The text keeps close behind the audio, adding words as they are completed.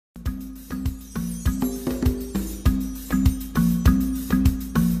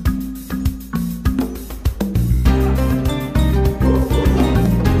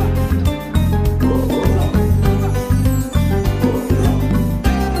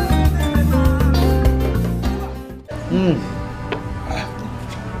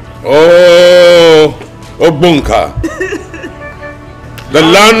Oh, Obunka, the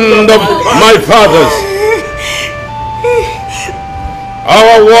land of my fathers.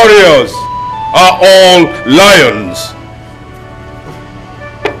 Our warriors are all lions.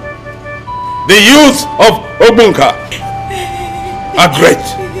 The youth of Obunka are great.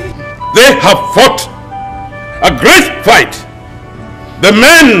 They have fought a great fight. The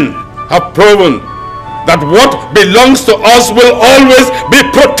men have proven that what belongs to us will always be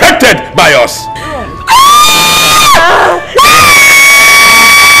protected by us.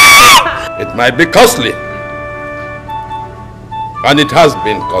 It might be costly, and it has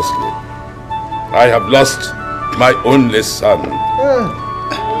been costly. I have lost my only son,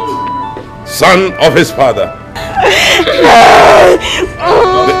 son of his father,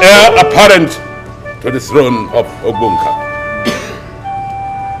 the heir apparent to the throne of Obunka.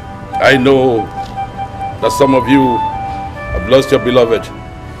 I know that some of you have lost your beloved,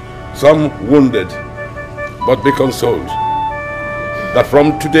 some wounded, but be consoled that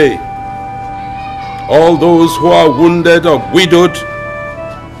from today, all those who are wounded or widowed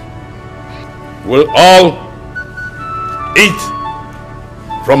will all eat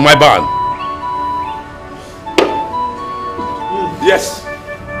from my barn. Yes.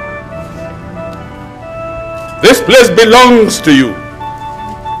 This place belongs to you.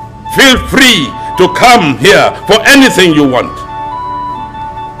 Feel free to come here for anything you want.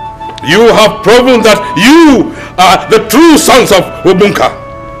 You have proven that you are the true sons of Obunka.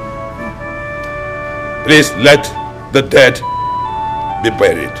 Please let the dead be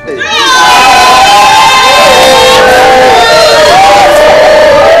buried.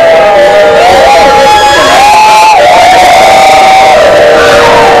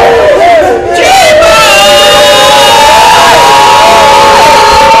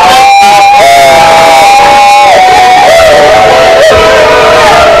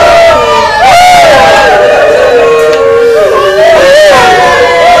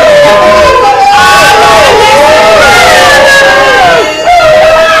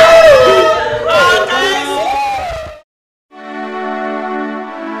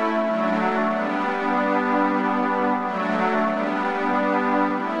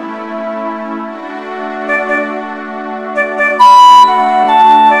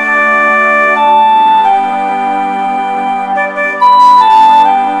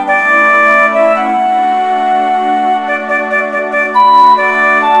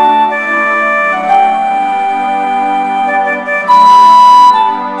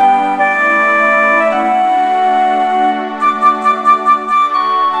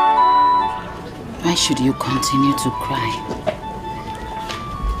 Continue to cry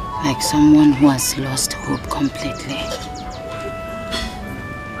like someone who has lost hope completely.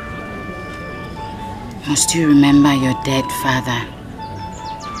 Must you remember your dead father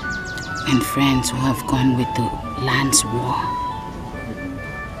and friends who have gone with the land's war?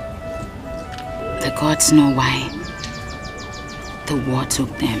 The gods know why the war took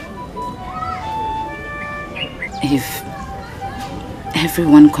them. If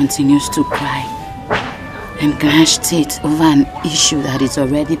everyone continues to cry and gnash teeth over an issue that is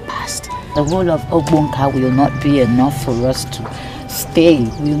already past, the whole of Obunka will not be enough for us to stay.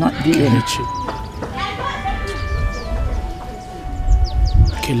 Will not be enough.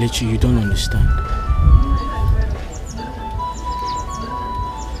 Kelechi, you don't understand.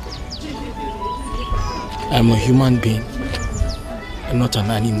 I'm a human being and not an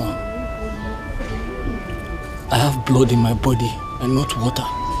animal. I have blood in my body and not water.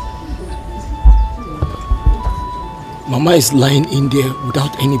 Mama is lying in there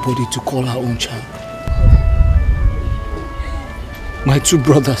without anybody to call her own child. My two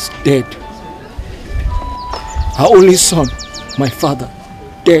brothers dead. Her only son, my father,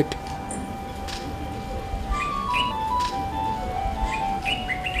 dead.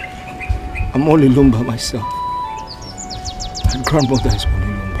 I'm all alone by myself. My grandmother is all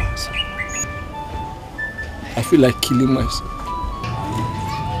alone by herself. I feel like killing myself.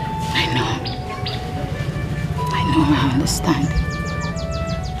 I understand.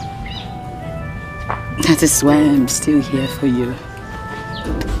 That is why I'm still here for you.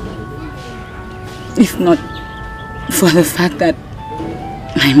 If not for the fact that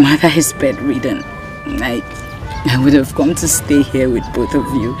my mother is bedridden, I would have come to stay here with both of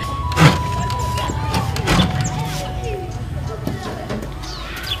you.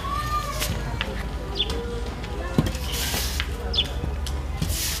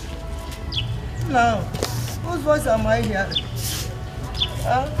 Now, whose voice am I hearing?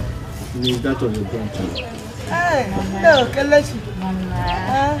 Huh? Is that of your grandchild? Hey, no, Kelechi.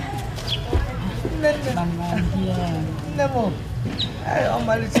 Mama. Mama, I'm here. Nemo. Hey,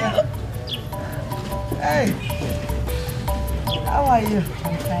 Omalicha. Hey. How are you?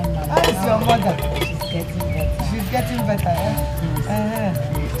 I'm fine, Mama. How is your mother? She's getting better. She's getting better, eh?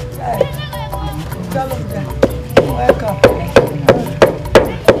 Hey. Welcome.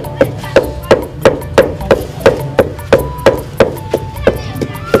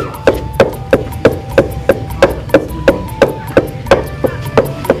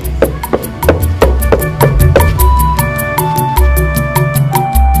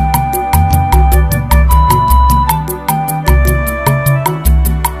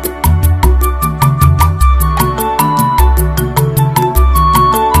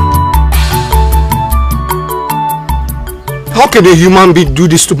 How can a human being do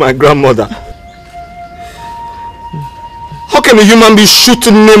this to my grandmother? How can a human being shoot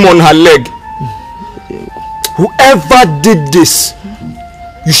a name on her leg? Whoever did this,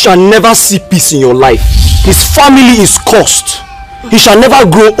 you shall never see peace in your life. His family is cursed. He shall never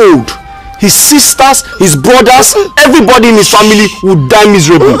grow old. His sisters, his brothers, everybody in his family will die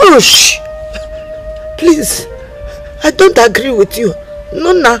miserably. Oh, shh. Please, I don't agree with you.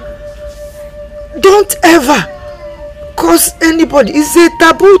 Nona, don't ever curse anybody. It's a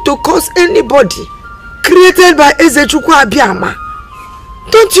taboo to curse anybody. Created by Ezechukwu Abiyama.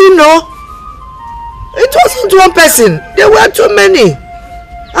 Don't you know? It wasn't one person. There were too many.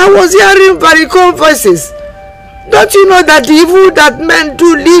 I was hearing varicose voices. Don't you know that the evil that men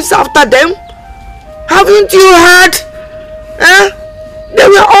do lives after them? Haven't you heard? They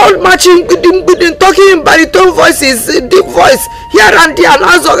were all marching, talking in baritone voices, deep voice, here and there, and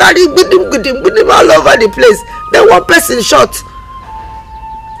all over the place. Then one person shot.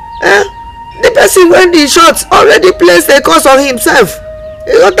 The person when he shot already placed a curse on himself.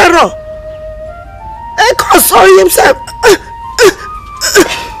 He got that wrong. A curse on himself.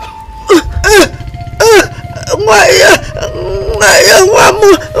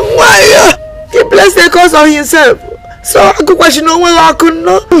 Why? He placed a curse on himself. So I could question no one I couldn't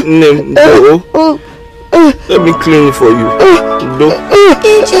know. Let me clean it for you.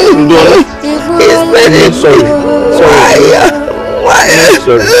 He's ready. Sorry. Why?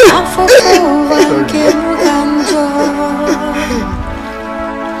 Sorry.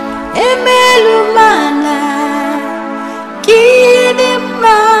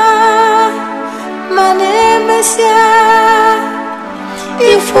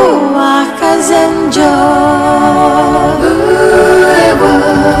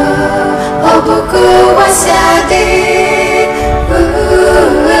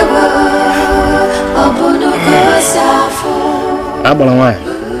 Abalawai,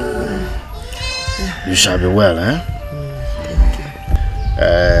 you shall be well, eh?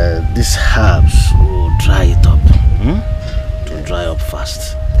 These herbs will dry it up. To dry up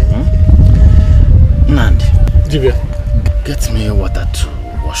fast. Nandi, get me water to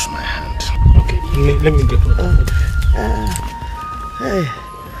wash my hand. Okay, let me get water. Hey,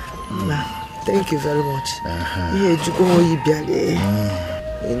 thank you very much.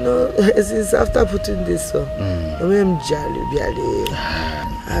 You know, since after putting this on,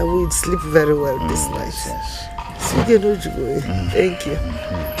 I will sleep very well this night. Thank you.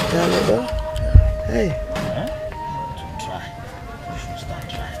 Hey. We should start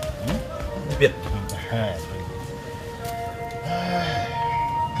trying.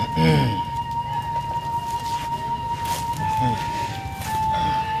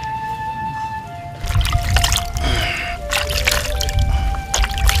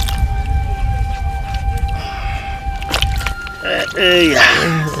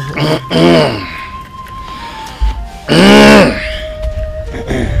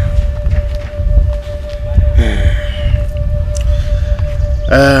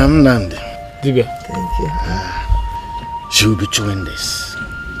 Nandi. Thank you. She will be chewing this.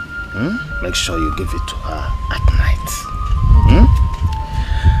 Make sure you give it to her at night.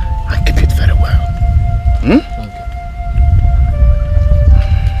 And keep it very well.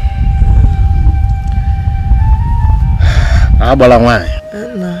 Abalawai.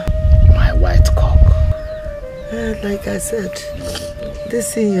 My white cock. Like I said,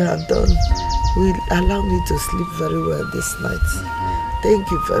 this thing you have done will allow me to sleep very well this night.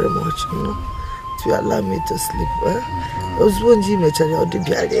 Thank you very much, to allow me to sleep.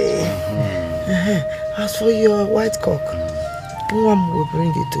 As for your white cock, Mom will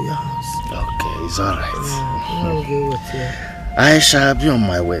bring it to your house. Okay, it's alright. I'll go with you. I shall be on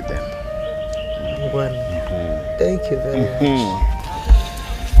my way then. Thank you very much.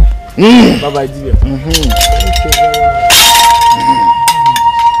 Bye-bye, dear. Thank you very much.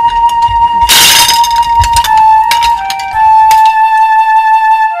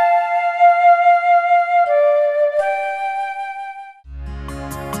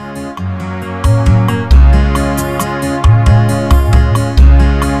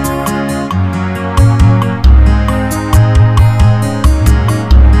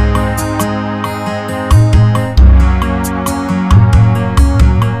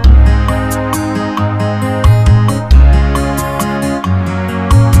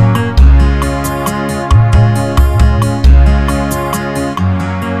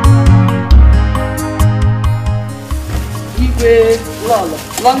 Lolo,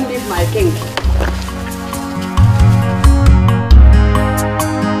 long live my king.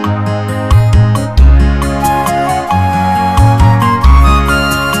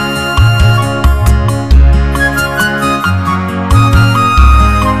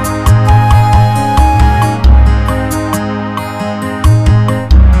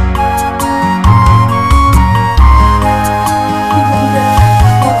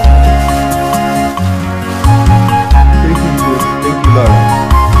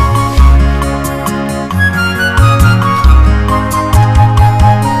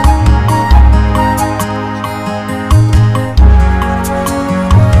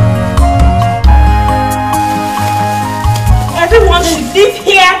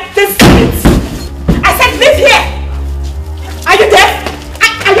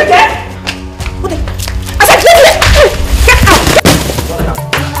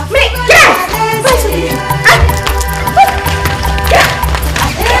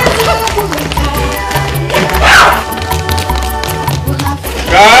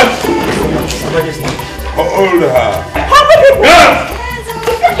 Hold her.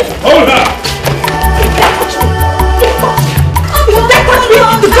 Hold her.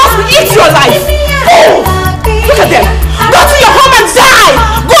 The girls will eat your life. Oh, look at them. Go to your home and die.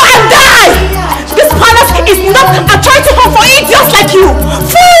 Go and die. This palace is not a charity home for idiots like you.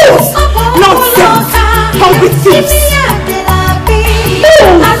 Fools. Nonsense. Hungry thieves.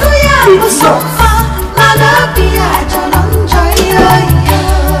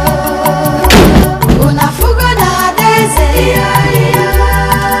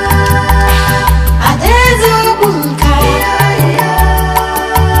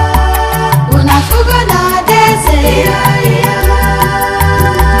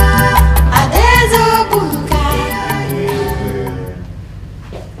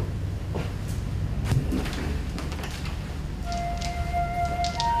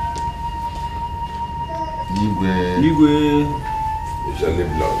 You shall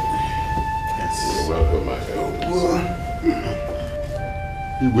live long. Yes. You're welcome, my friend.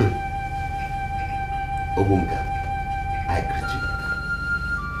 Igwe, Obunga, I greet you.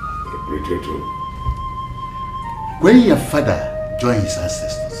 I greet you too. When your father joined his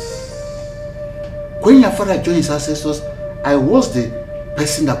ancestors, I was the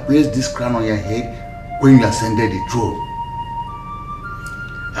person that placed this crown on your head when you ascended the throne.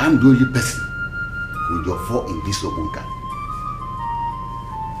 I'm the only person with your four in this Obunga.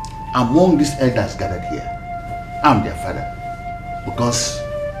 Among these elders gathered here, I'm their father because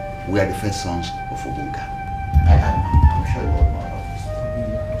we are the first sons of Obunga. I'm sure you all know about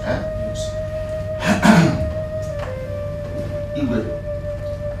this. Igwe,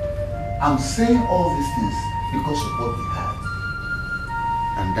 I'm saying all these things because of what we had.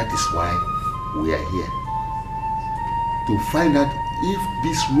 And that is why we are here. To find out if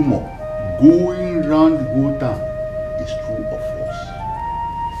this rumor going round the whole town is true or false.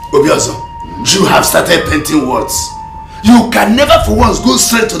 Obiozo, you have started painting words. You can never for once go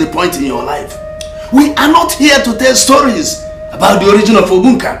straight to the point in your life. We are not here to tell stories about the origin of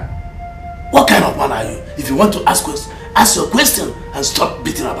Obunka. What kind of man are you? If you want to ask us, ask your question and stop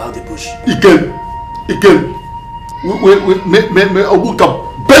beating about the bush. Iken, may Obunka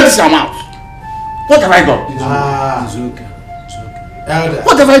bend your mouth. What have I done? It's okay. It's okay. Elder.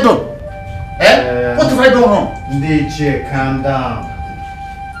 What have I done? What have I done wrong? Niche, calm down.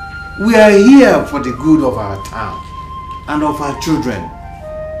 We are here for the good of our town and of our children.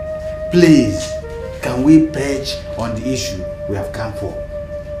 Please, can we perch on the issue we have come for?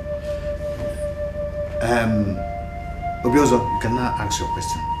 Obiozo, you can now ask your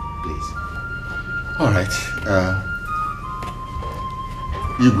question, please. All right.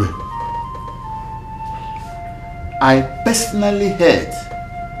 Igwe, I personally heard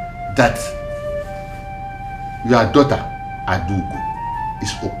that your daughter, Adugo,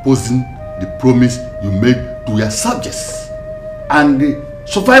 is opposing the promise you made to your subjects and the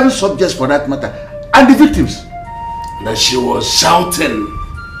surviving subjects for that matter and the victims. That she was shouting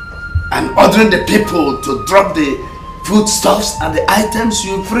and ordering the people to drop the foodstuffs and the items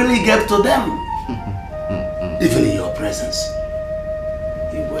you freely gave to them. Even in your presence.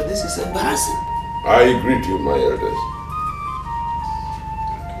 Well, this is embarrassing. I greet you, my elders.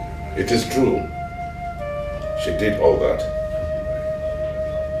 It is true. She did all that.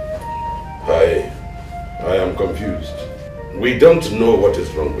 I am confused. We don't know what is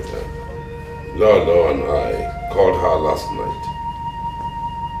wrong with her. Lolo and I called her last night.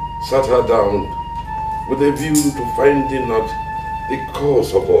 Sat her down with a view to finding out the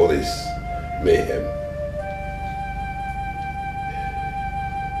cause of all this mayhem.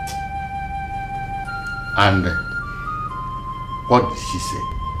 And What did she say?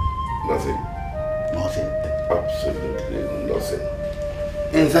 Nothing. Nothing. Absolutely nothing.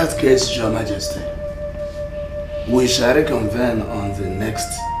 In that case, Your Majesty, we shall reconvene on the next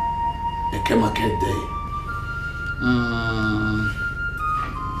Eke Market Day.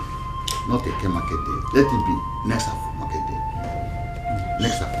 Not Eke Market Day. Let it be next Afro Market Day.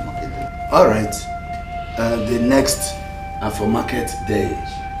 Next Afro Market Day. All right. The next Afro Market Day.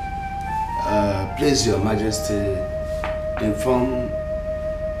 Please, Your Majesty, inform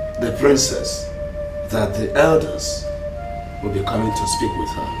the princess that the elders will be coming to speak with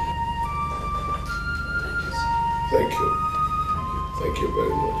her. Thank you. Thank you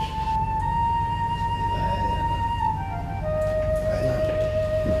very much.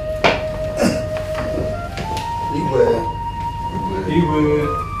 Igwe.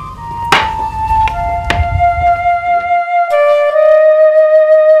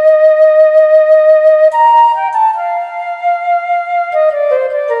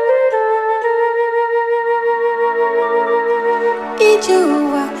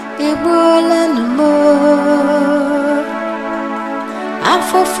 Ijuwa egbuola n'ụmụ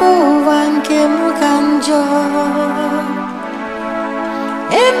afụfụ ụwa nke m ka njọ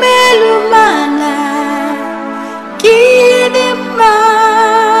emelu mana ka ihe dị mma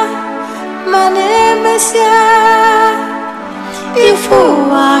mana emesịa ife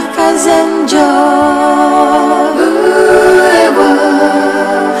ụwa kaze njọ ebo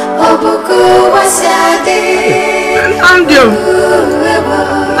ọ bụ ka ụwa si adị Nandi!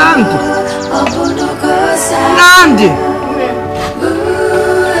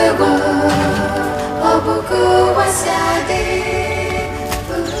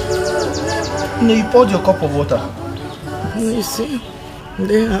 No, you poured your cup of water. You see,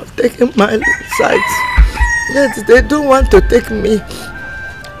 they have taken my sight. Yet they don't want to take me.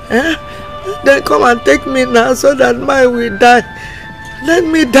 Eh? They come and take me now so that mine will die. Let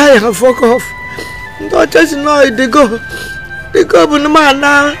me die and fuck off. Don't just know it, they go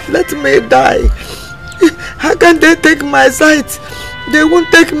now. Let me die. How can they take my sight? They won't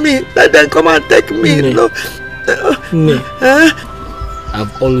take me. Let them come and take me. Nee. No.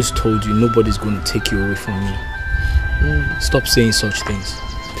 I've always told you nobody's going to take you away from me. Stop saying such things,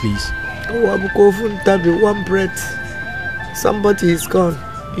 please. One breath. Somebody is gone.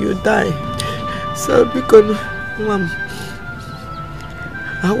 You die. So because Mom,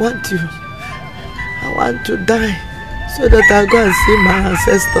 I want to die so that I go and see my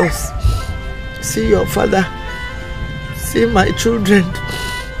ancestors, see your father, see my children,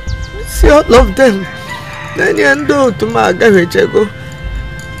 see all of them. Then you know to my garage and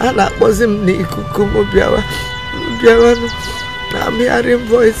I was him I'm hearing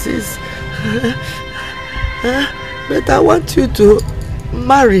voices. But I want you to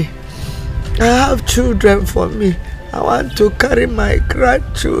marry. I have children for me. I want to carry my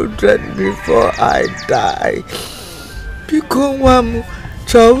grandchildren before I die. Because wamu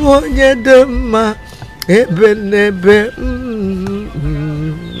chawonye dema ebe nebe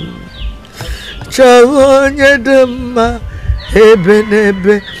chawonye dema ebe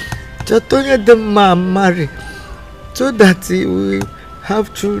nebe chatonye dema marry so that he will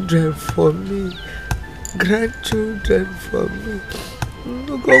have children for me, grandchildren for me.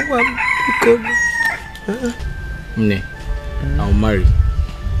 No go one because. Mne, I'll marry,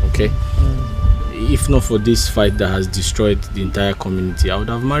 okay? If not for this fight that has destroyed the entire community, I would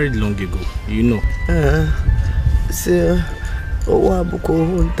have married long ago, you know.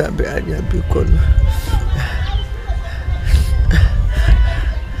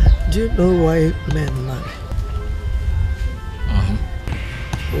 Do you know why men marry?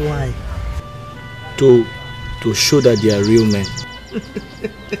 Why? To show that they are real men.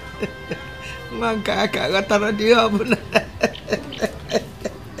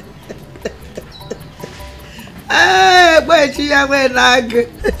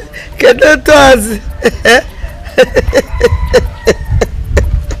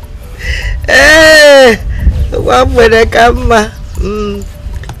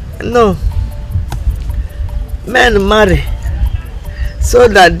 No. Men marry so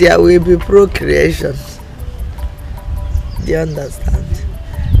that there will be procreation. Do you understand?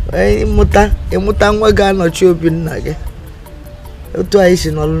 Then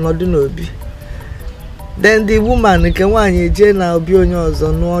the woman can will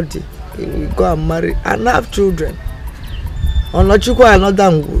go and marry and have children.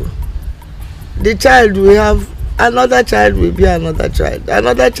 The child will have another child, will be another child.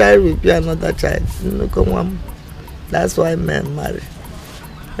 Another child will be another child. That's why men marry.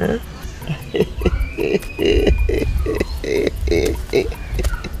 Huh?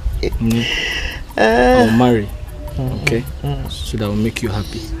 I'll marry. Okay? So that will make you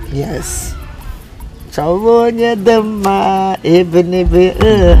happy. Yes. Chawonya dema ebenebe.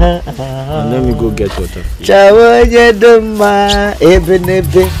 And let me go get water. Chawonya dema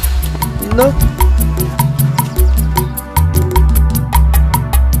ebenebe. No.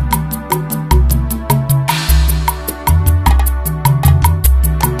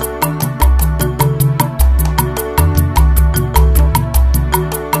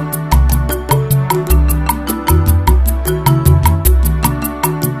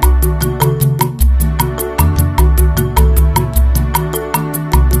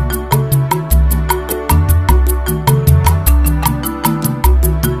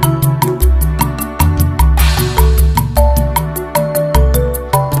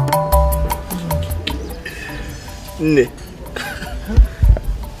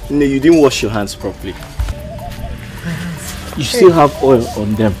 No, you didn't wash your hands properly. You still have oil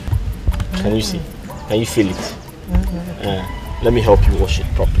on them. Can you see? Can you feel it? Let me help you wash it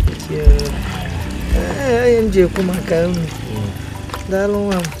properly.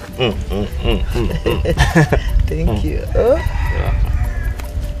 Thank you.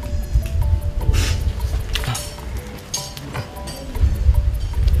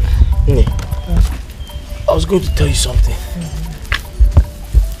 I was going to tell you something.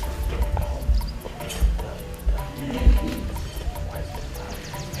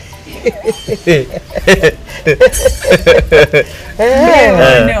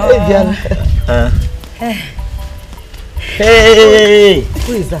 Hey,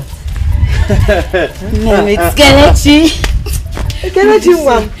 who is that? No, it's Kelechi. Kelechi,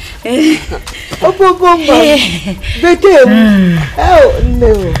 ma'am. Oh,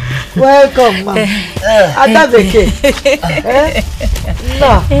 no. Welcome, ma'am. Adabeke.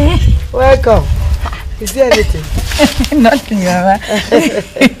 No. Welcome. Is there anything? Nothing, Mama.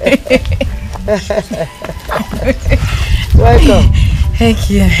 Welcome. Thank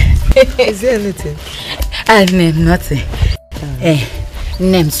you. Is there anything? Name, nothing.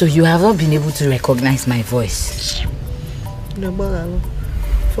 Name, so you have not been able to recognize my voice? No, Mama.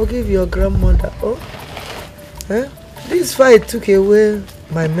 Forgive your grandmother. Oh? This fight took away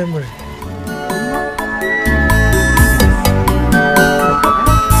my memory.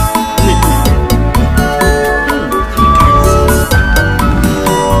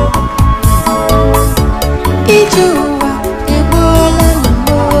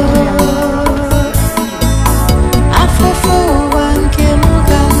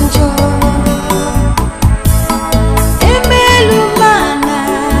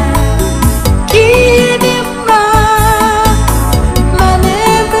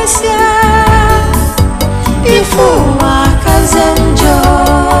 Yeah.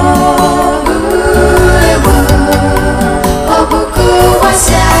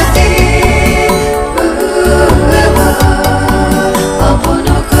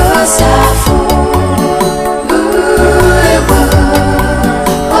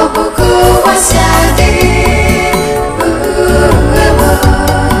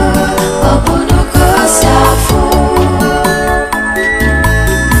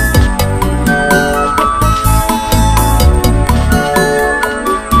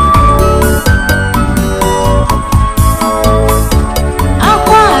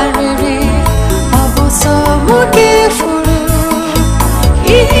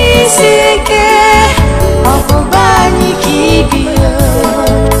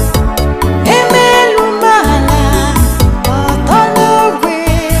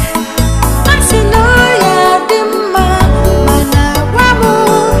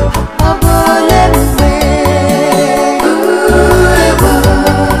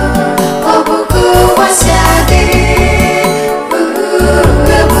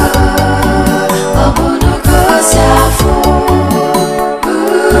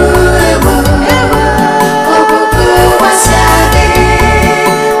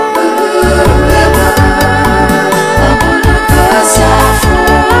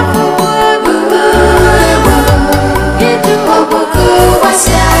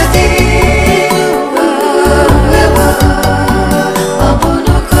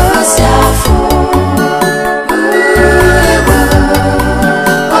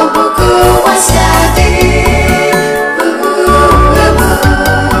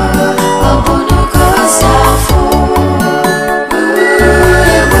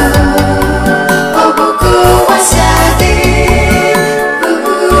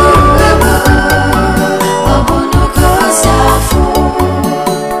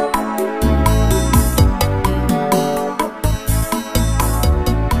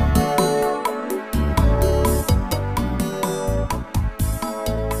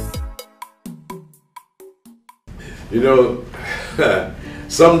 You know,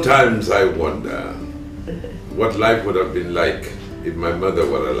 sometimes I wonder what life would have been like if my mother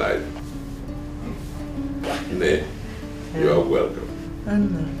were alive. Nay, you are welcome.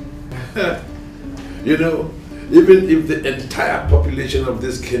 You know, even if the entire population of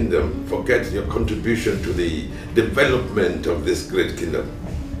this kingdom forgets your contribution to the development of this great kingdom,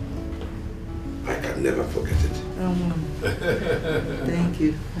 I can never forget it. Thank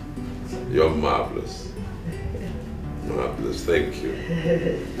you. You're marvelous. Marvelous, thank you.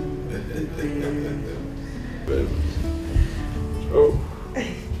 Very much. Oh.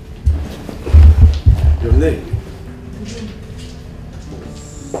 Your name?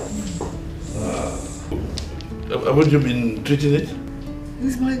 Haven't you been treating it?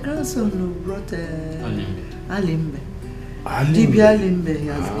 It's my grandson who brought Alimbe. Alimbe? Alimbe, he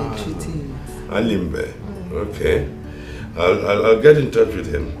has been treating it. Alimbe, okay. I'll get in touch with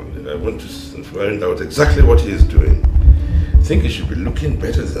him. I want to find out exactly what he is doing. I think he should be looking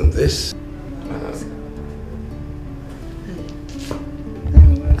better than this.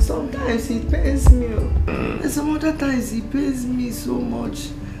 Sometimes he pays me. And some other times he pays me so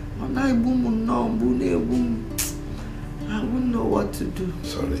much. And I wouldn't know what to do.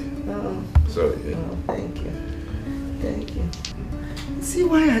 Sorry. Sorry. Oh, thank you. Thank you. See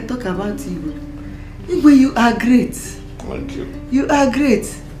why I talk about Igwe? Igwe, you are great. Thank you. You are great.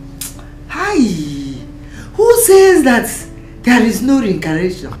 Hi. Who says that there is no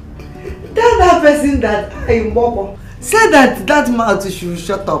reincarnation? Tell that person that I Bobo. Say that mouth should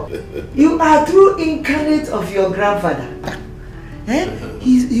shut up. You are true incarnate of your grandfather.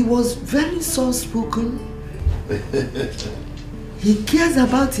 He was very soft-spoken. He cares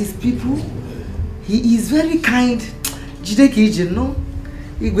about his people. He is very kind. Jidekiji, no?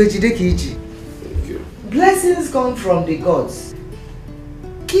 Igwe Jidekiji. Thank you. Blessings come from the gods.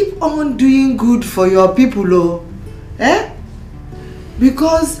 Keep on doing good for your people, oh.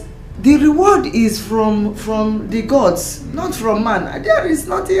 Because the reward is from the gods, not from man. There is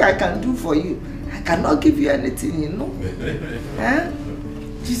nothing I can do for you. I cannot give you anything, you know.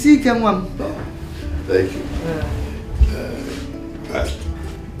 Thank you.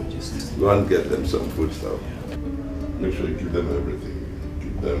 Go and get them some food stuff. Make sure you give them everything.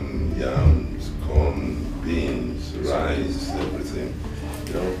 Give them yams, corn, beans, rice, everything.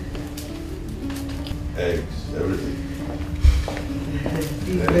 You know, eggs, everything.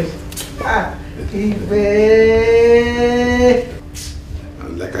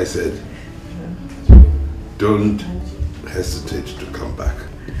 And like I said, don't hesitate to come back.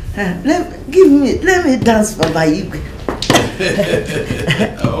 Let me dance for my Igwe.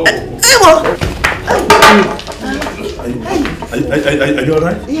 Are you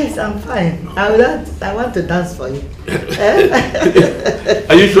alright? Yes, I'm fine. I want to dance for you.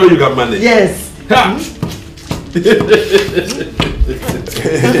 Are you sure you can manage? Yes.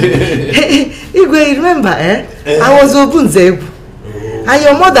 Igwe, remember, I was Obunzebu. And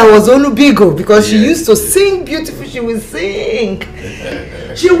your mother was Olubigo because she used to sing beautifully. She will sing.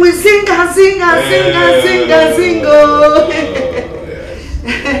 She will sing and sing and sing and sing and sing. Oh.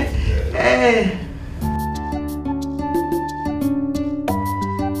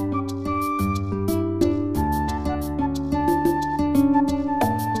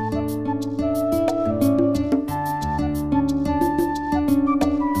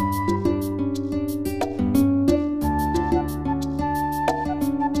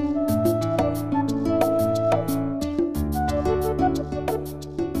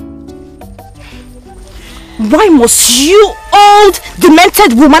 Why must you, old,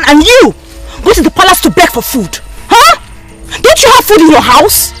 demented woman, and you go to the palace to beg for food? Huh? Don't you have food in your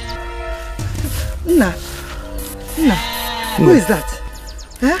house? Nna, who is that?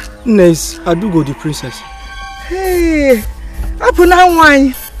 Huh? Nna is Adugo, the princess. Hey, Apuna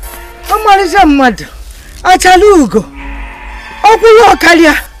wine. Omarija mad. Achalugo. Okulo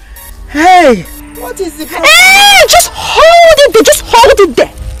kalia. Hey, what is the problem? Hey, just hold it there. Just hold it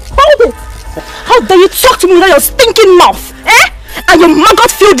there. Hold it. How dare you talk to me with your stinking mouth? And your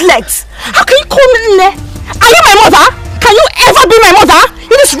maggot-filled legs. How can you call me Nne? Are you my mother? Can you ever be my mother?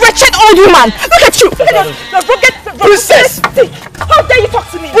 You this wretched old woman. Look at you. Look at the broken princess. How dare you talk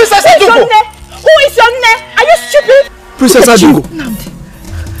to me? Princess Adugo. Who is your Nne? Are you stupid? Princess Adugo.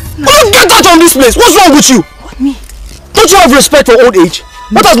 Oh, get out of this place. What's wrong with you? What, me? Don't you have respect for old age?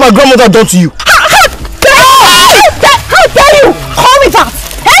 What has my grandmother done to you? How dare you call me that?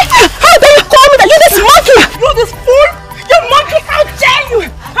 How dare you call me that? You this monkey! You this fool! You monkey! How dare you?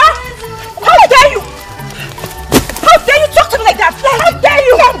 Huh? How dare you? How dare you talk to me like that? How dare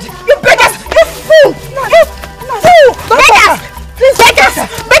you? You beggars! You fool! You fool! Beggars! Please, beggars!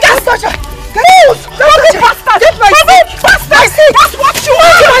 Beggars! Fools! Monkey bastard!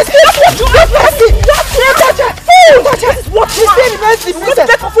 You want to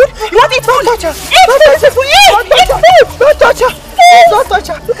beg for food? You want to eat food? Don't touch her. Eat food. Eat food. Don't touch her. Don't touch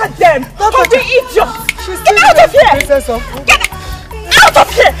her. Look at them. Hungry idiots. Get out of here. Get out of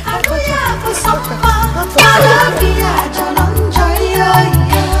here.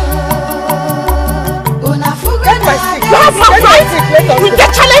 Get my stick. You have my right. We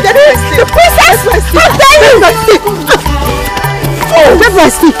get challenged. The princess. How dare you? Oh, get my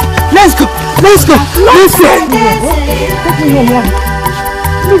stick. Let's go. Let's go. Let's go. Take me home.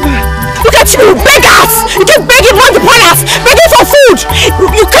 Look at you, beggars! You keep begging round the corners, begging for food!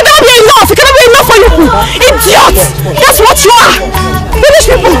 You cannot be enough! You cannot be enough for you! Idiots! That's what you are! Foolish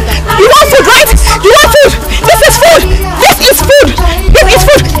people! You want food, right? You want food! This is food! This is food! This is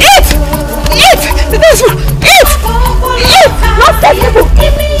food! Eat! Eat! This is food! Eat! Eat! Nonsense people!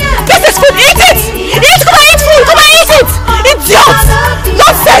 This is food! Eat it! Eat! Come on, eat food! Come on, eat it! Idiots!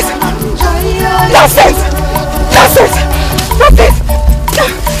 Nonsense! Nonsense! Nonsense! Nonsense!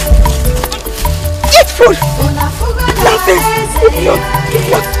 Eat food! Nonsense! Idiot!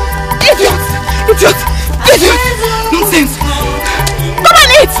 Idiot! Idiot! Idiot! Idiot! Nonsense! Come on,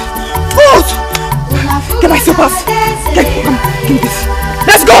 eat! Food! Get my slippers! Come on, give me this!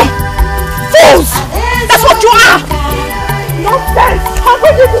 Let's go! Fools! That's what you are! Nonsense!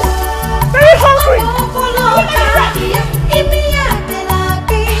 Hungry people! Very hungry!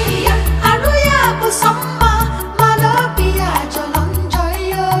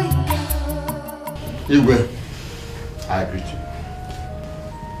 Igwe, I greet you.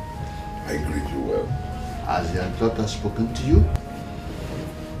 I greet you well. Has your daughter spoken to you?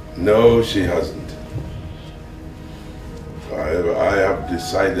 No, she hasn't. However, I have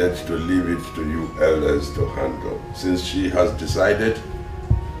decided to leave it to you elders to handle, since she has decided,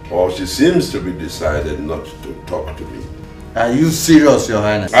 or she seems to be decided, not to talk to me. Are you serious, Your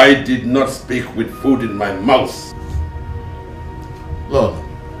Highness? I did not speak with food in my mouth. Lord,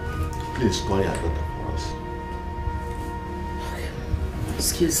 please call your daughter for us.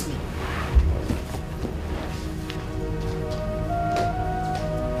 Excuse me.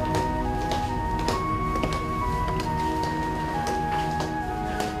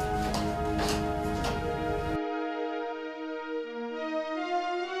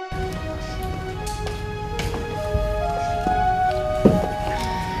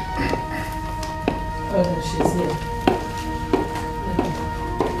 Oh, she's here.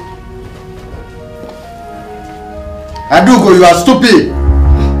 Adugo, you are stupid!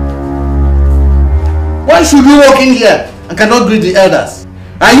 Why should you walk in here and cannot greet the elders?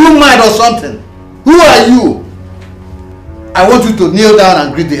 Are you mad or something? Who are you? I want you to kneel down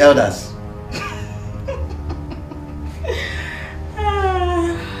and greet the elders.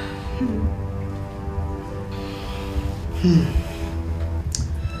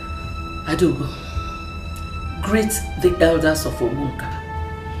 Adugo, greet the elders of Obunka.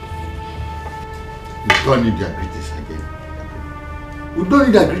 You don't need their greetings again. We don't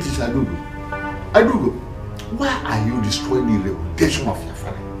need their greetings, Adugo. Adugo, why are you destroying the reputation of your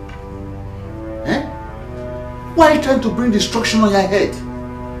father? Eh? Why are you trying to bring destruction on your head?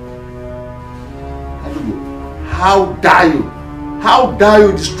 Adugo, how dare you? How dare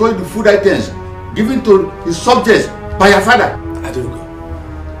you destroy the food items given to his subjects by your father? Adugo,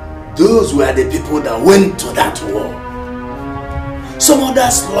 those were the people that went to that war. Some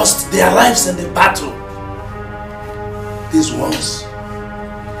others lost their lives in the battle. These ones,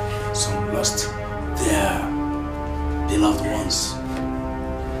 some lost their beloved ones.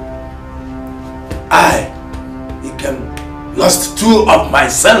 I lost 2 of my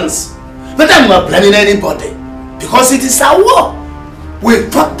sons. But I'm not blaming anybody, because it is our war. We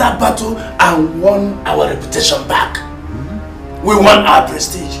fought that battle and won our reputation back. We won our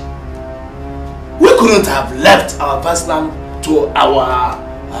prestige. We couldn't have left our vast land to our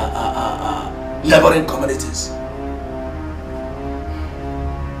neighboring communities.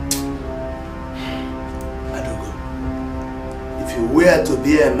 Adugo, if you were to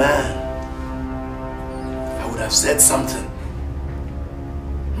be a man, I would have said something.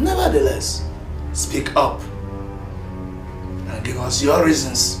 Nevertheless, speak up and give us your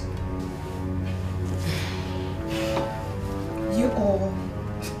reasons. You all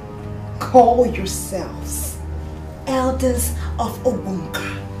call yourselves elders of Obunka.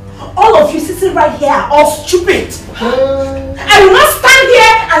 All of you sitting right here are all stupid. I will not stand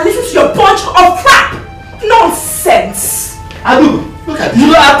here and listen to your bunch of crap. Nonsense. Adu, look at you.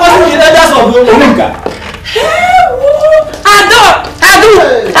 You are calling the elders of Obunka. Adu.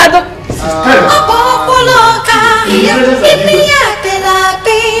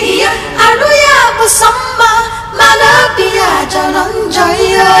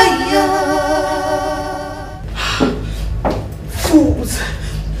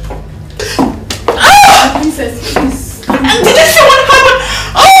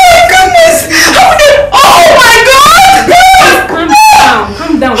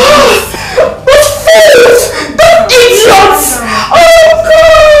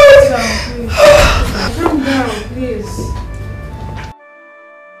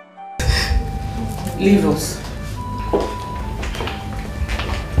 Leave us.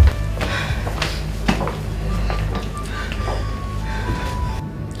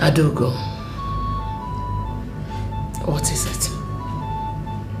 Adogo, what is it?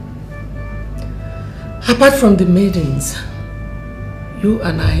 Apart from the maidens, you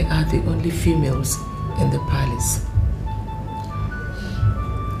and I are the only females in the palace.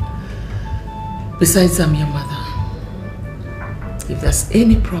 Besides, I'm your mother. If there's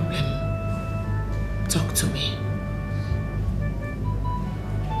any problem, talk to me.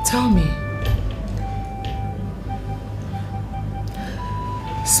 Tell me.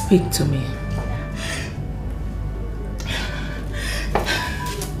 Speak to me.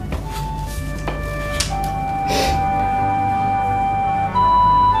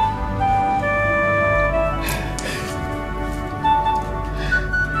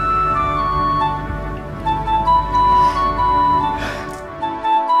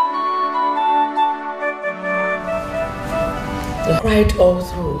 Cried all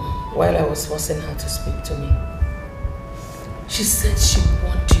through while I was forcing her to speak to me. She said she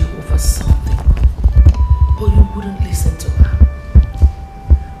wanted you over something, but you wouldn't listen to her.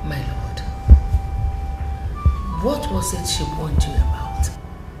 My lord, what was it she warned you about?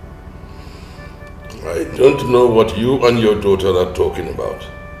 I don't know what you and your daughter are talking about.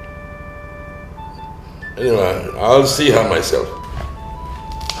 Anyway, I'll see her myself.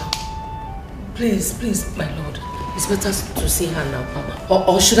 Please, my lord. It's better to see her now,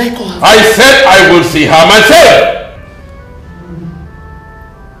 Papa. Or should I call her? I said I will see her myself!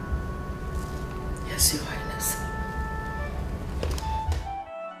 Yes, Your Highness.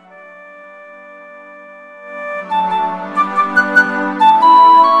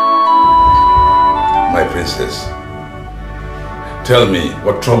 My princess, tell me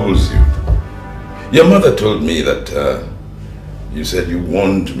what troubles you. Your mother told me that you said you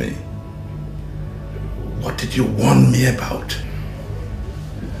warned me. What did you warn me about?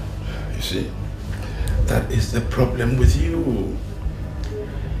 You see, that is the problem with you.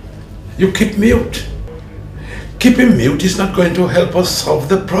 You keep mute. Keeping mute is not going to help us solve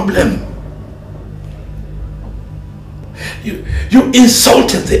the problem. You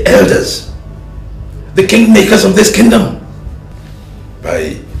insulted the elders, the kingmakers of this kingdom,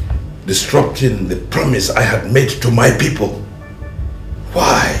 by disrupting the promise I had made to my people.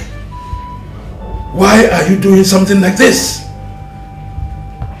 Why? Why are you doing something like this?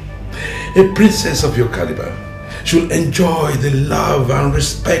 A princess of your caliber should enjoy the love and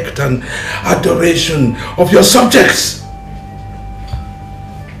respect and adoration of your subjects.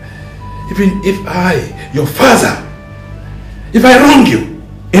 Even if I, your father, if I wrong you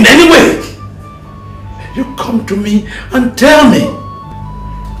in any way, you come to me and tell me.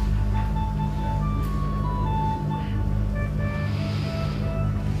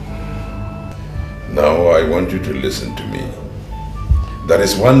 Now I want you to listen to me. There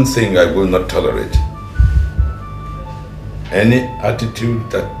is one thing I will not tolerate. Any attitude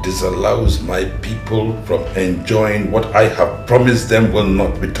that disallows my people from enjoying what I have promised them will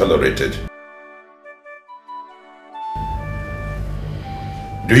not be tolerated.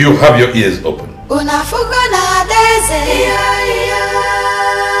 Do you have your ears open?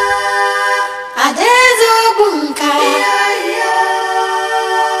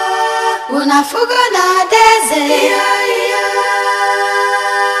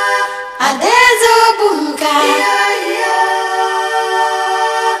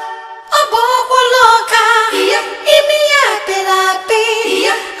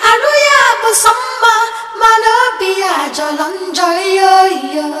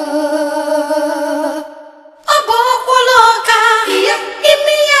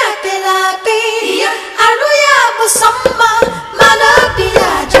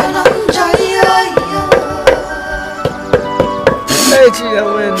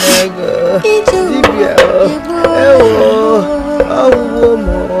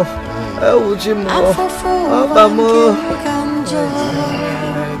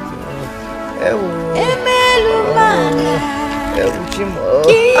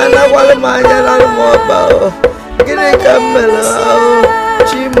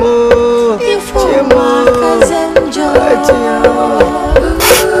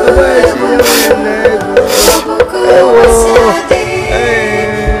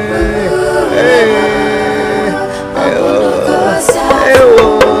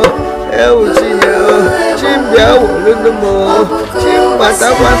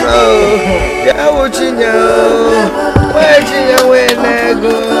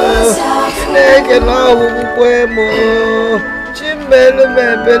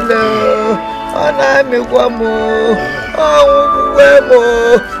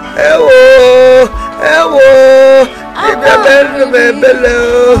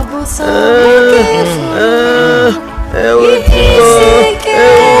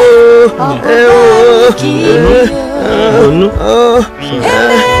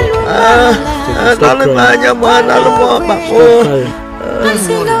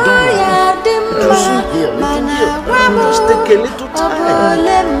 Just take a little time.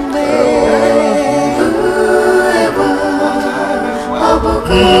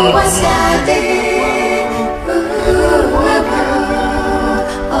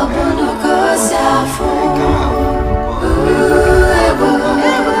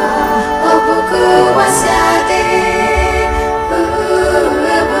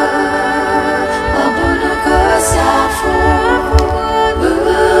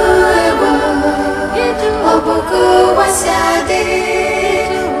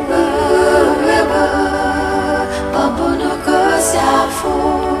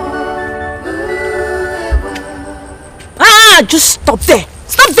 Just stop there!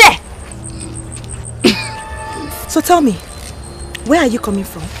 Stop there! So tell me, where are you coming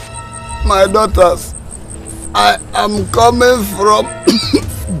from? My daughters, I am coming from...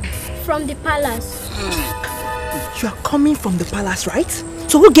 From the palace. You are coming from the palace, right?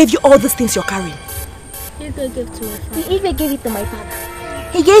 So who gave you all these things you're carrying? Igwe gave it to my father. Igwe gave it to my father.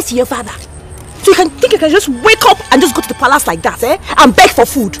 He gave it to your father? So you can think you can just wake up and just go to the palace like that, eh? And beg for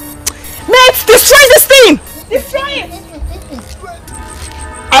food? Mates, destroy this thing! Destroy it!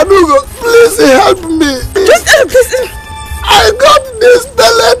 Anugo, please help me. Just please. I got this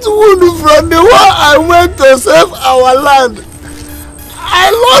pellet wound from the war I went to save our land. I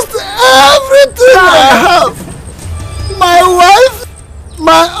lost everything I have. My wife,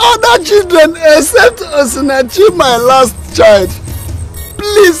 my other children except Osinachi, my last child.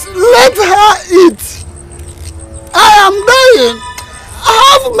 Please let her eat. I am dying.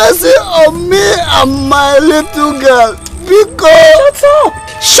 Have mercy on me and my little girl. Because... Shut up!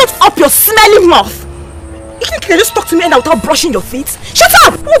 Shut up your smelly mouth! You think you can just talk to me and without brushing your feet? Shut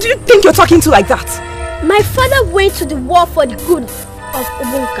up! Who do you think you're talking to like that? My father went to the war for the good of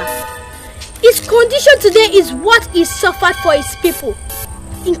Obunka. His condition today is what he suffered for his people,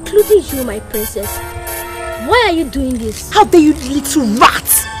 including you, my princess. Why are you doing this? How dare you, little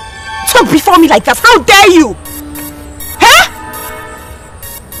rat! Talk before me like that! How dare you! Huh?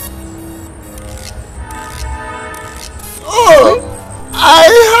 Oh! I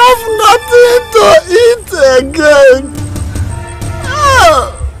have nothing to eat again.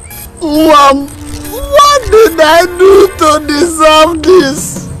 Mom, what did I do to deserve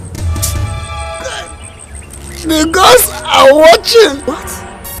this? The gods are watching. What?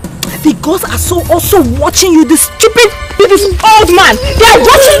 The gods are also watching you, this stupid, this old man. They are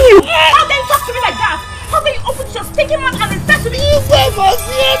watching you. How dare you talk to me like that? How dare you open your stinking mouth and respect to me? You must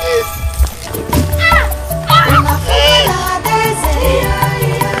hear this.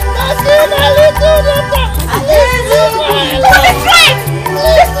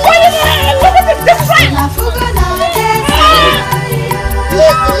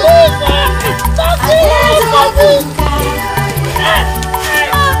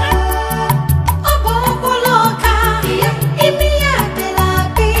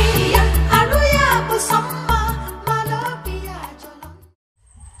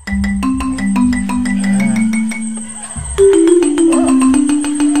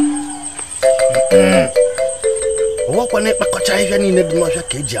 Wakwane pakocha ihe niile dị n'ọhịa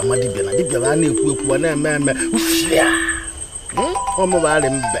ka eji ama dibịa na dibịa ba na-ekwu ekwu na-eme ufia ọmụbara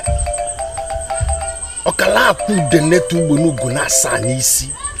mbe ọkala akụ denetu ugbo n'ugo na-asa n'isi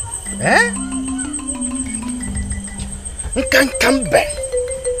nkanka mbe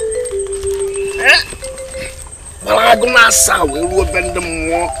gbara agụ na-asa wee ruo be ndị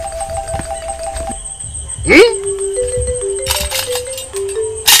mmụọ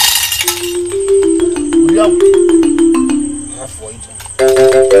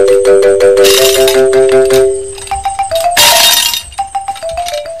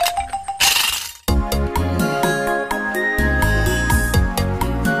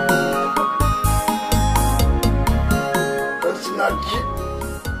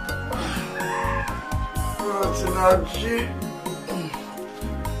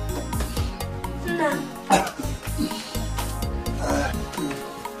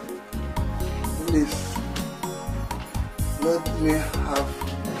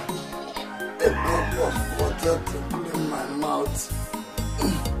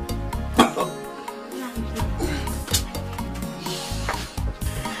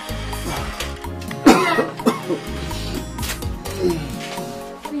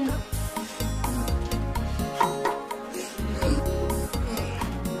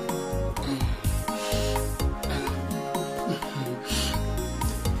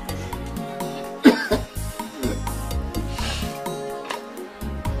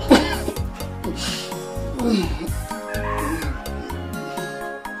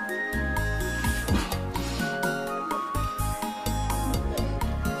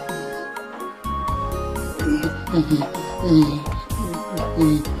Please,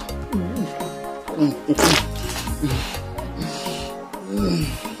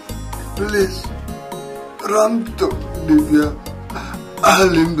 run to Divya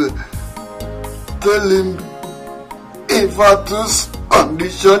Alimbe. Tell him if Atu's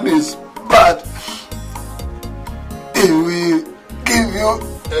condition is bad, he will give you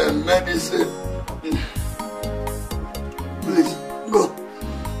a medicine. Please, go.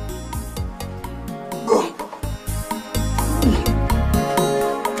 Go.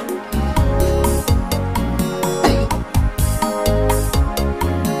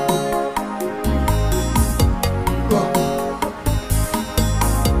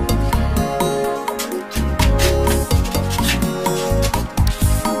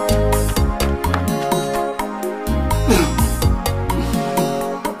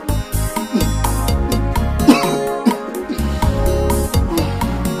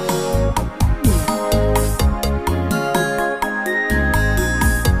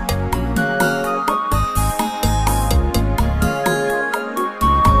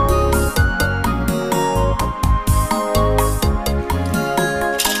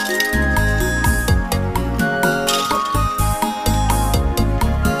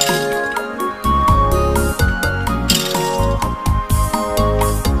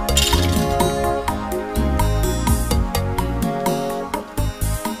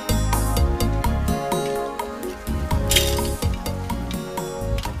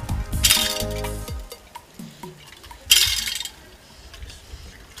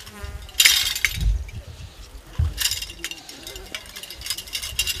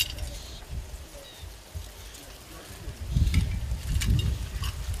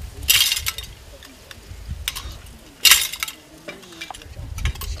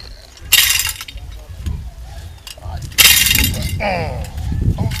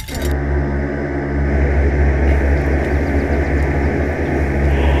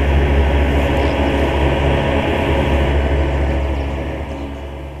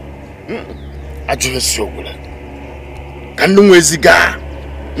 Ajuresiogula. Kandumweziga.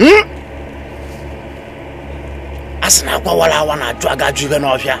 Asina kwa wala wana ajwaga juga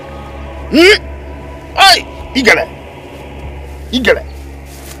n'ofia. Ay, igele. Igele.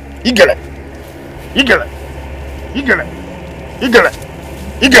 Igele. Igele. Igele. Igele.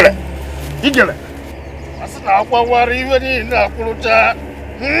 Igele. Igele. Asina kwa wari iwe ni na kuluta.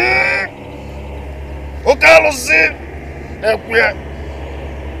 Okalusi. Ekwe.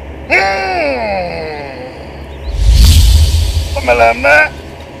 Omeleme.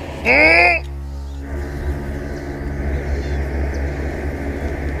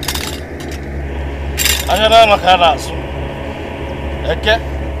 Ayana makana su. Eke.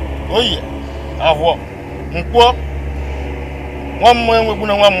 Oye. Ahwo. Nkwo. Nwammo enwebu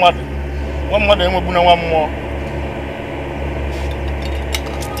na nwammadu. Nwammadu enwebu na nwammo.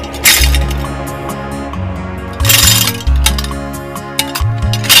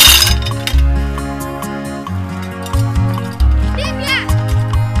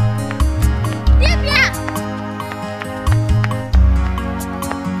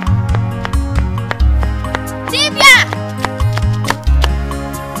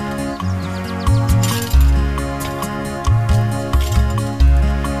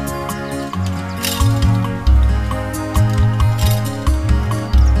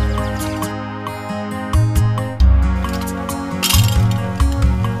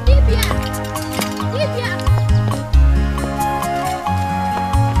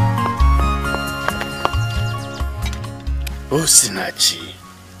 Osinachi,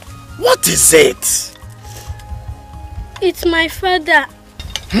 what is it? It's my father.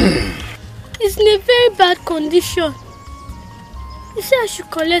 He's in a very bad condition. He said I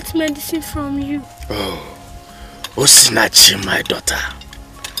should collect medicine from you. Oh, Osinachi, my daughter.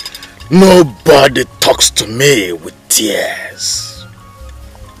 Nobody talks to me with tears.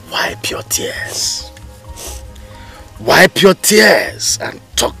 Wipe your tears. Wipe your tears and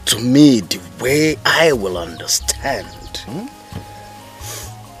talk to me the way I will understand.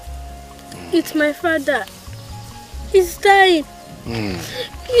 It's my father. He's dying.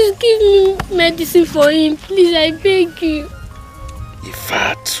 Please give me medicine for him. Please, I beg you.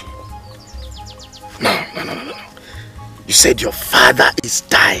 Ifat. No. You said your father is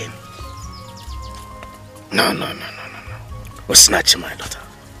dying. No. Osinachi, my daughter.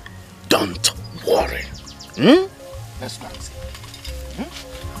 Don't worry. Let's go and see.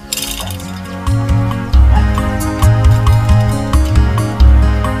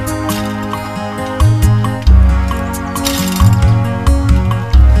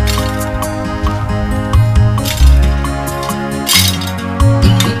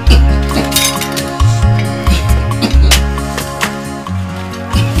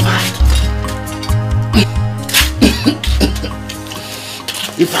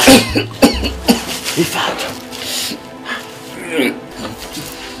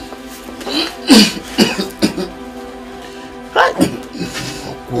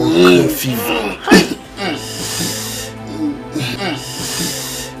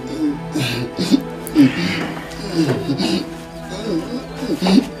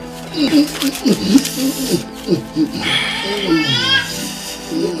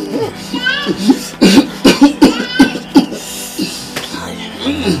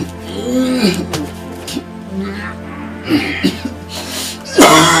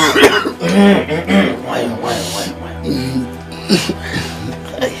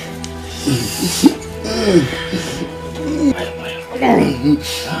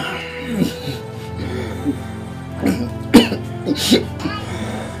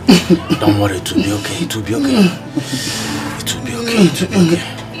 Don't worry, it will be okay, it will be okay. It will be okay, it will be okay.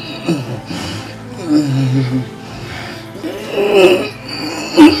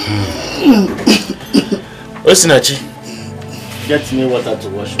 Osinachi, get me water to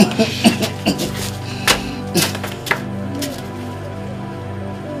wash my hands.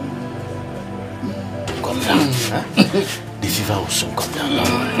 Calm down, huh? The fever will soon come down,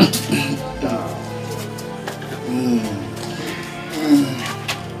 don't worry.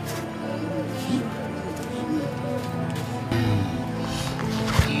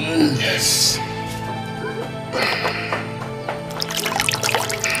 Yes.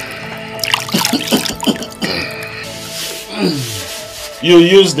 You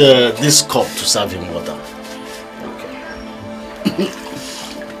use this cup to serve him water.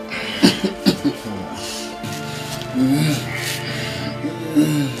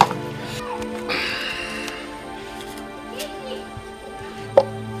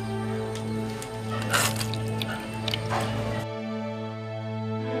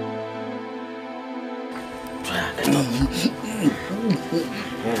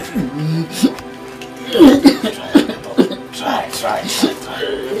 Try.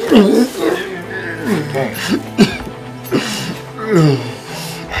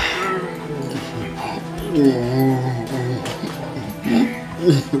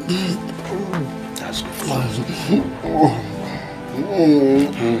 That's good. That's good.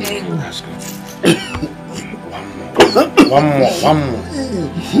 One more.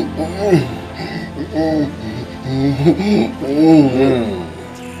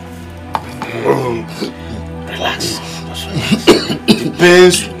 Relax. The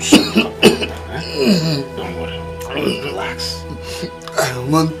pains will soon come. Don't worry. Relax. I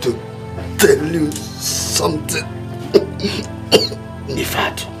want to tell you something.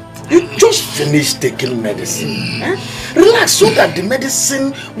 Ifat, you just finished taking medicine. Eh? Relax so that the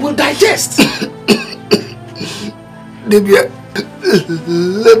medicine will digest. Libya,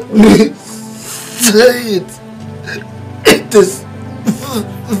 let me say it. It is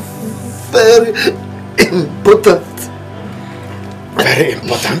very important. Very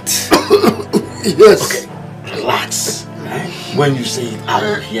important? Yes. Okay, relax. When you say it, I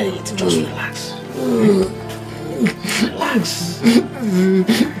will hear it. Just relax. Relax.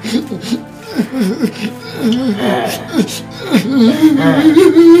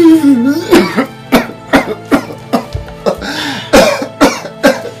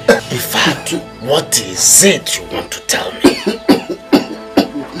 What is it you want to tell me?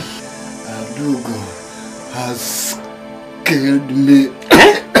 Adugo has killed me.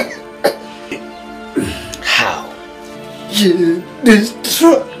 How? She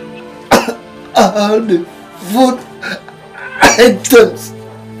destroyed all the food items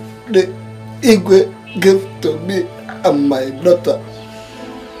the Igwe gave to me and my daughter.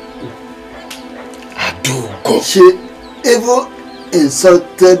 Adugo. She even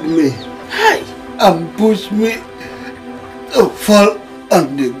insulted me. Hi. And pushed me to fall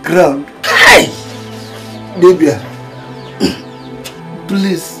on the ground. Hi. Libya,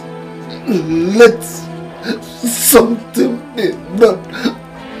 please let something be done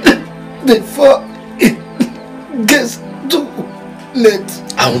before it gets too late.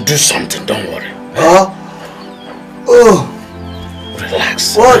 I will do something, don't worry. Oh,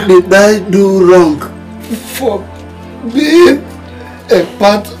 relax. What did I do wrong for being a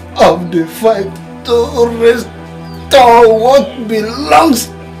part of the fight to restore what belongs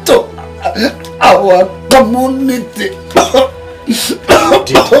to our community? You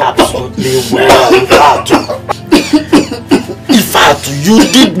did absolutely well, Ifatu, you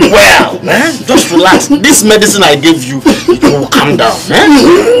did well. Eh? Just relax. This medicine I gave you, it will calm down. Eh?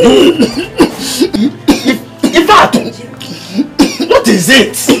 Ifatu, what is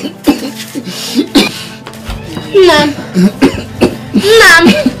it? Nam.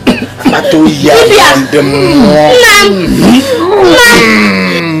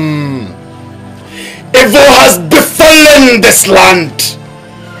 Evil has befallen this land.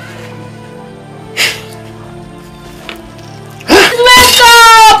 Wake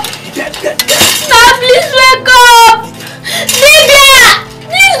up! Now please wake up! Lydia!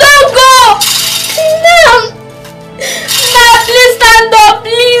 Please don't go! No! Now please stand up,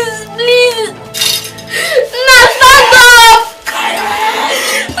 please, please! Now stand up!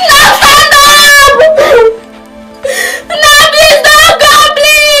 Now stand up! Now please don't go,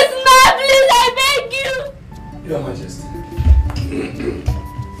 please! Now please, I beg you! Your Majesty,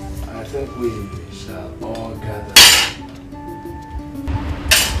 I think we shall all gather.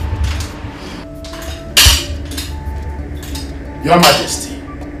 Your Majesty,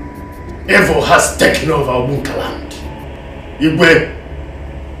 evil has taken over Obunka land. Igwe,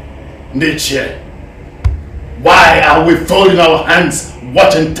 Niche, why are we folding our hands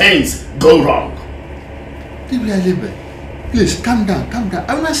watching things go wrong? Please, calm down, calm down.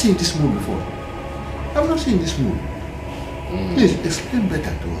 I've not seen this mood before. I've not seen this mood. Please, explain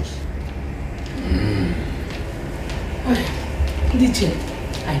better to us. DJ,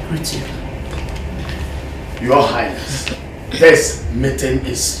 I greet you. Your Highness, this meeting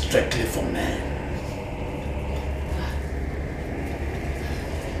is strictly for men.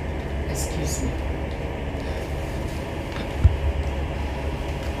 Excuse me.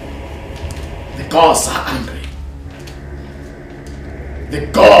 The gods are angry. The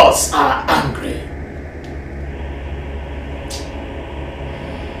gods are angry.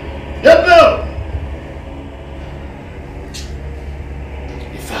 Yep,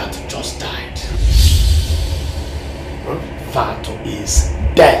 Ifatu just died. Ifatu is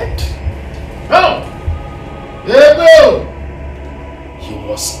dead. Oh! Yep, he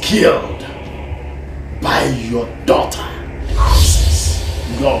was killed by your daughter,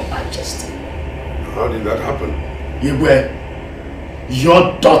 Your Majesty. How did that happen?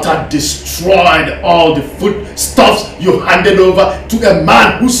 Your daughter destroyed all the foodstuffs you handed over to a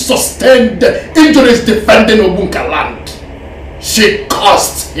man who sustained injuries defending Obunka land. She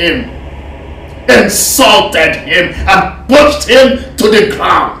cursed him, insulted him, and pushed him to the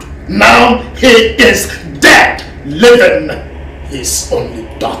ground. Now he is dead, leaving his only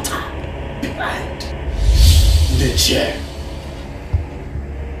daughter behind. Niche,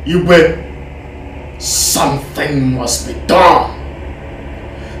 something must be done.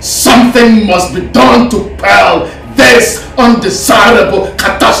 Something must be done to quell this undesirable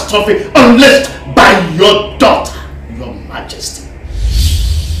catastrophe unleashed by your daughter, Your Majesty.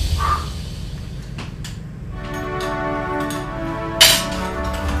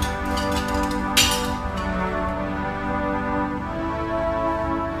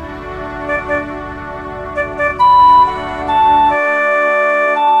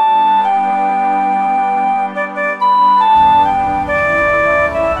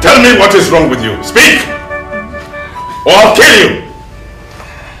 Tell me what is wrong with you. Speak! Or I'll kill you!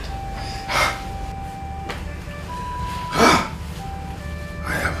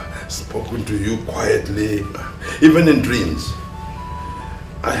 I have spoken to you quietly, even in dreams.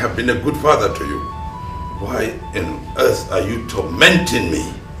 I have been a good father to you. Why on earth are you tormenting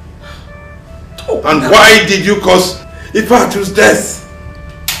me? And why did you cause Ifatu's death?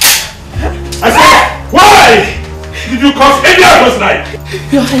 I said, why did you cause Ifatu's life?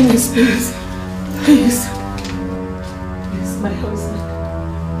 Your Highness, please. Please. Please, my husband.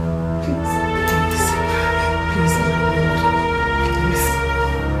 Please. Please. Please, my Lord. Please.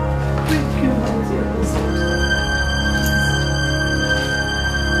 Thank you, my dear husband.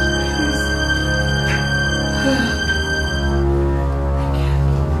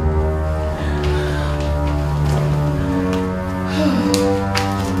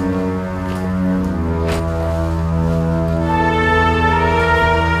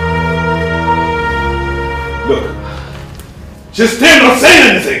 She's still not saying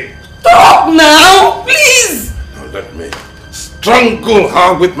anything. Stop now, please. Now let me strangle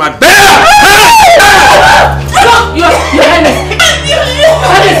her with my bare. Stop, Your Highness. Your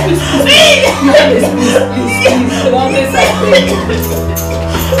Highness, please. Your Highness, please.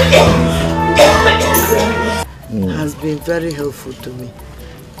 Has been very helpful to me.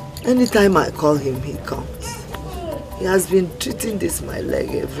 Anytime I call him, he comes. He has been treating this my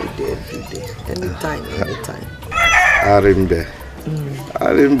leg every day. Anytime. Arimbe.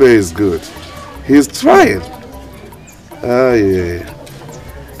 Arimbe is good. He's trying. Oh yeah.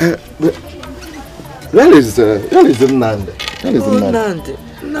 Where is Nandi?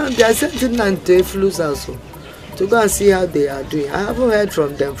 Nandi, I sent Nandi to Eflu's also to go and see how they are doing. I haven't heard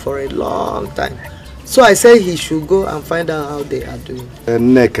from them for a long time. So I said he should go and find out how they are doing.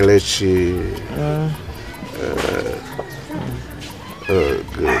 Nekelechi. Oh,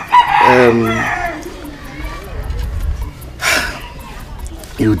 good.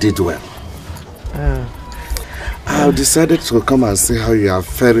 You did well. I decided to come and see how you are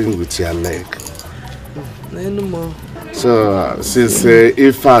faring with your leg. No more. So, since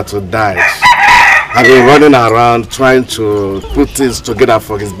Ifat died, I've been running around trying to put things together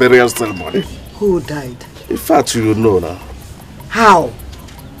for his burial ceremony. Who died? Ifat, you know now. How?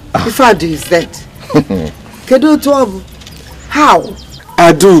 Ifat is dead. Kedu Tuabu? How?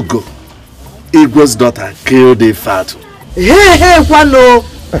 Adugo, Igwe's daughter, killed Ifat. Hey, Kwano!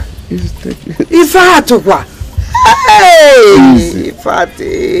 Ifat, what? Hey,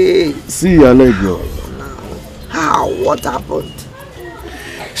 Ifat. See your leg, girl. How? What happened?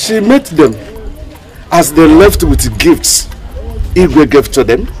 She met them as they left with gifts Igwe gave to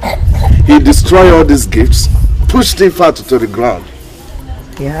them. He destroyed all these gifts, pushed Ifat to the ground.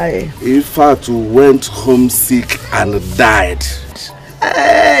 Yeah. Ifat went homesick and died.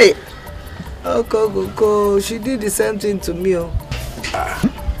 Hey! Go. She did the same thing to me.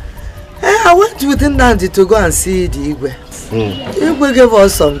 Hey, I went with Nandi to go and see the Igwe. Igwe gave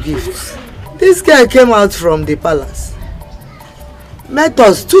us some gifts. This guy came out from the palace, met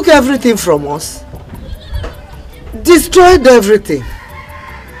us, took everything from us, destroyed everything,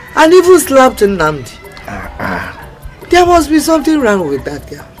 and even slapped Nnamdi. There must be something wrong with that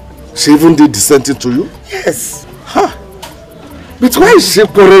girl. She even did the same thing to you? Yes. Huh. But why is she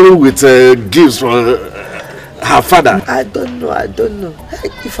quarreling with gifts from her father? I don't know.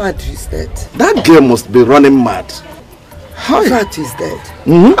 Ifat is dead. That girl must be running mad. Ifat is dead.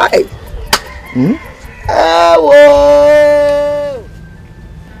 Hi.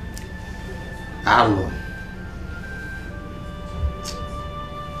 Hello.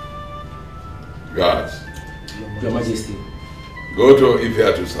 Guards. Your Majesty. Go to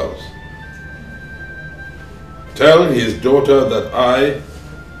Ifeatu's house. Tell his daughter that I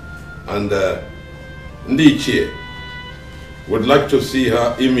and Ndichie would like to see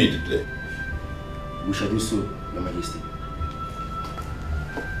her immediately. We shall do so, Your Majesty.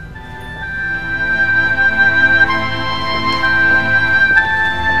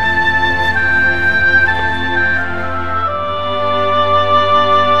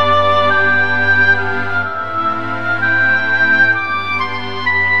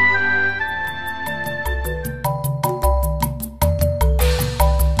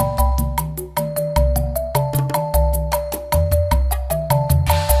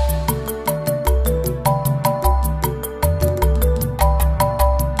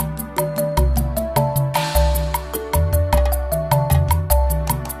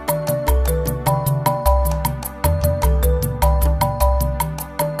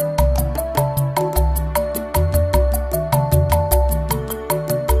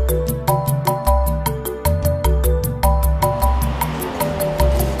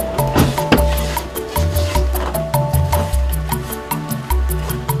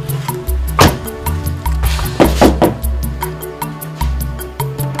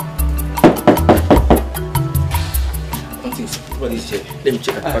 Let me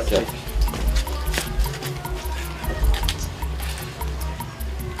check. Okay.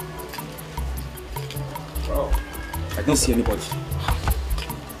 Wow. I don't see anybody.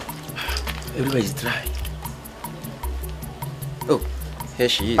 Everywhere is dry. Oh, here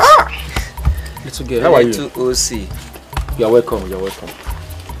she is. Little girl, how are you? OC. You are welcome. You are welcome.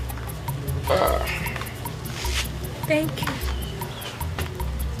 Thank you.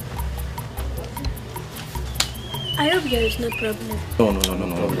 I hope there is no problem. No,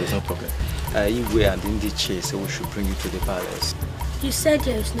 there's no problem. Igwe and Ndichie said we should bring you to the palace. You said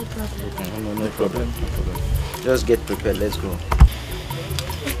there is no problem. No problem. Just get prepared, let's go.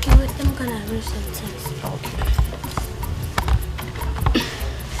 Okay, wait, I'm gonna arrange some things. Okay.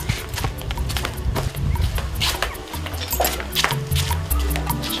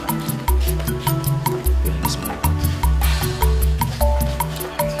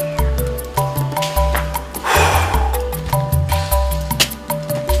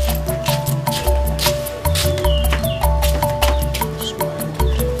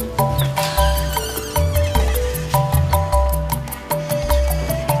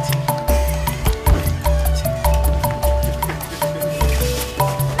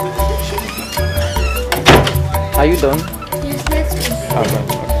 Are you done? Yes, let's go. All right.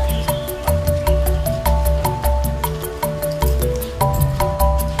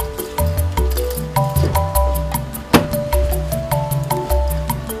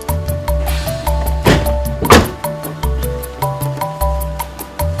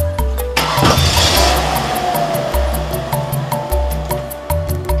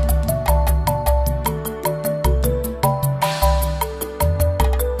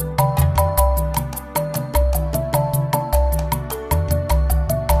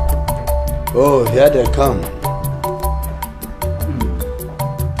 Oh, here they come.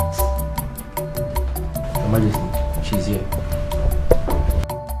 Your Majesty, she's here.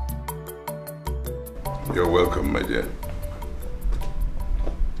 You're welcome, my dear.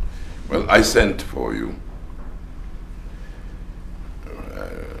 Well, I sent for you.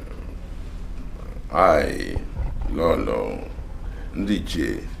 Lolo,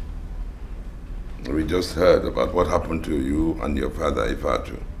 Ndiche, we just heard about what happened to you and your father,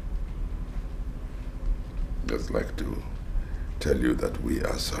 Ifatu. Just like to tell you that we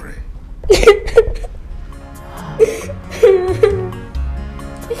are sorry.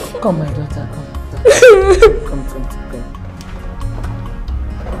 Come, my daughter, come. Come.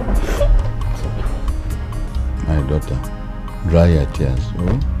 My daughter, dry your tears,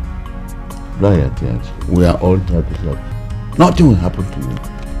 oh? Dry your tears. We are all here to help. Nothing will happen to you.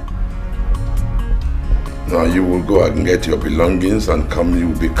 Now you will go and get your belongings and you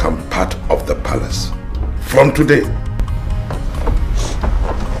will become part of the palace. From today.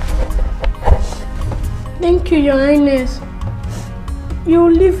 Thank you, Your Highness. You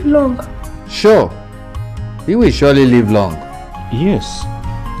will live long. Sure. He will surely live long. Yes.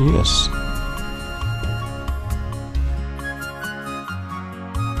 Yes.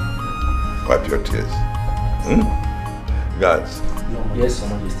 Wipe your tears. Guards. Yes, Your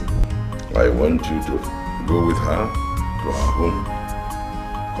Majesty. I want you to go with her to her home.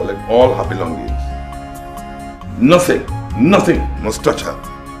 Collect all her belongings. Nothing must touch her.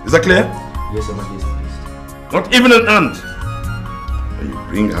 Is that clear? Yes, Your Majesty. Not even an ant. And you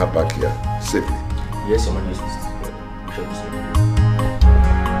bring her back here safely. Yes, Your Majesty. We shall do so.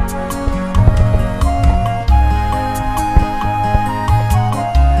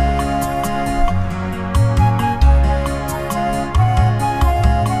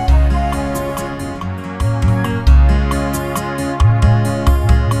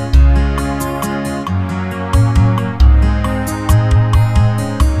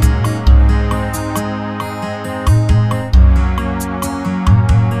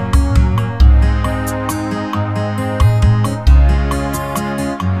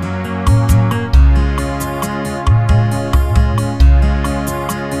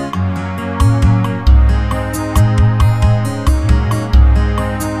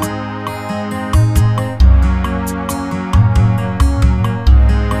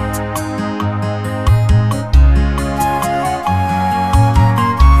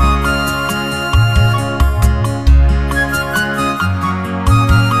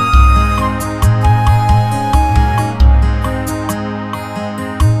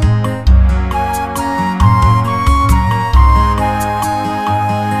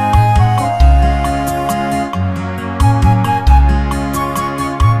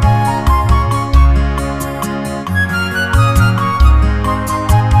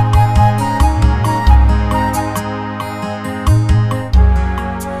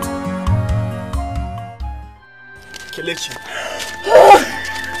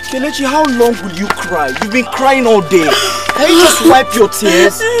 Kelechi, how long will you cry? You've been crying all day. Can you just wipe your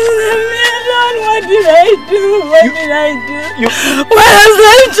tears? What did I do? Why has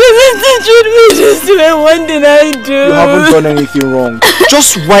life chosen to treat me this way? What did I do? You haven't done anything wrong.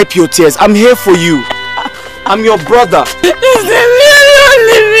 Just wipe your tears. I'm here for you. I'm your brother. Leave me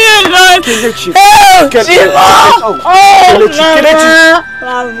alone. Kelechi.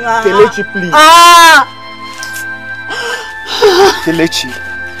 Kelechi, please.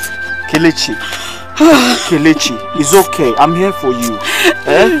 Kelechi, it's okay. I'm here for you.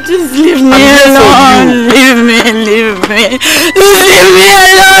 Just leave me alone. Leave me alone.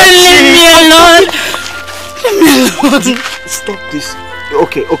 Stop this.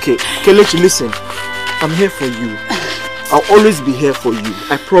 Okay. Kelechi, listen. I'm here for you. I'll always be here for you.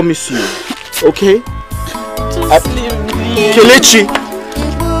 I promise you. Okay? Just leave me. Kelechi.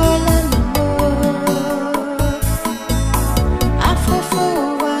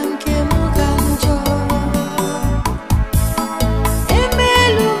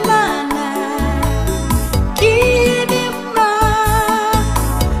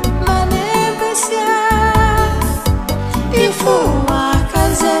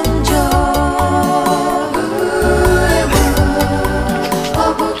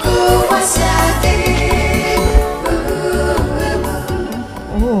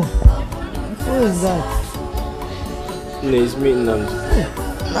 It's me, Nandi.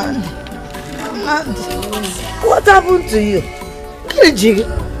 What happened to you? Kelechi,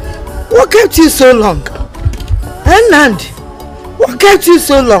 what kept you so long? Nandi, what kept you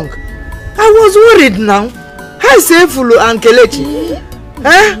so long? I was worried now. Hi, Seifulu and Kelechi.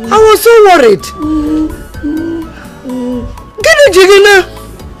 I was so worried. Kelechi,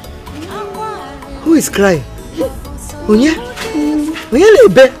 Who is crying? Onya? Onya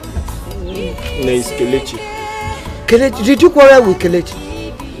lebe? No, it's Kelechi. Kelechi, did you quarrel with Kelechi?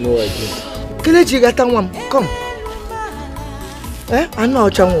 No, I didn't. Kelechi, come. I know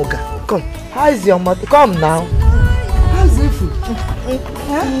Chanwoga. Come. How is your mother? Come now. How is it food?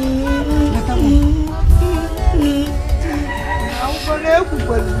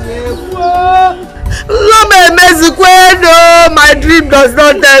 My dream does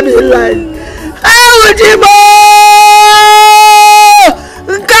not tell me lies.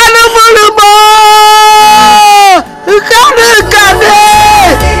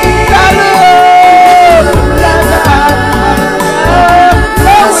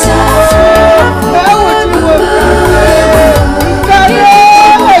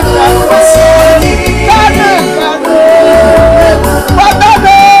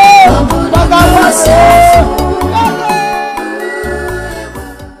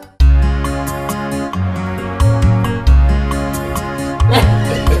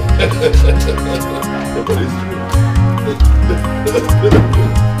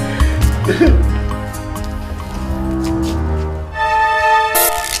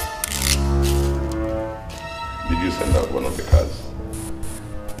 Did you send out one of the cards?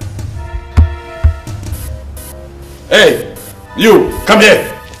 Hey, you, come here.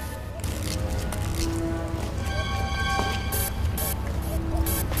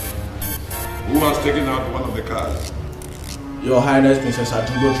 Who has taken out one of the cards? Your Highness, Princess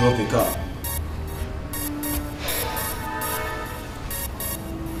Atungo drove the car.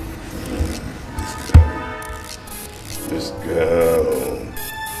 This girl.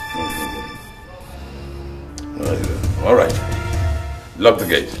 All right. Lock the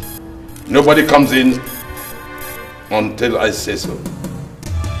gate. Nobody comes in until I say so.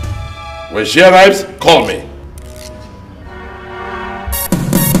 When she arrives, call me.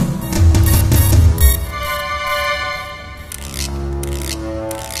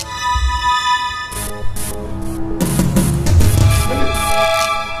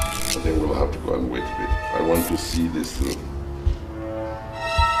 I think we'll have to go and wait a bit. I want to see this through.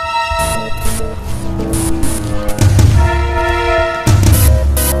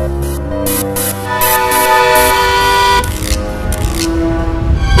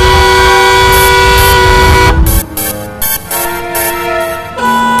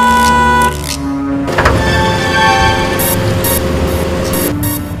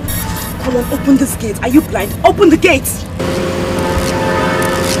 Come on, open this gate. Are you blind? Open the gate!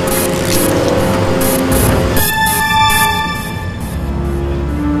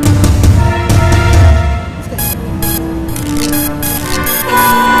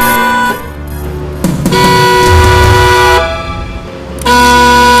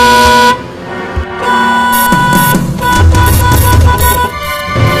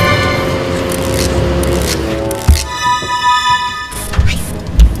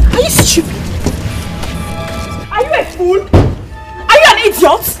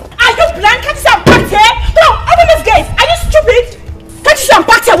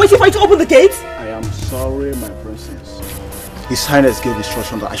 His Highness gave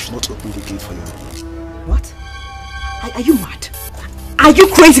instruction that I should not open the gate for you. What? Are you mad? Are you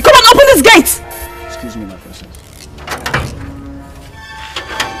crazy? Come on, open this gate! Excuse me, my princess.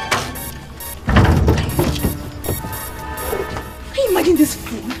 Can you imagine this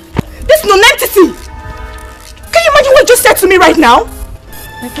fool? This non-entity! Can you imagine what you just said to me right now?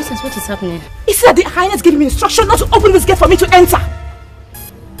 My princess, what is happening? He said that the Highness gave me instruction not to open this gate for me to enter.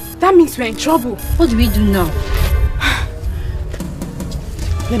 That means we're in trouble. What do we do now?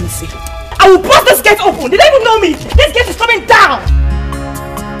 Let me see. I will bust this gate open. Did they even know me? This gate is coming down.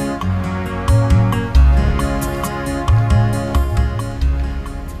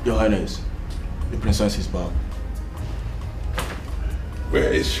 Your Highness, the princess is back.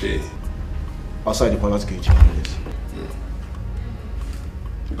 Where is she? Outside the palace gate, Your Highness.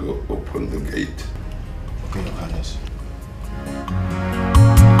 Go open the gate. Okay, Your Highness.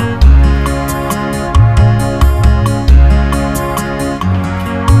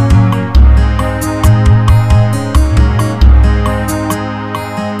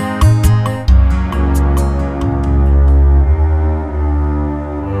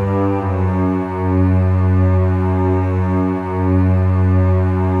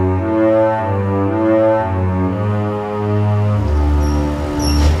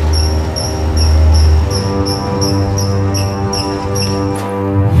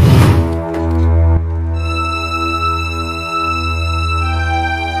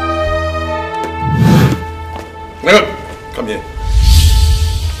 Come here.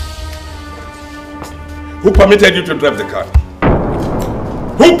 Who permitted you to drive the car?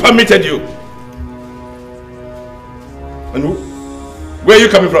 Who permitted you? And where are you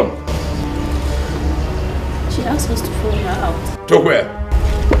coming from? She asked us to follow her out. To where?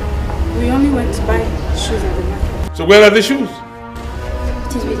 We only went to buy shoes at the market. So where are the shoes?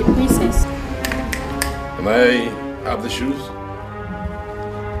 It is with the princess. Can I have the shoes?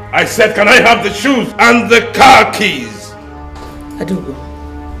 I said, can I have the shoes and the car keys? Adugo,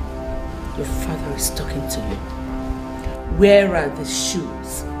 your father is talking to you. Where are the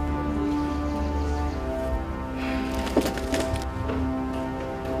shoes?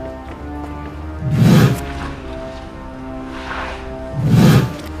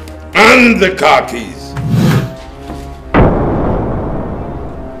 And the car keys.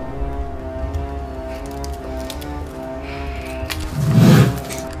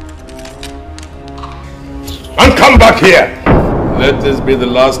 And come back here. Let this be the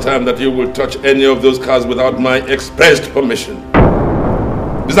last time that you will touch any of those cars without my expressed permission.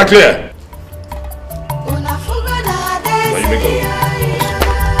 Is that clear? Now you may go.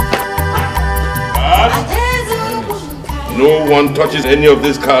 No one touches any of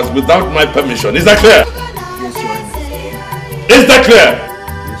these cars without my permission. Is that clear? Is that clear?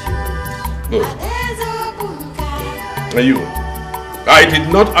 Good. Now you. I did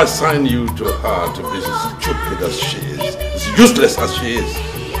not assign you to her to be as stupid as she is, as useless as she is.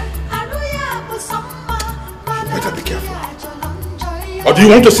 You better be careful. Or do you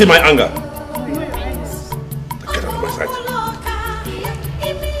want to see my anger? Get out of my sight.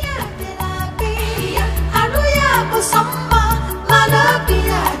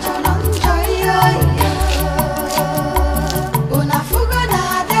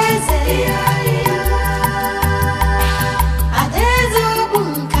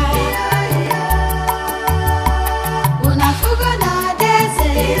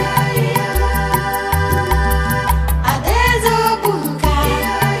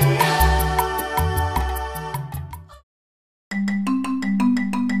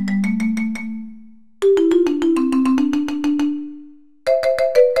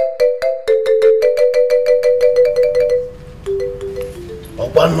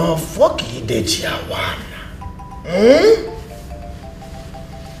 No fuck you did one.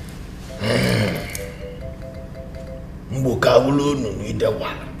 Mbuka ulo nunu ide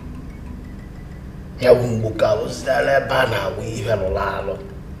wa. Ya mbuka uzale bana we ihe lolalo.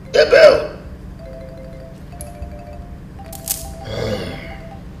 Ebe.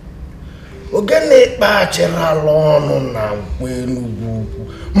 Ogene pa chera lonu na kwenu.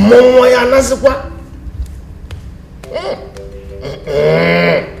 Mmo ya nazikwa.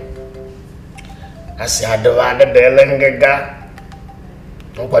 Asi adwa de lengega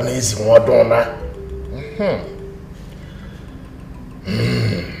okwa nezi modona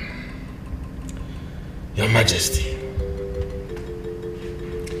Your Majesty,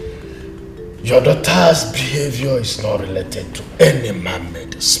 your daughter's behavior is not related to any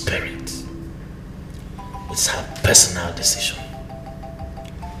man-made spirit. It's her personal decision.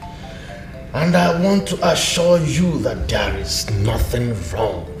 And I want to assure you that there is nothing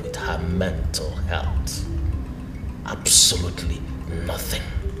wrong with her mental health. Absolutely nothing,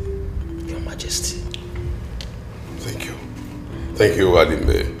 Your Majesty. Thank you. Thank you,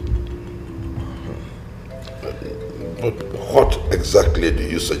 Alimbe. But what exactly do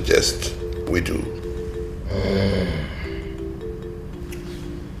you suggest we do?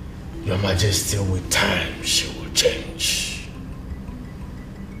 Your Majesty, with time, she will change.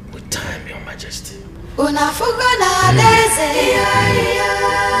 With time, Your Majesty.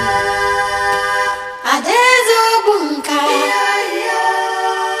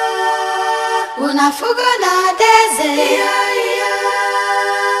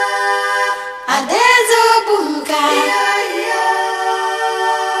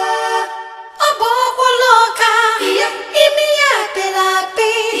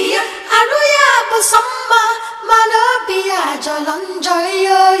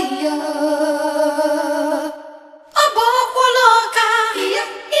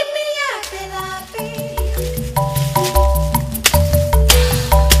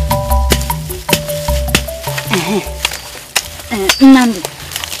 Nandi,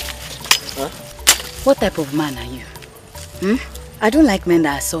 huh? What type of man are you? I don't like men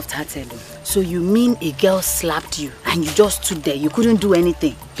that are soft-hearted. So you mean a girl slapped you and you just stood there, you couldn't do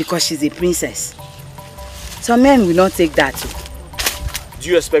anything because she's a princess? Some men will not take that too. Do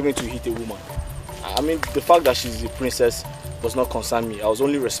you expect me to hit a woman? I mean, the fact that she's a princess does not concern me. I was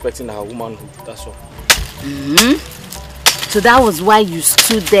only respecting her womanhood, that's all. So that was why you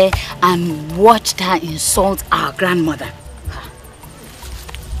stood there and watched her insult our grandmother.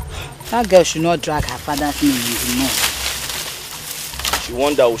 That girl should not drag her father's name anymore. She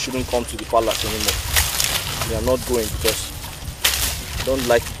wondered we shouldn't come to the palace anymore. me. I'm not going because I don't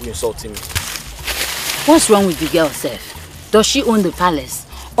like people insulting me. What's wrong with the girl, Seth? Does she own the palace?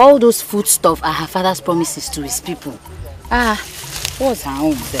 All those food stuff are her father's promises to his people. What's her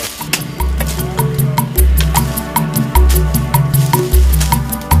own, Seth?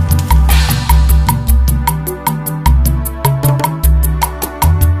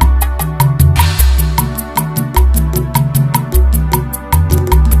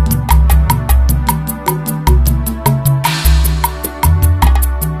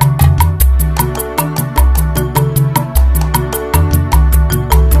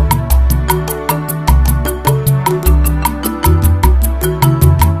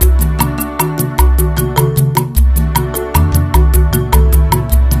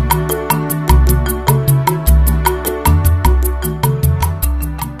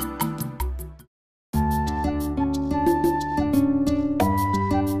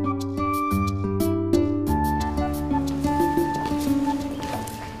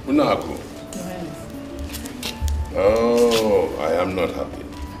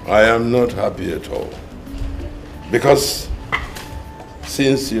 Not happy at all, because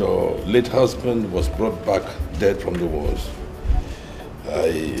since your late husband was brought back dead from the wars,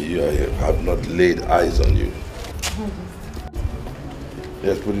 I have not laid eyes on you.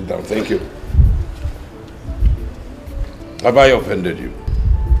 Yes, put it down. Thank you. Have I offended you?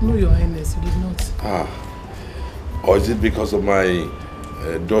 No, Your Highness, you did not. Or is it because of my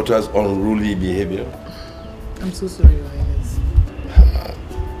daughter's unruly behavior? I'm so sorry, Your Highness.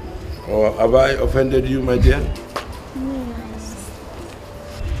 Or have I offended you, my dear? Yes.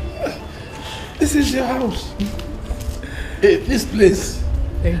 This is your house. This place,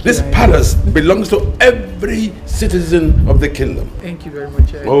 this you, palace belongs to every citizen of the kingdom. Thank you very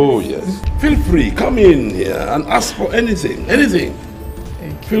much, Your Oh, yes. Feel free. Come in here and ask for anything. Anything.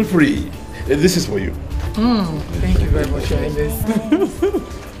 Thank you. Feel free. This is for you. Thank you very much, Your Highness.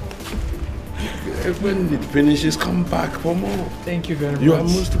 When it finishes, come back for more. Thank you very much. You are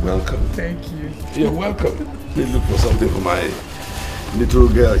most welcome. Thank you. You're welcome. Let me look for something for my little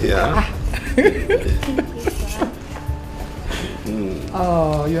girl here.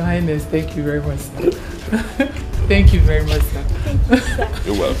 Oh, Your Highness, thank you very much, sir. Thank you very much, sir.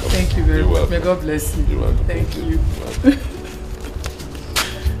 You're welcome. Thank you very much. May God bless you. You're welcome. Thank you.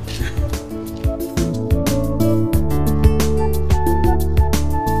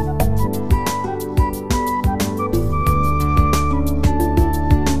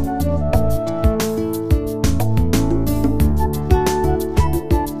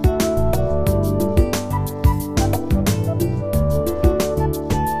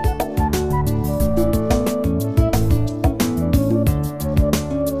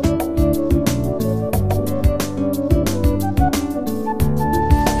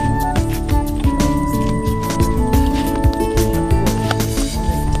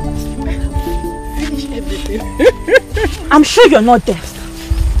 I'm sure you're not deaf.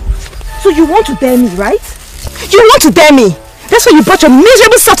 So you want to dare me, right? You want to dare me? That's why you brought your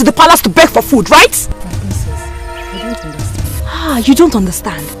miserable self to the palace to beg for food, right? My princess, I don't understand. You don't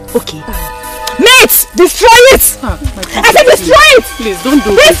understand. Okay. Mate! Destroy it! I said destroy it! Please, don't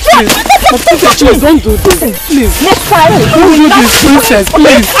do this. Please, don't do this. Please. Let's try it. Don't do this, princess.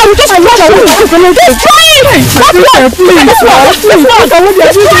 Please. I will just destroy it! Please.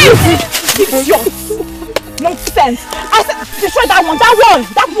 Destroy it! Idiot! Nonsense! I said destroy that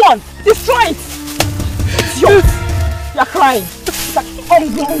one! Destroy it! Idiot! You're crying.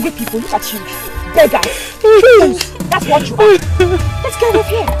 Hungry people, look at you. Beggars. Fools. That's what you are. Let's get out of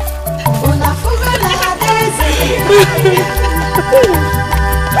here. Come on, let's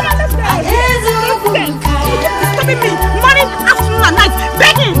go. Disturbing me morning, afternoon and night.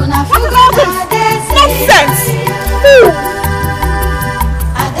 Begging. What is all this? Nonsense.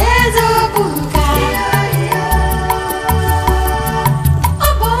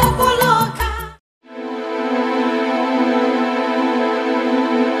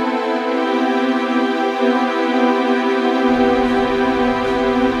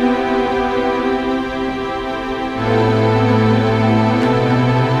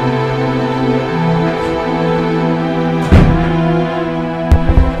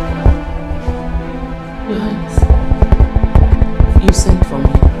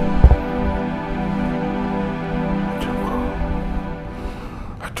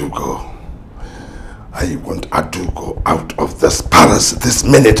 This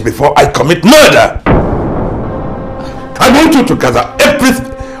minute before I commit murder. I want you to gather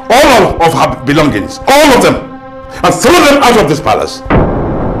all of her belongings, all of them, and throw them out of this palace.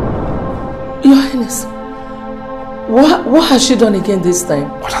 Your Highness, what has she done again this time?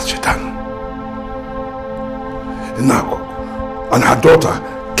 What has she done? Nako and her daughter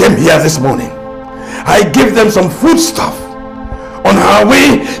came here this morning. I gave them some foodstuff. On her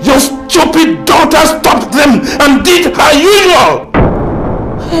way, your stupid daughter stopped them and did her usual.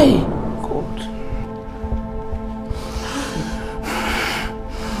 Hey, God.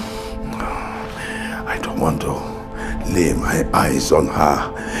 I don't want to lay my eyes on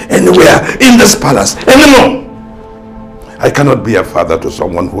her anywhere in this palace anymore. I cannot be a father to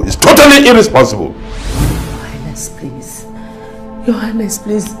someone who is totally irresponsible. Your Highness, please. Your Highness,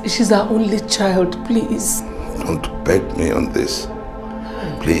 please. She's our only child, please. Don't beg me on this.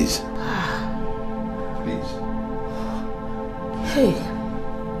 Please. Please. Hey.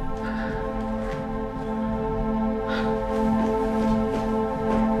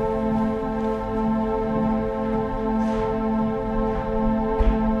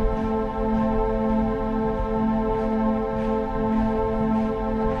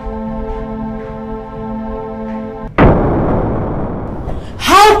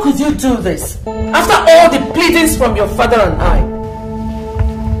 How could you do this? After all the pleadings from your father and I?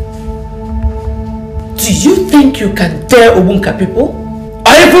 Do you think you can dare Obunka people?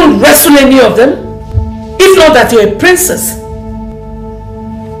 Or even wrestle any of them? If not that you're a princess.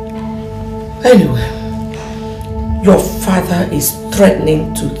 Anyway, your father is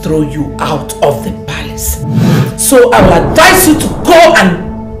threatening to throw you out of the palace. So I will advise you to go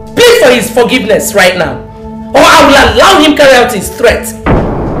and plead for his forgiveness right now. Or I will allow him carry out his threat.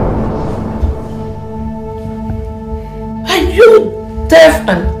 Are you deaf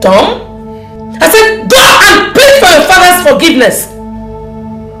and dumb? I said, go and plead for your father's forgiveness.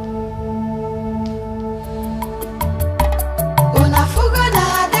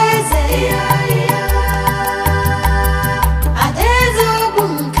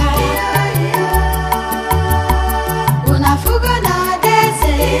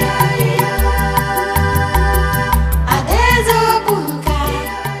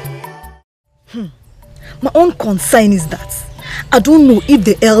 My own concern is that I don't know if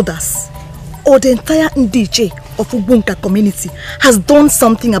the elders or the entire Ndiche of Ubunka community has done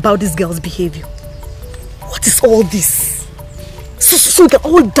something about this girl's behavior. What is all this? So they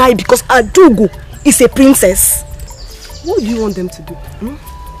all die because Adugo is a princess. What do you want them to do?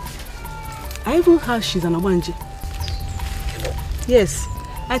 I even heard she's an Obanje. Yes,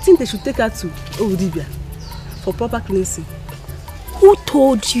 I think they should take her to Oudibia for proper cleansing. Who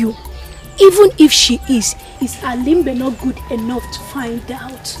told you? Even if she is Alimbe not good enough to find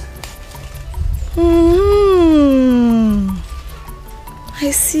out?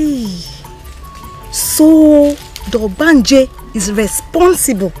 I see. So the Obanje is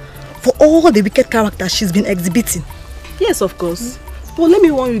responsible for all the wicked characters she's been exhibiting. Yes, of course. But let me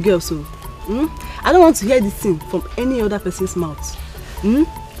warn you girls, so I don't want to hear this thing from any other person's mouth.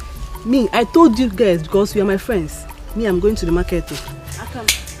 Me, I told you guys because we are my friends. Me, I'm going to the market too. I come.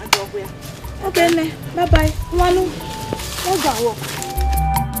 I go where? Okay, bye-bye. Wanu, let's go walk.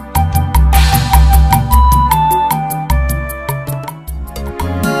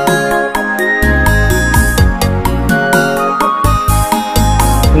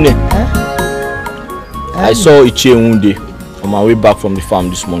 I saw Ichie Nde on my way back from the farm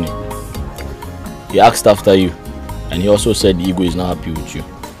this morning. He asked after you, and he also said Igwe is not happy with you.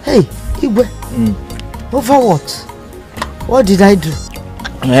 Hey, Igwe. Over what? What did I do?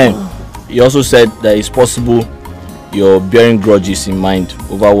 Hey, he also said that it's possible you're bearing grudges in mind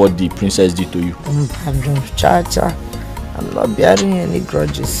over what the princess did to you. Cha-cha. I'm not bearing any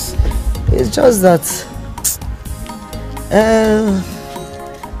grudges. It's just that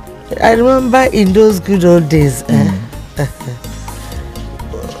I remember in those good old days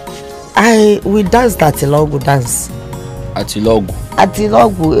we danced Atilogu dance. Atilogu?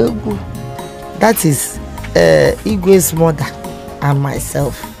 Atilogu Egu. That is Igwe's mother and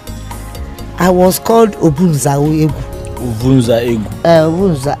myself. I was called Obunza Egu. Obunza Egu.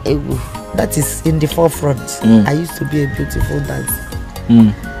 Obunza Egu. That is in the forefront. I used to be a beautiful dancer.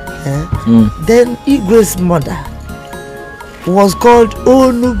 Then Igwe's mother was called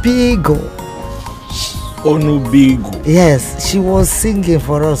Onubigo. Onubigo. Yes, she was singing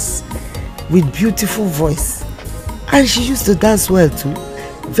for us with beautiful voice. And she used to dance well too.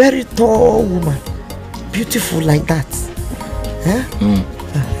 Very tall woman. Beautiful like that.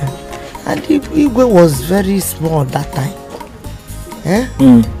 And Igwe was very small that time.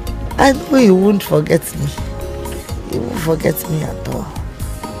 I know he won't forget me. He won't forget me at all.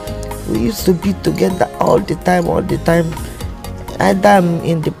 We used to be together all the time. Either I'm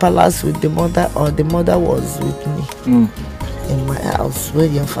in the palace with the mother or the mother was with me in my house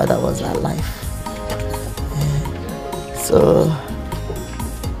when your father was alive. So,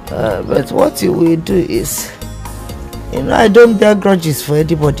 but what you will do is You know, I don't bear grudges for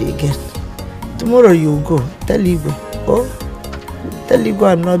anybody again. Tomorrow you go. Tell Igwe. Oh, tell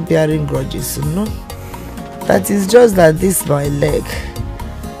Igwe I'm not bearing grudges, you know. That is just that this my leg.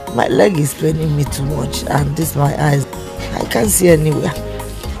 My leg is paining me too much, and this my eyes. I can't see anywhere.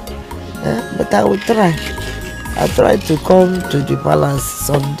 But I will try. I'll try to come to the palace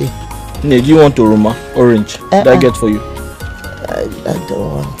someday. Do you want Oroma? Orange? Did I get for you? I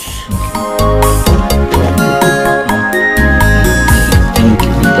don't want.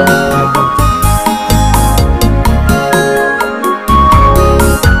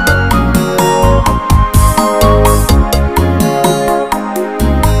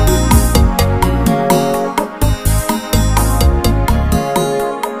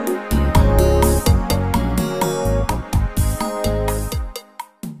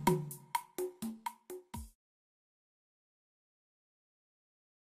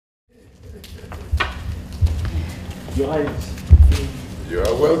 You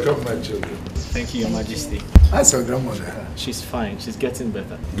are welcome, my children. Thank you, Your Majesty. How's your grandmother? She's fine. She's getting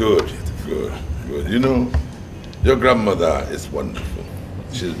better. Good, good, good. You know, your grandmother is wonderful.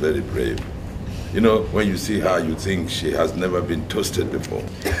 She's very brave. You know, when you see her, you think she has never been toasted before.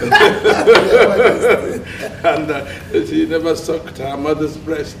 And she never sucked her mother's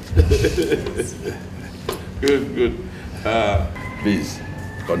breast. Good, good. Please,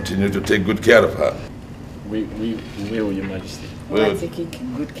 continue to take good care of her. We will, Your Majesty. We are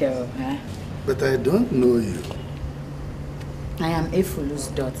taking good care of her. But I don't know you. I am Efulu's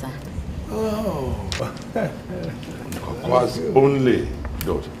daughter. Oh. Was only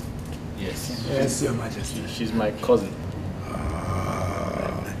daughter. Yes. Yes, Your Majesty. She's my cousin.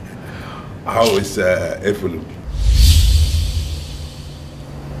 How is Efulu?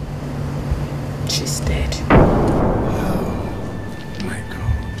 She's dead. Oh, my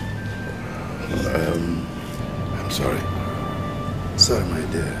God. I'm sorry. Sorry, my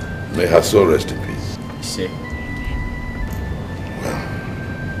dear. May her soul rest in peace. See. Well,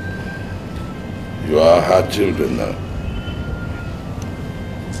 you are her children now.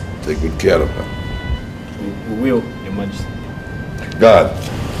 Take good care of her. We will, Your Majesty. God.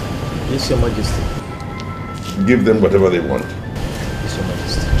 Yes, Your Majesty. Give them whatever they want. Yes, Your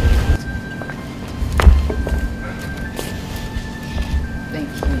Majesty. Thank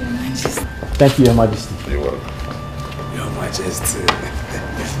you, Your Majesty. Thank you, Your Majesty. You're welcome. Your Majesty.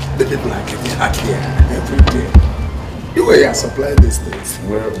 The people are getting happier every day. The way I supply these things.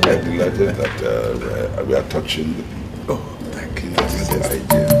 We're delighted that we are touching the people. Oh, thank you. That's the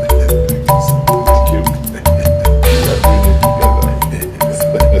idea. Thank you.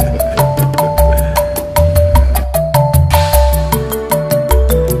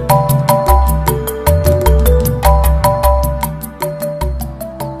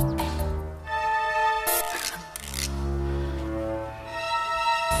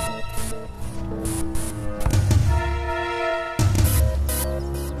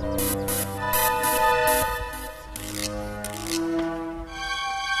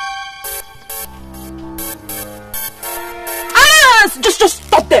 Just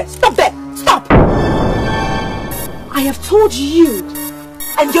stop there! Stop there! Stop! I have told you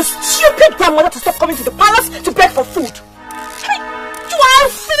and your stupid grandmother to stop coming to the palace to beg for food. You are a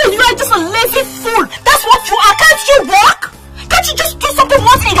fool! You are just a lazy fool! That's what you are! Can't you walk? Can't you just do something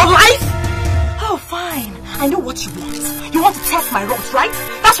once in your life? Oh, fine. I know what you want. You want to test my rods, right?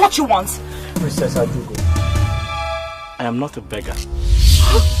 That's what you want. Princess Adugo, I am not a beggar.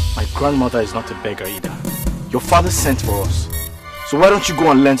 My grandmother is not a beggar either. Your father sent for us. So why don't you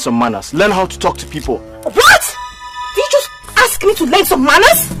go and learn some manners? Learn how to talk to people. What? Did you just ask me to learn some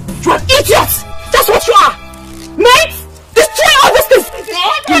manners? You are an idiot! That's what you are! Mate! Destroy all these things!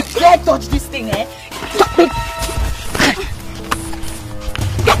 You dare touch this thing, eh?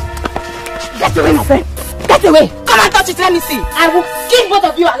 Get away, my friend! Get away! Come and touch it, let me see! I will kill both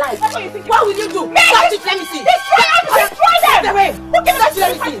of you alive! That's what you think. What will you do? Touch it, let me see! Destroy them! Get away! Who gave that to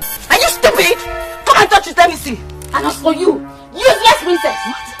let me see? Are you stupid? Come and touch it, let me see! And as for you, useless princess,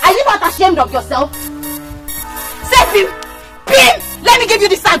 are you not ashamed of yourself? Say Pim! Pim! Let me give you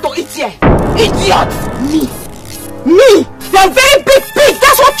this hand to eat here! Idiot! Me! Me! You're a very big pig!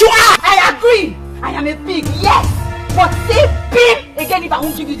 That's what you are! I agree! I am a pig, yes! But say Pim again if I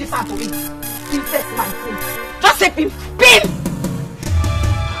won't give you this hand to eat. Princess my queen. Just say Pim! Pim!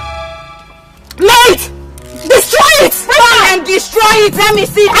 Mate! Destroy it! Come and destroy it! Let me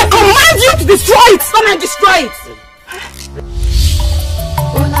see! I command you to destroy it! Come and destroy it!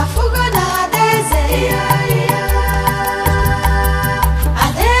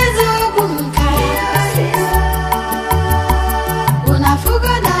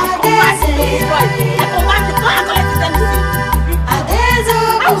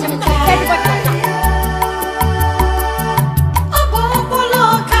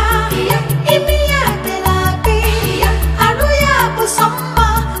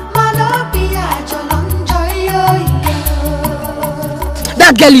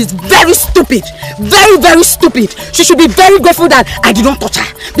 girl is very stupid. Very, very stupid. She should be very grateful that I did not touch her.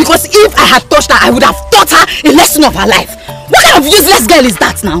 Because if I had touched her, I would have taught her a lesson of her life. What kind of useless girl is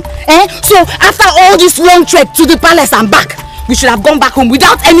that now? Eh? So after all this long trek to the palace and back, we should have gone back home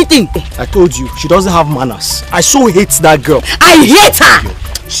without anything. I told you, she doesn't have manners. I so hate that girl. I hate her!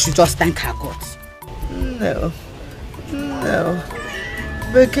 She should just thank her God. No.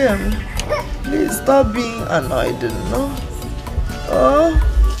 Beckham, please stop being annoyed, no? Oh,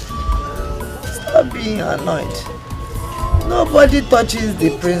 stop being annoyed. Nobody touches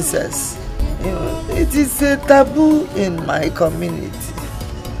the princess. You know, it is a taboo in my community.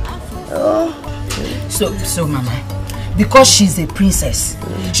 Oh. So Mama, because she's a princess,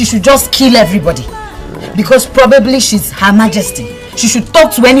 she should just kill everybody. Because probably she's Her Majesty. She should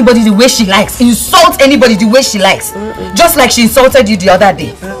talk to anybody the way she likes, insult anybody the way she likes. Just like she insulted you the other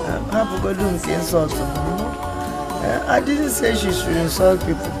day. I didn't say she should insult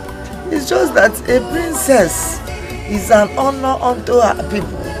people. It's just that a princess is an honor unto her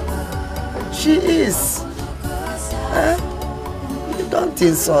people. She is. You don't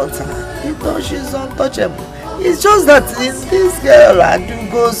insult her. You know she's untouchable. It's just that in this girl I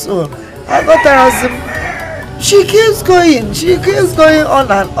do go soon. I got her. She keeps going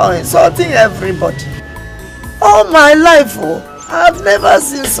on and on, insulting everybody. All my life, I've never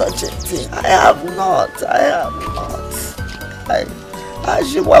seen such a thing. I have not.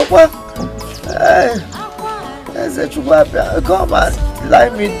 Come and lie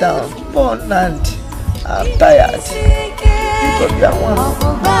me down. Born and I'm tired.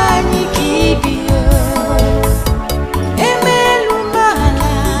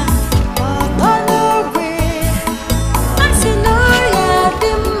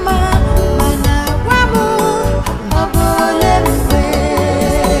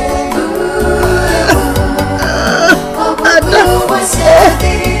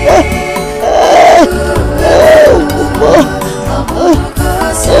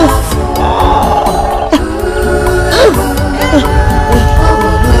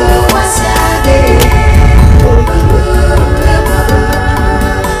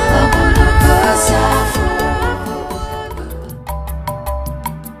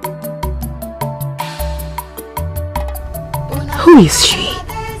 Who is she?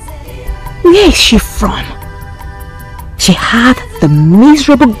 Where is she from? She had the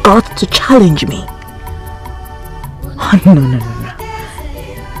miserable guts to challenge me. Oh, no.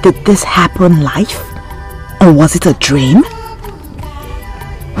 Did this happen live? Or was it a dream?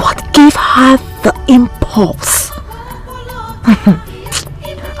 What gave her the impulse?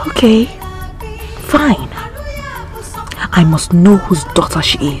 Okay, fine. I must know whose daughter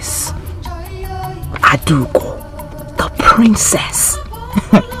she is. Adugo, the princess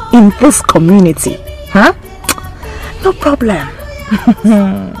in this community, huh? No problem.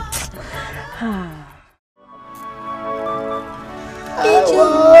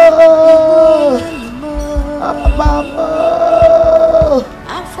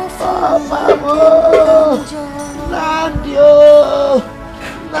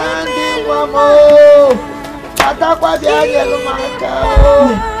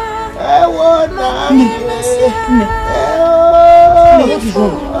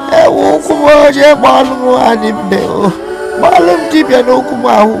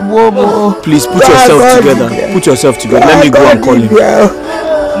 Please put yourself together. Put yourself together. Let me go and call him.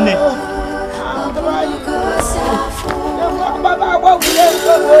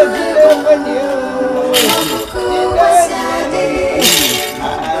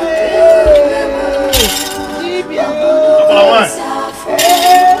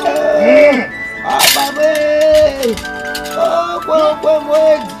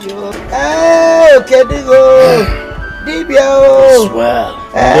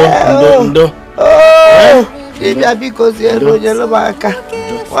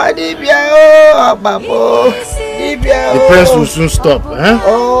 The press will soon stop,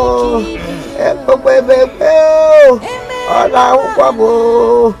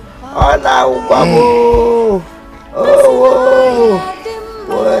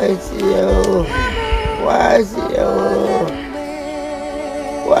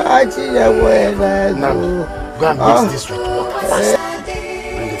 Now, go and mix this with water fast.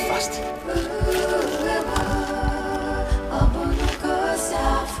 Bring it fast.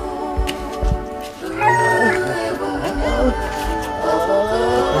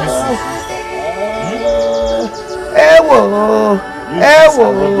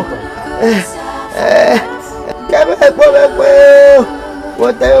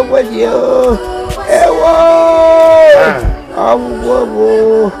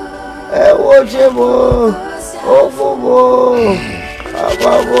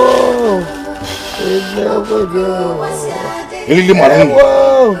 Elili marangu.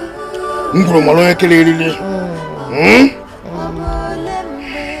 Ngro malo ekele elili.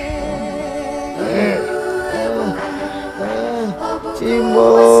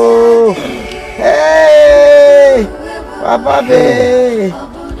 Chimbo. Hey! Papa Bay.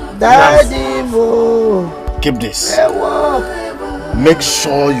 Daddy Mo. Keep this. Make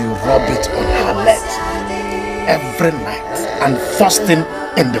sure you rub it on her leg every night and first thing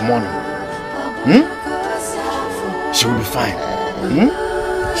in the morning. She will be fine.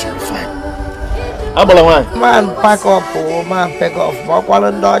 She will be fine. Man, pack up, oh man, pack off.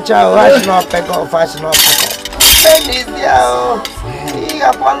 Makwalo ndocha, I should not pack off, I should not pack off. Ben is there,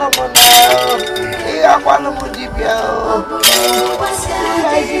 iya kwalo mona, iya kwalo mudibia.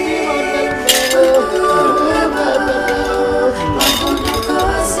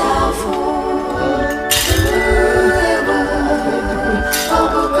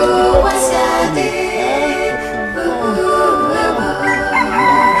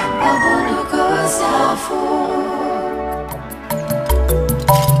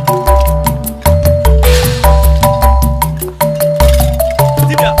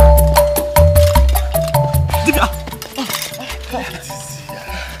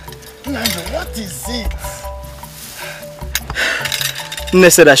 What is it? Nne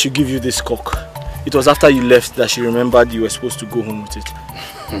said I should give you this cock. It was after you left that she remembered you were supposed to go home with it.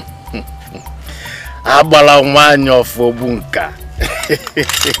 Abala wanyo fobunka.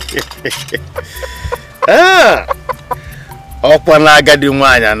 Okwa na agadi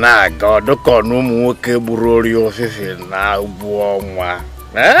nwanya na aga odoko na umu nwoke gburu ori ofefe na ugbu ọnwa.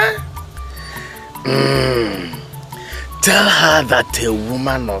 Tell her that a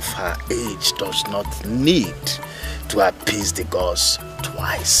woman of her age does not need to appease the gods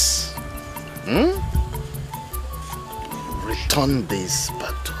twice. Return this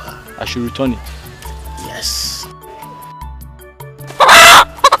back to her. I should return it? Yes.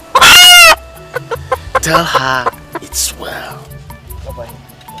 Tell her it's well. Bye-bye.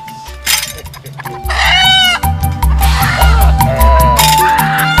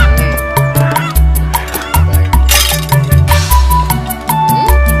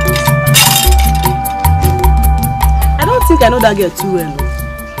 I know that girl too well.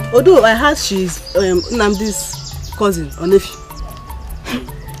 Although I heard she's Nnamdi's cousin or nephew.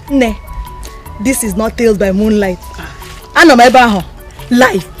 Ne, this is not Tales by Moonlight. I know my baho.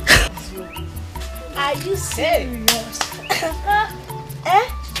 Live. Are you serious?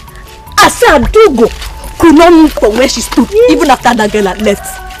 I said Adugo could not move from where she stood even after that girl had left.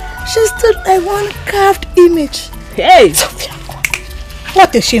 She stood like one carved image. Hey! Sophia,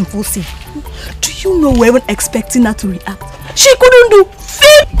 what a shameful scene. Do you know we weren't expecting her to react? She couldn't do it.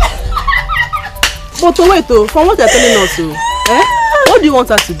 But wait, from what you're telling us, what do you want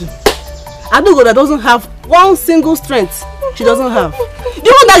her to do? Adugo that doesn't have one single strength. She doesn't have. Do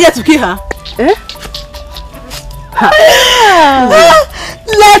you want that girl to kill her?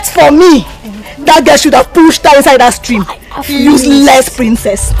 Let for me. That girl should have pushed her inside that stream. Useless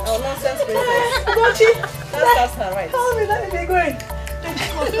princess. Oh, nonsense princess. Don't you? That's her right. Tell me, let me be going.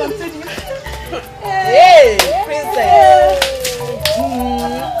 Continue. Hey, princess.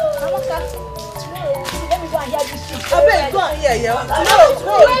 Let me go and hear this shit. I bet go and hear, yeah.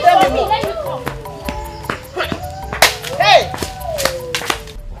 Tomorrow, tell me more. Let me come. Hey!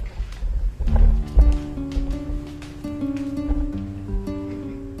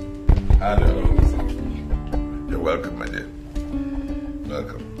 Hello. You're welcome, my dear.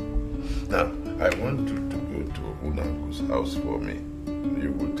 Welcome. Now, I want you to go to Unanku's house for me.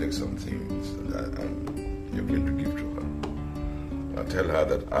 You will take some things and you're going to give to her. I'll tell her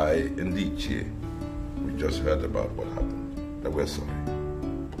that I, Ndiche, we just heard about what happened, that we're sorry.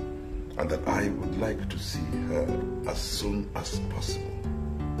 And that I would like to see her as soon as possible.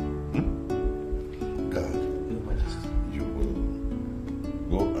 God, you will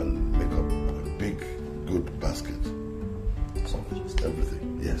go and make up a big, good basket.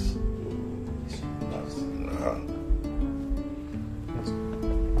 Everything, yes.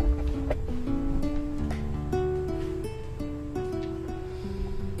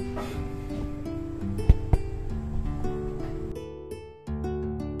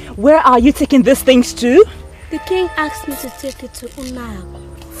 Where are you taking these things to? The king asked me to take it to Unayaku.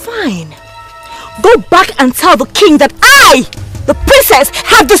 Fine. Go back and tell the king that I, the princess,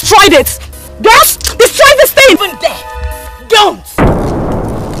 have destroyed it. Girls, destroy this thing! Even there.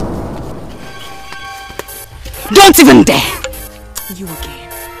 Don't even dare. You again.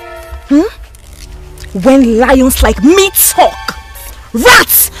 When lions like me talk,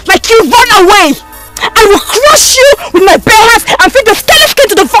 rats like you run away, I will crush you with my bare hands and feed the scaly skin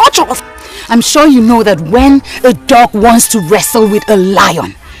to the vultures. I'm sure you know that when a dog wants to wrestle with a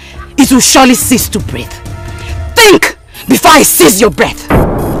lion, it will surely cease to breathe. Think before I seize your breath.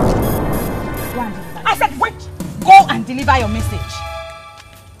 I said wait! Go and deliver your message.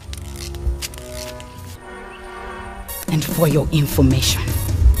 And for your information,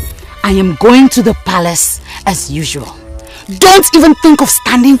 I am going to the palace as usual. Don't even think of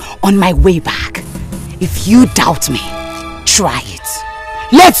standing on my way back. If you doubt me, try it.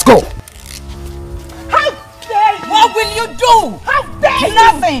 Let's go! How dare you? What will you do? How dare you?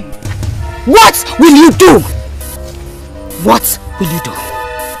 Nothing! What will you do? What will you do?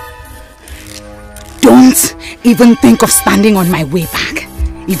 Don't even think of standing on my way back.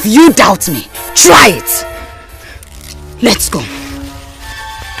 If you doubt me, try it. Let's go.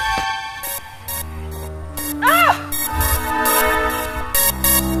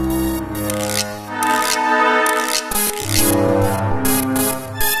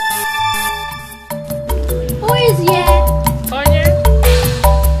 Who is here? Onye?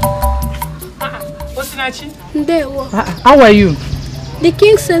 Osinachi? Ndewo. How are you? The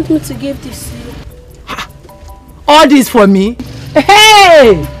king sent me to give this to you. All this for me?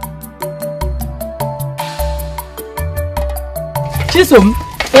 Hey! Chisom,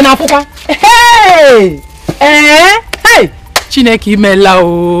 Enapukwa. Hey! Hey! Chineke imela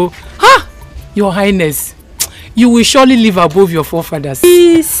o. Ha! Your Highness, you will surely live above your forefathers.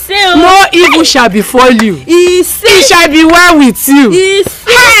 No evil shall befall you. It shall be well with you.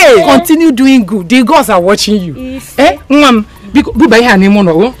 Hey! Continue doing good. The gods are watching you.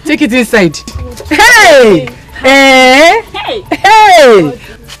 Take it inside. Hey! Hey!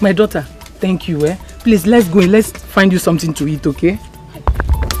 My daughter, thank you. Please, let's go. Let's find you something to eat, okay?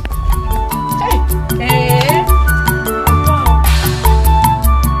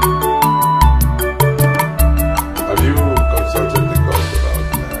 Have you consulted the gods about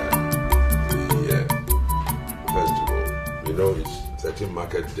the festival? You know, it's 13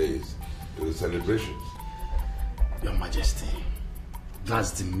 market days to the celebrations. Your Majesty,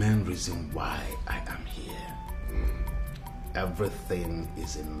 that's the main reason why I am here. Everything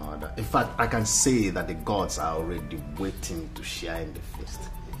is in order. In fact, I can say that the gods are already waiting to share in the feast.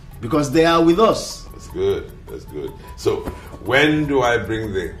 Because they are with us. That's good. That's good. So, when do I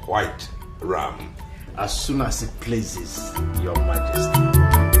bring the white ram? As soon as it pleases Your Majesty.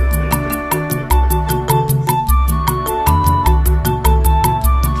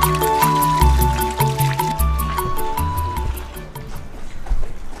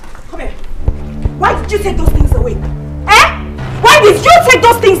 Why did you take those things away? Why did you take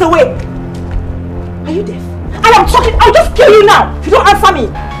those things away? Are you deaf? I am talking. I'll just kill you now if you don't answer me.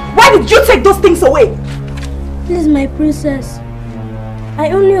 Why did you take those things away? Please, my princess. I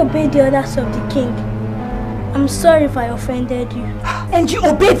only obeyed the orders of the king. I'm sorry if I offended you. And you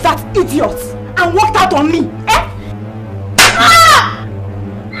obeyed that idiot and walked out on me,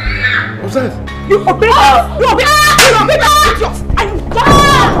 What's that? You obeyed that idiot and you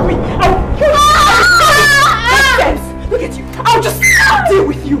died for me. I will kill you. Nonsense. Look at you. I'll just deal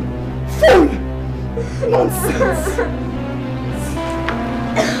with you. Fool. Nonsense.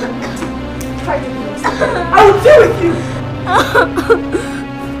 Try to do this. I will deal with you.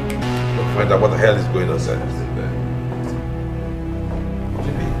 Find out what the hell is going on, sir.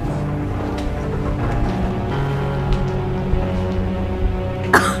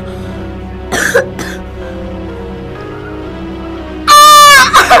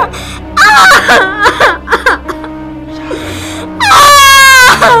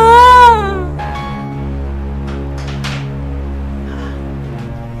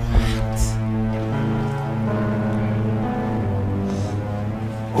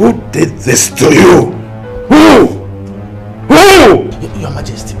 Who did this to you? Who? Your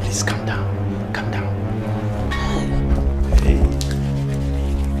Majesty, please calm down. Calm down.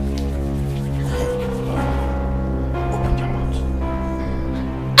 Open your mouth.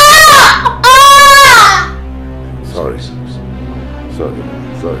 Sorry.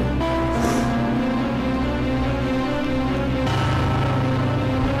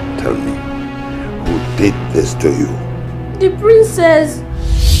 Tell me, who did this to you? The princess.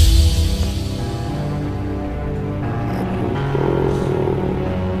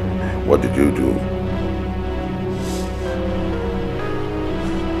 What did you do?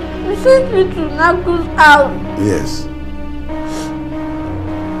 She sent me to Naku's house. Yes.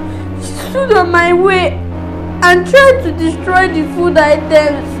 She stood on my way and tried to destroy the food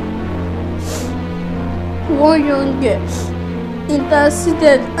items. One young girl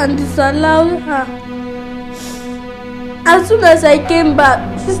interceded and disallowed her. As soon as I came back,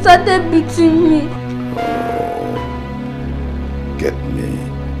 she started beating me. Get me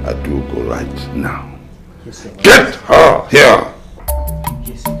Adugo right now. Yes, get her here.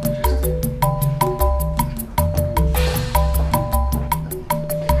 Yes,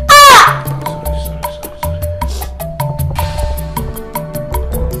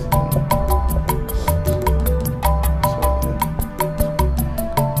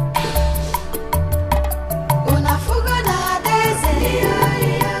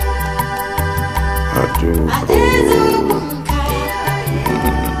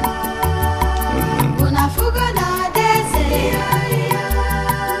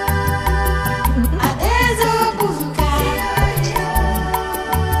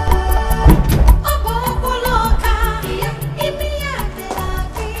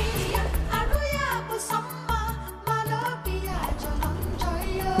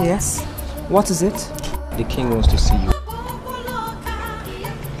 Yes? What is it? The king wants to see you.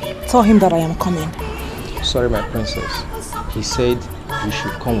 Tell him that I am coming. Sorry, my princess. He said you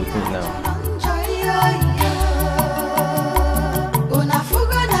should come with me now.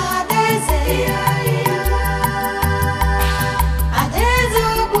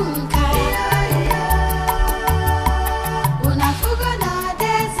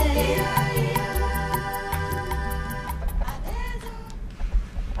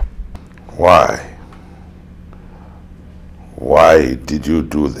 Why? Why did you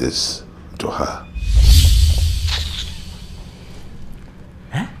do this to her?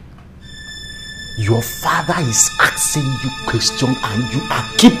 Your father is asking you questions and you are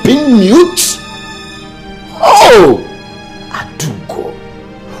keeping mute? Oh, Adugo,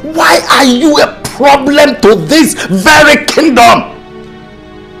 why are you a problem to this very kingdom?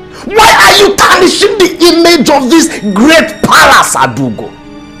 Why are you tarnishing the image of this great palace, Adugo?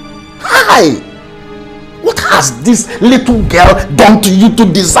 Hi! What has this little girl done to you to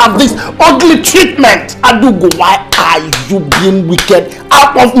deserve this ugly treatment? Adugo, why are you being wicked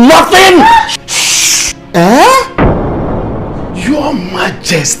out of nothing? Shh! Your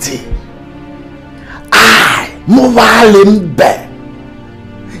Majesty, I, Mowalimbe.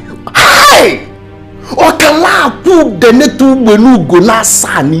 Hi! Okala ku denetu wenu gona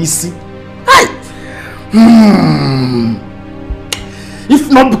sanisi. Hi! If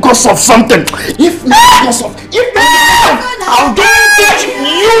not because of something, I'll just teach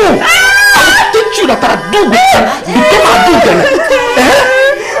you. I'll teach you that Adugo become Adugo.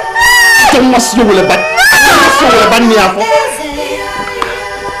 Don't must you will about me.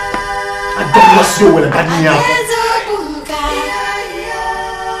 I don't must you will about me.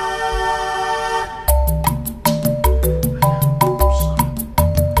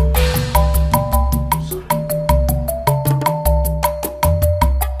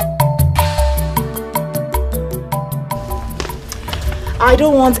 I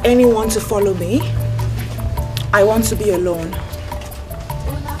don't want anyone to follow me. I want to be alone.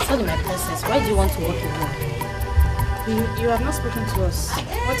 Sorry, my princess. Why do you want to walk alone? You have not spoken to us.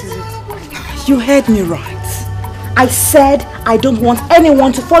 What is it? You heard me right. I said I don't want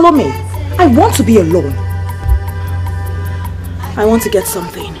anyone to follow me. I want to be alone. I want to get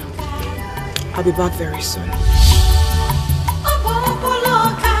something. I'll be back very soon.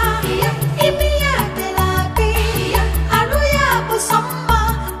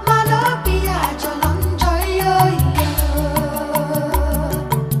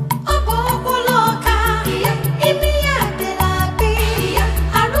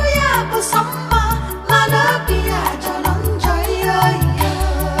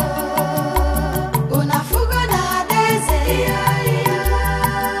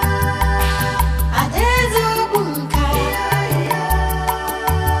 Adezo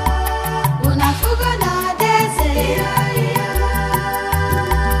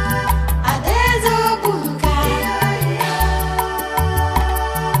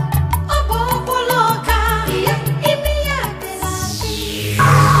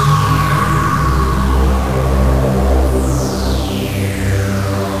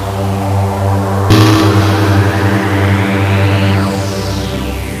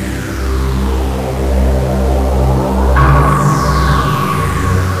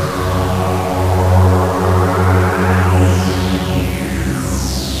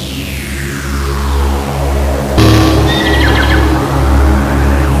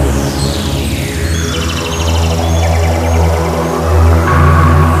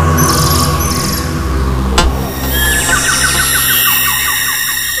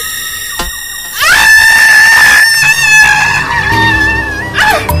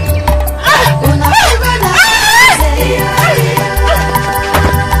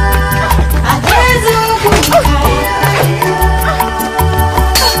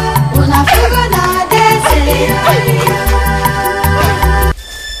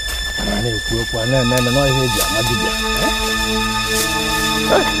na no here dia madibia.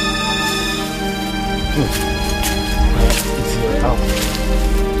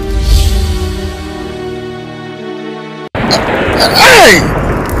 Hey!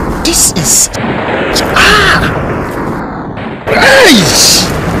 This is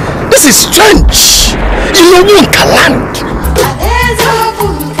this is strange. In Obunka land.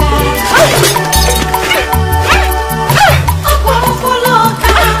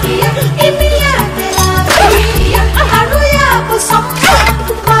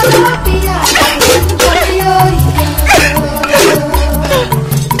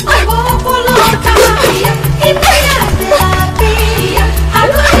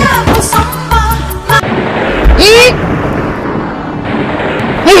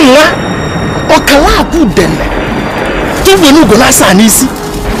 Okala budene to wenu go na sanisi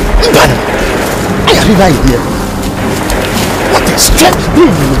mbana aya river idea. What is strange thing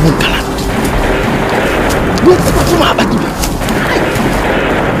in Obunka land? What is my bad?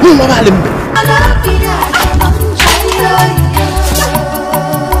 No vale mbe.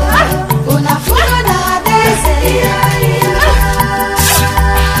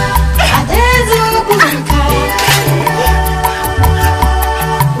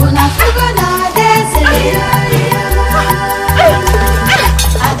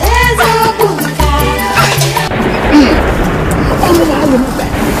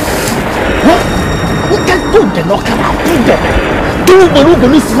 No kara pude tu bolu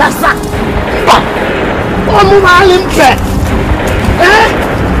bolu silasa ba omu malim pe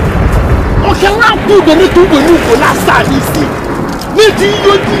o kara pude ni tu bolu bolu sa ni si ni ti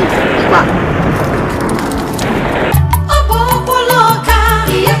yoji ba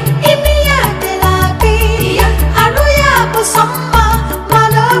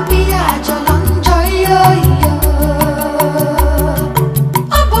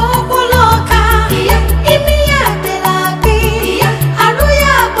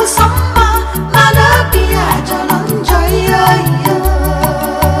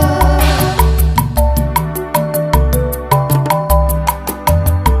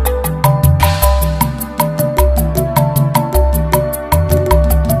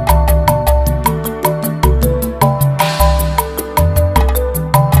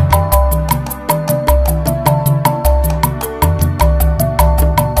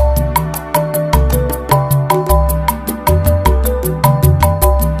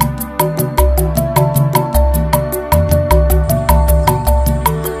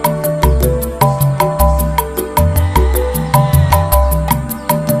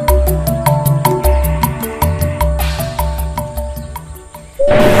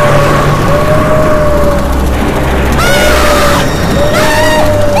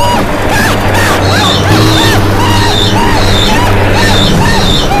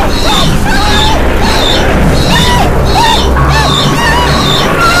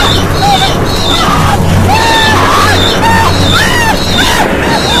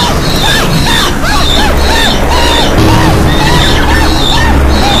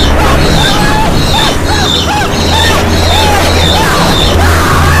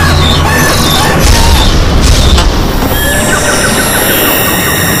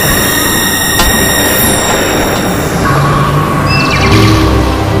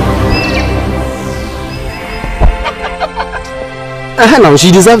Now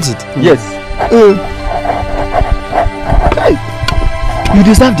she deserved it. Yes. Hey, you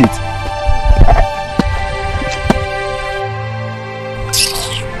deserved it.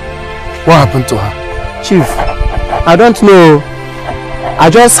 What happened to her? Chief, I don't know. I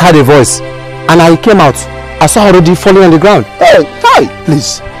just heard a voice and I came out. I saw her already falling on the ground. Hey,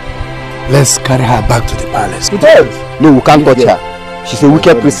 please. Let's carry her back to the palace. No, we can't touch her. She's a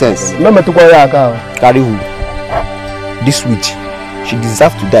wicked princess. Carry who? This witch. She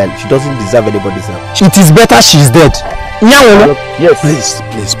deserves to die. She doesn't deserve anybody's help. It is better she's dead. Yes. Please.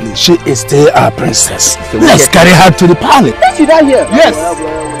 She is still our princess. Let's carry her to the palace. Let's see that here. Yes.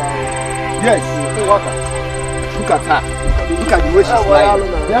 Yes. Look at her. Look at the way she's lying.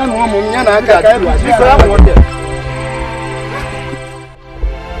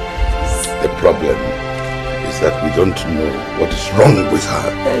 The problem is that we don't know what is wrong with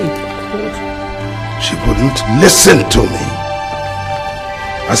her. She wouldn't listen to me.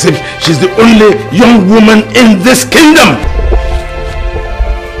 As if she's the only young woman in this kingdom.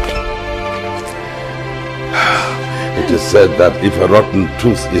 It is said that if a rotten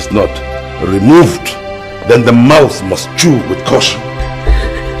tooth is not removed, then the mouth must chew with caution.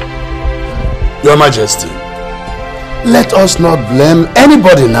 Your Majesty, let us not blame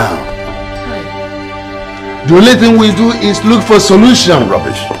anybody now. The only thing we do is look for solution.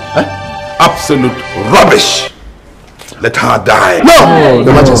 Rubbish. absolute rubbish. Let her die. No!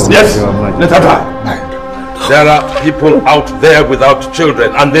 Your Majesty. Yes, let her die. There are people out there without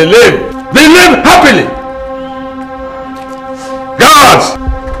children and they live happily. Guards!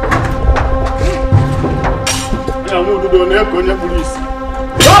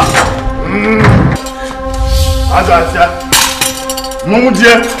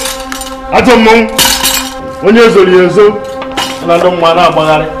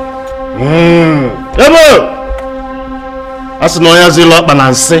 That's no yazilo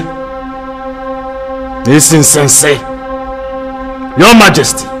bananse. This insensate. Your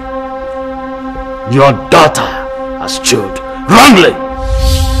Majesty, your daughter has killed wrongly.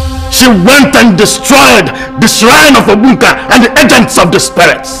 She went and destroyed the shrine of Obunka and the agents of the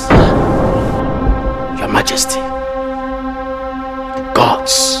spirits. Your Majesty, the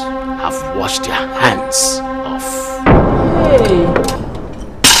gods have washed their hands off. Hey.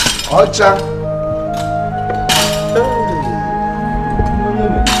 Ocha.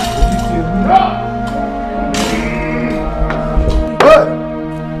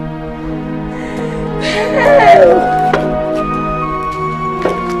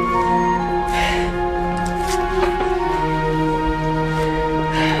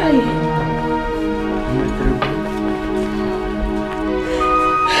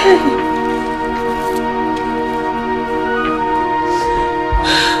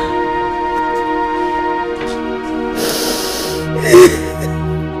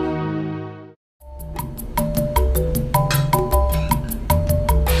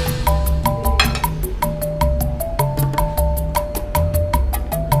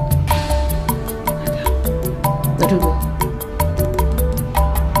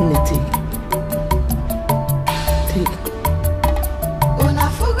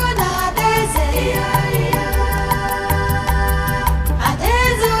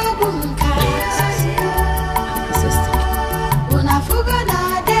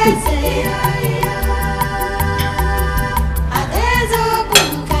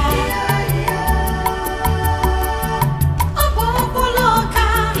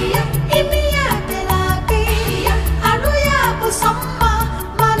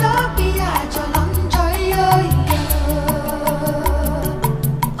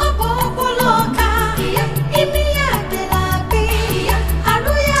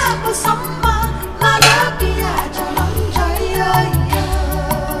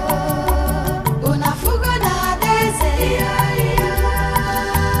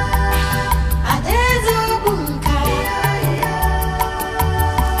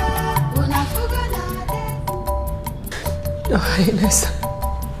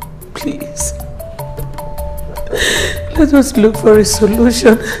 Please, let us look for a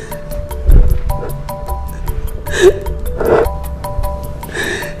solution.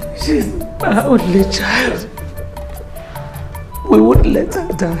 She's our only child. We won't let her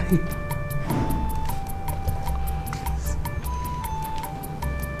die.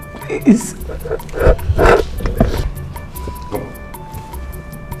 Please.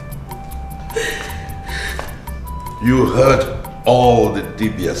 You heard all the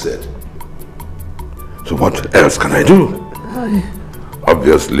Dibia said. So what else can I do?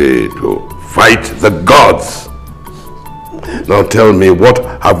 Obviously to fight the gods. Now tell me, what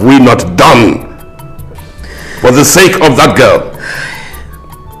have we not done for the sake of that girl?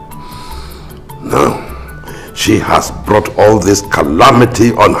 No, she has brought all this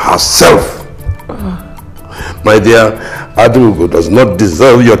calamity on herself. My dear, Adugo does not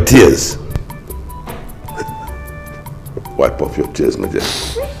deserve your tears. Wipe off your tears, my dear.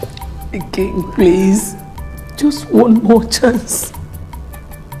 King, please. Just one more chance.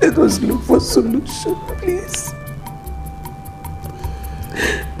 Let us look for a solution, please.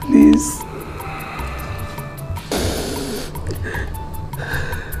 Please.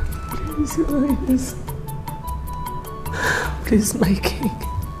 Please, Your Highness. Please, my king.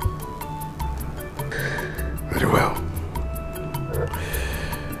 Very well.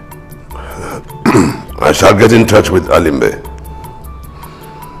 I shall get in touch with Alimbe.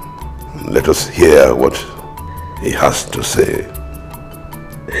 Let us hear what he has to say.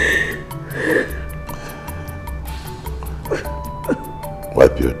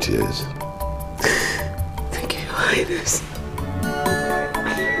 Wipe your tears. Thank you, Your Highness.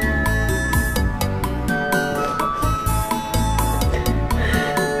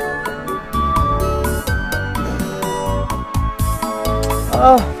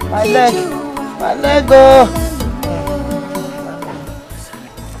 Oh, my leg. My leg, oh.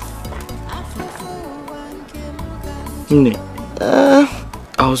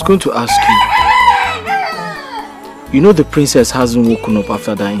 I was going to ask You know the princess hasn't woken up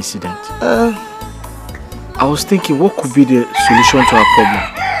after that incident. I was thinking, what could be the solution to our problem?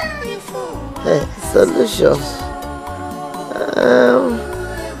 Solutions?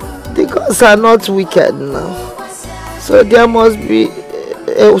 The gods are not wicked now. So there must be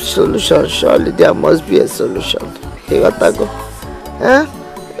a solution. Surely there must be a solution. You gotta go.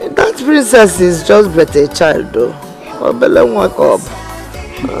 That princess is just but a child though. Wake up.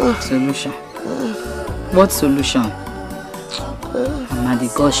 Solution? What solution? Mama,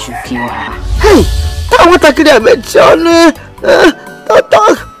 the gods should kill her. Hey! What I could mention?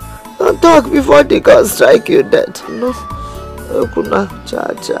 Don't talk before the gods strike you dead. No.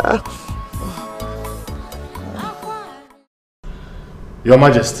 Your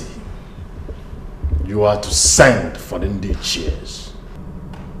Majesty, you are to send for the Ndi chairs.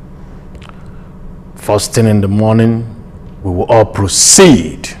 First thing in the morning, we will all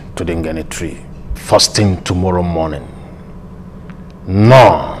proceed to the Ngeni tree. First thing tomorrow morning.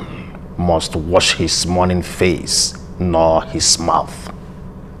 None must wash his morning face nor his mouth.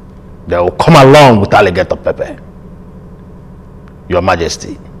 They will come along with alligator pepper. Your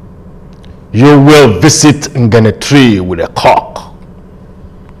Majesty, you will visit Ngeni tree with a cock.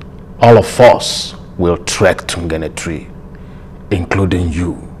 All of us will trek to Ngeni tree, including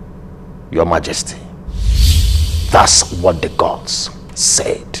you, Your Majesty. That's what the gods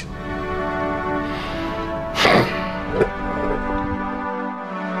said.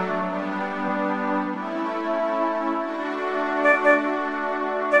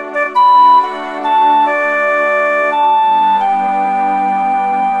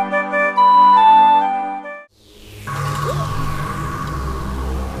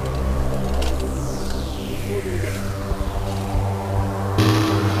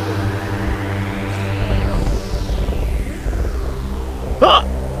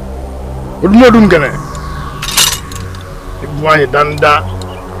 Udumodum gane Ibuanye danda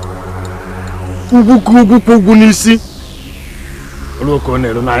Ugu nisi Oloko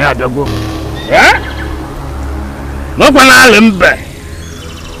nero na ya abiago No kwa na ale mbe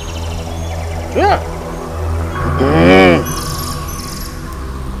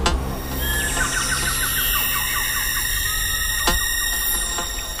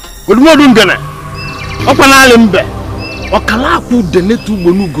Udumodum gane Okwa na ale mbe Okala aku denetu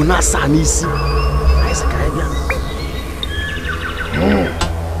bonugo na asa n'isi. Aisa ka bia.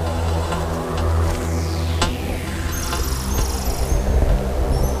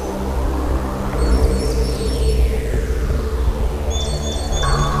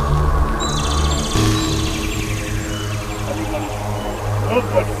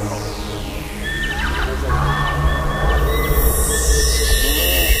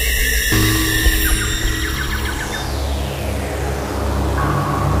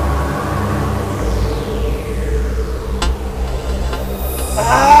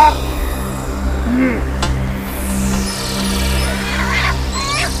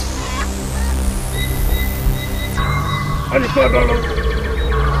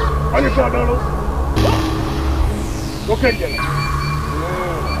 Okay,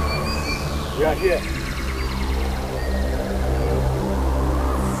 we are here.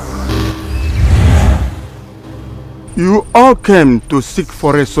 You all came to seek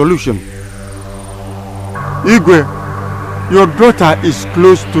for a solution. Igwe, your daughter is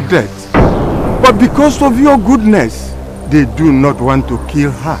close to death. But because of your goodness, they do not want to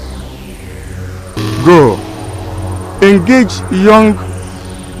kill her. Go. Engage young,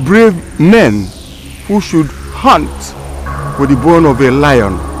 brave men who should hunt for the bone of a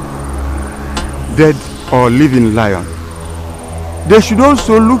lion, dead or living lion. They should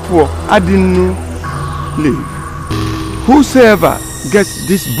also look for Adinu leaf. Whosoever gets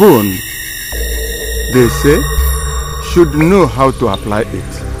this bone, they say, should know how to apply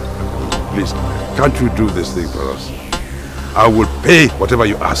it. Please, can't you do this thing for us? I will pay whatever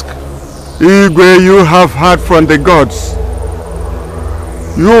you ask. Igwe, you have heard from the gods.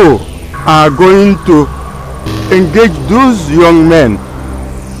 You are going to engage those young men.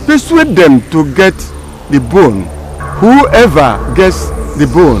 Persuade them to get the bone. Whoever gets the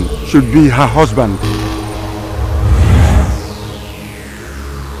bone should be her husband.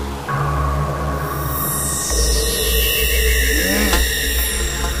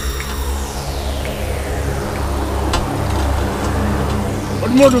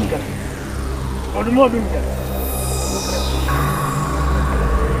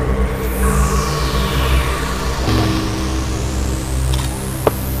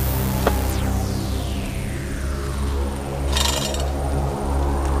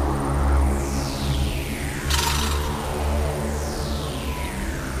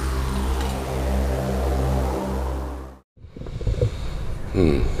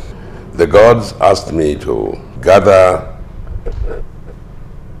 The gods asked me to gather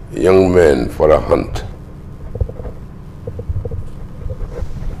young men for a hunt.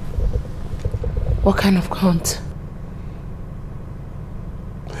 What kind of hunt?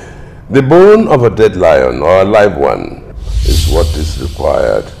 The bone of a dead lion or a live one is what is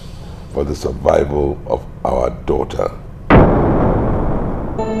required for the survival of our daughter.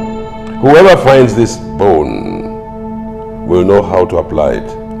 Whoever finds this bone will know how to apply it.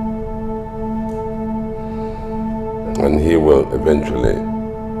 And he will eventually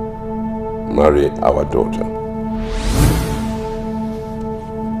marry our daughter.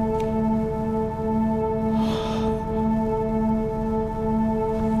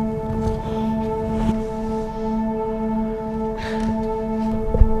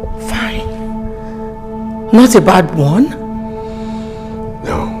 Not a bad one?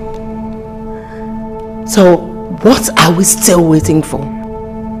 No. So, what are we still waiting for?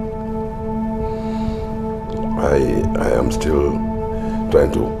 I am still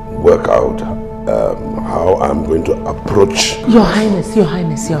trying to work out how I'm going to approach... Your Highness,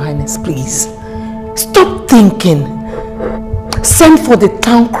 please. Stop thinking. Send for the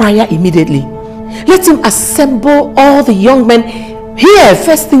town crier immediately. Let him assemble all the young men here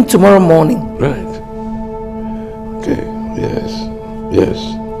first thing tomorrow morning. Right. Okay, yes.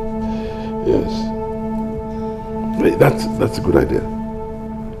 Wait, that's a good idea.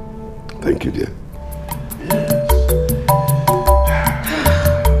 Thank you, dear.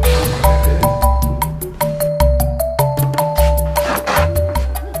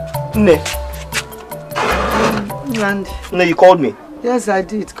 No, you called me. Yes, I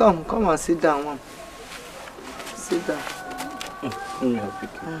did. Come and sit down, Mom. Sit down. Let me help you.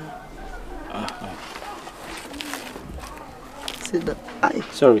 Sit down. Aye.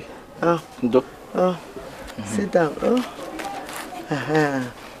 Sorry. Sit down.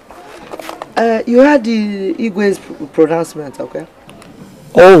 You heard the Igwe's pronouncement, okay?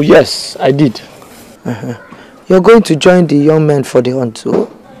 Oh, yes, I did. You're going to join the young men for the hunt, too.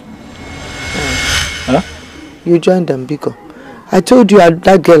 Huh? You join them, Biko. I told you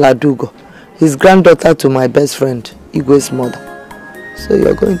that girl Adugo is granddaughter to my best friend, Igwe's mother. So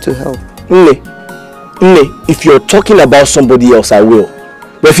you're going to help. Nne, if you're talking about somebody else, I will.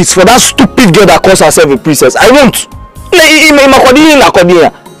 But if it's for that stupid girl that calls herself a princess, I won't.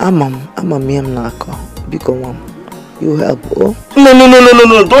 You help, oh?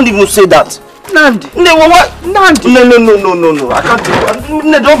 No, don't even say that. Nandi. No, what? Nandi. No, I can't do it.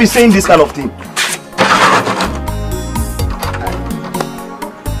 No, don't be saying this kind of thing.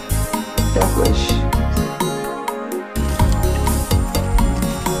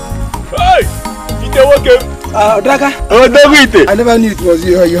 Draga. I never knew it was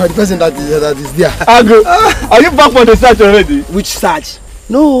you. You are the person that is there. Agro, are you back for the search already? Which search?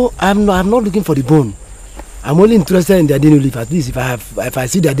 No, I'm not looking for the bone. I'm only interested in the adeno leaf. At least if I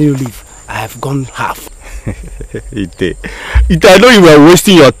see the adeno leaf, I have gone half. Ite, I know you were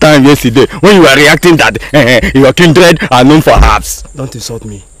wasting your time yesterday when you were reacting that your kindred are known for herbs. Don't insult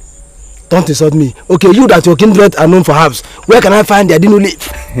me. Okay, you that your kindred are known for herbs. Where can I find the adeno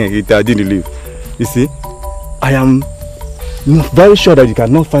leaf? Ite, adeno leaf. You see, I am very sure that you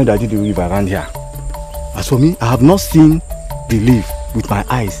cannot find the adeno leaf around here. As for me, I have not seen the leaf with my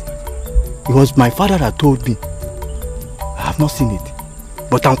eyes. It was my father that told me. I have not seen it.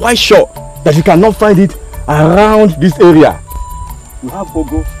 But I'm quite sure that you cannot find it around this area. We have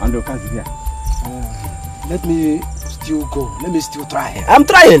Ogo and Okazi here. Let me still go. Let me still try. I'm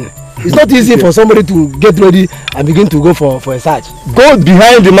trying. It's not easy for somebody to get ready and begin to go for a search. Go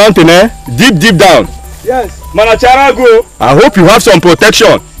behind the mountain, deep down. Yes. Manachara, go. I hope you have some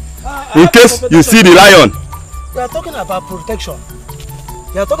protection in case you see the lion. You are talking about protection.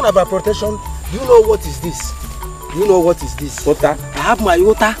 Do you know what is this? Water. I have my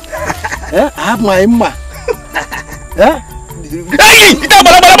water. I have my Imma. You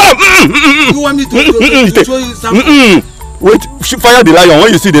want me to show you something? Wait, fire the lion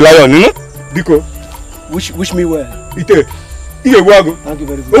when you see the lion, you know? Biko. Wish me well. Ite. Thank you very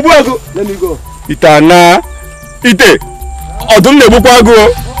much. Let me go. Itana. Ite. Odun ne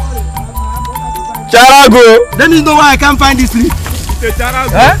bukwago. Charago. Let me know why I can't find this leaf. Ite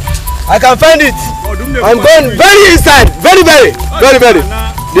charago. I can find it. I'm going very inside. Very.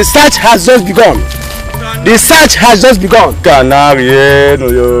 The search has just begun. Canary no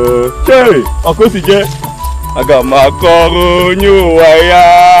yo. Cherry. Okosije. Aga makoro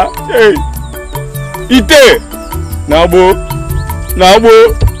nyuwaya. Hey. Ite. Nabo.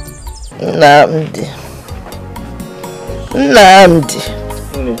 Nnamdi.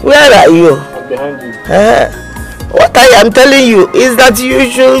 Where are you? I'm behind you. What I am telling you is that you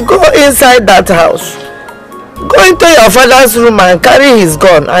should go inside that house. Go into your father's room and carry his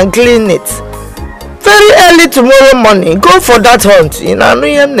gun and clean it. Very early tomorrow morning, go for that hunt in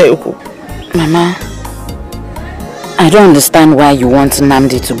Anuyeneku. Mama, I don't understand why you want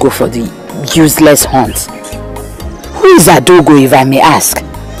Nnamdi to go for the useless hunt. Who is Adogo, if I may ask?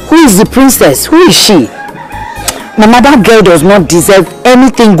 Who is the princess? Who is she? Mama, that girl does not deserve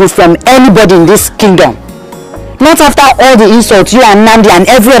anything good from anybody in this kingdom. Not after all the insults you and Nnamdi and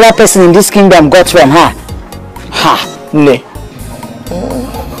every other person in this kingdom got from her. Ha! Ne.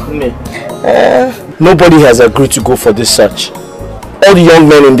 Nobody has agreed to go for this search. All the young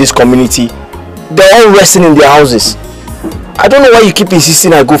men in this community, they're all resting in their houses. I don't know why you keep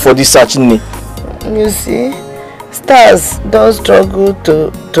insisting I go for this search, Ne. You see, stars don't struggle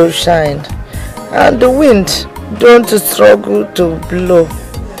to shine, and the wind don't struggle to blow.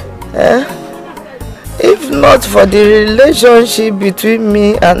 If not for the relationship between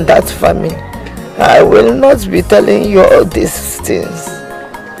me and that family, I will not be telling you all these things.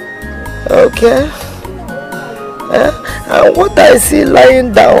 Okay? And what I see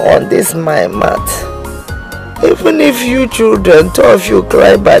lying down on this my mat, even if you children, two of you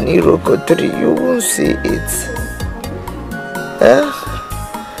cry Baniroko tree, you won't see it.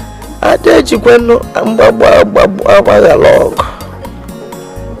 Adejikweno ambagalog.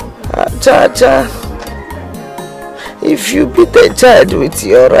 Cha-cha. If you beat a child with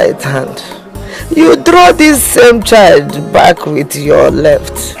your right hand, you draw this same child back with your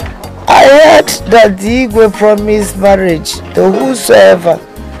left. I heard that the Igwe promised marriage to whosoever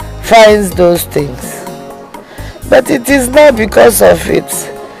finds those things. But it is not because of it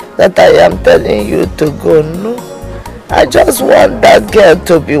that I am telling you to go, no. I just want that girl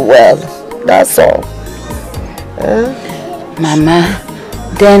to be well, that's all. Mama,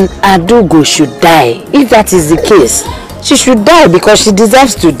 then Adogo should die. If that is the case, she should die because she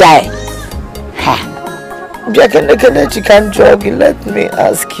deserves to die. Ha! Let me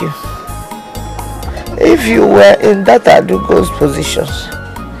ask you. If you were in that Adogo's position,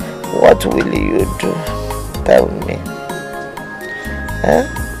 what will you do? Tell me.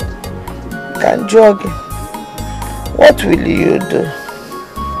 Kanjogi, what will you do?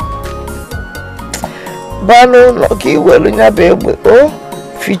 Bano Noki Welunya Baby, oh,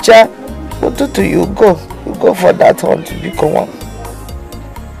 future, what do you go? You go for that hunt to become one.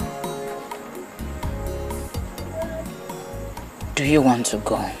 Do you want to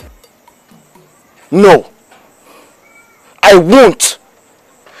go? No. I won't.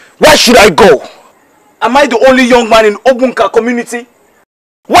 Why should I go? Am I the only young man in Obunka community?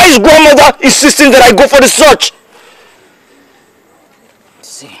 Why is grandmother insisting that I go for the search?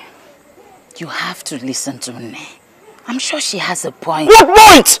 See, you have to listen to me. I'm sure she has a point. What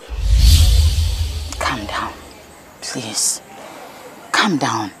point? Calm down, please. Calm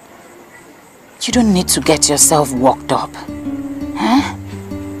down. You don't need to get yourself worked up. Huh?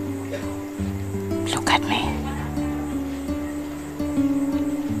 Look at me.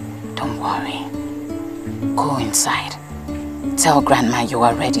 Don't worry. Go inside. Tell Grandma you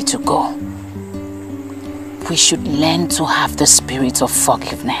are ready to go. We should learn to have the spirit of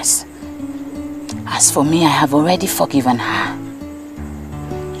forgiveness. As for me, I have already forgiven her.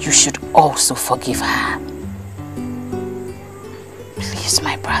 You should also forgive her. Please,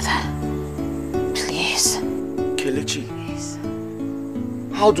 my brother. Please. Kelechi, please.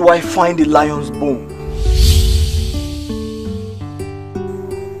 How do I find the lion's bone?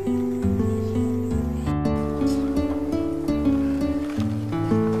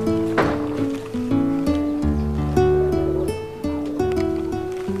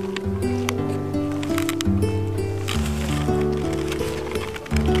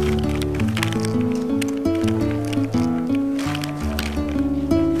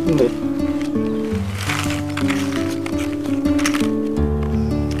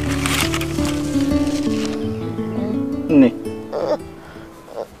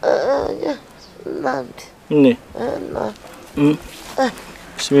 Nnamdi.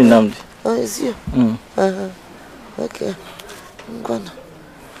 It's me, Nnamdi. Oh, it's you? Okay. I'm gonna.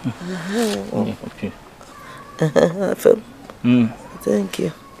 Okay. Thank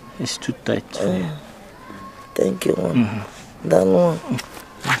you. It's too tight for you. Thank you, one. That one.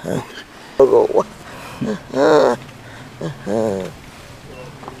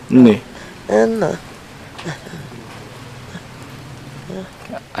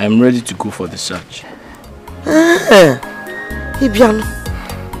 I am ready to go for the search. Ibiano,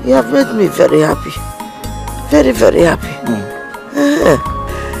 you have made me very happy. Very, very happy.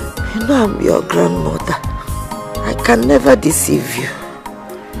 You know I'm your grandmother. I can never deceive you.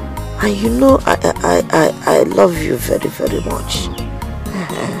 And you know, I love you very, very much.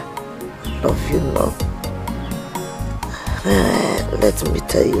 Love you, no. Let me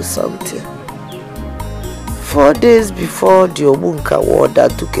tell you something. 4 days before the Obunka war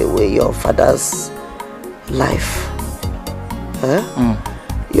that took away your father's life,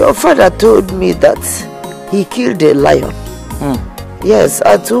 your father told me that he killed a lion. Yes,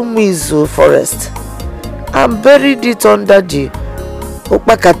 at Umizu forest, and buried it under the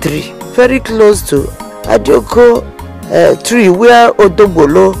Okpaka tree, very close to Ajoko tree where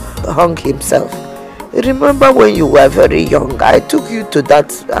Odobolo hung himself. Remember when you were very young, I took you to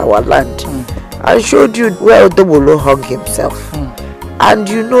that our land and showed you where Odobolo hung himself. And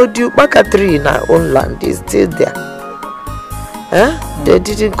you know the Okpaka tree in our own land is still there. They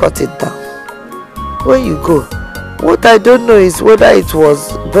didn't cut it down. When you go, what I don't know is whether it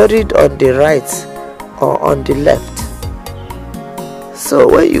was buried on the right or on the left. So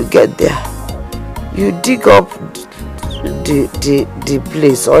when you get there, you dig up the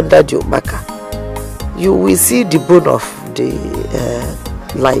place under the Okpaka. You will see the bone of the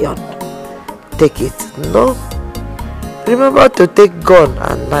lion. Take it. No. Remember to take gun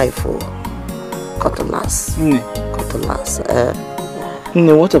and knife or cutlass. Cutlass.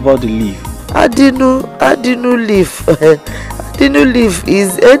 What about the leaf? Adinu leaf. Adinu leaf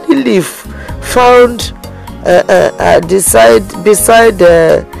is any leaf found beside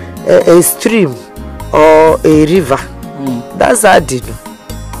a stream or a river. That's Adinu.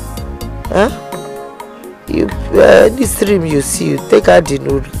 Any stream you see, you take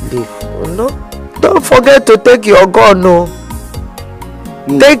Adinu leaf. No? Don't forget to take your gun. No.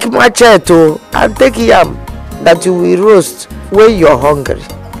 Take machete and take yam that you will roast when you're hungry.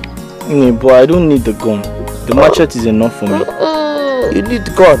 But I don't need the gun. The machete is enough for me. You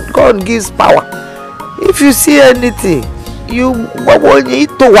need gun. Gun gives power. If you see anything, you need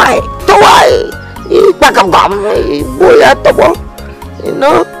to why? To why? You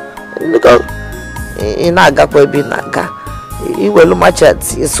know? You will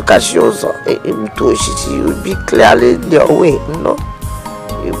machete. You'll be clearing your way. No?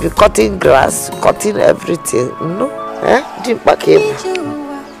 You'll be cutting grass, cutting everything. No?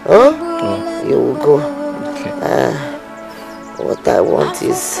 Oh, you will go. Okay. What I want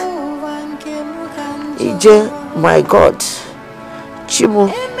is Ije, my God, Chimu,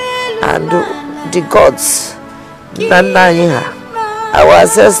 and the gods, Nanaiha, our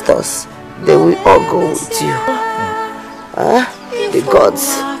ancestors, they will all go with you. The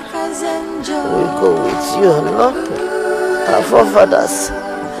gods will go with you, no? Our forefathers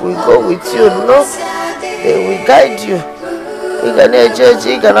will go with you, no? They will guide you. I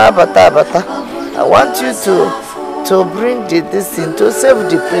want you to bring this thing to save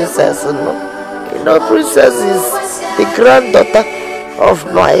the princess. No? You know, princess is the granddaughter of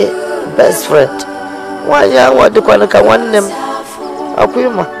my best friend.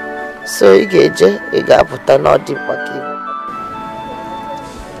 So you get put another packet.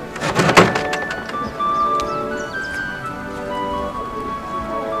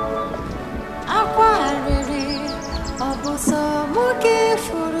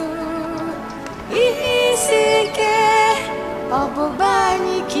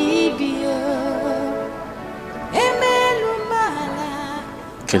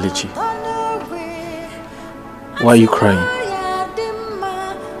 Kelechi, why are you crying?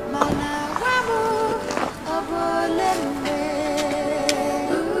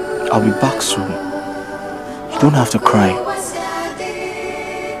 I'll be back soon. You don't have to cry.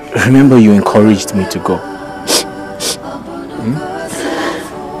 Remember, you encouraged me to go.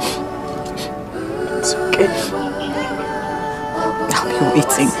 It's okay. I'll be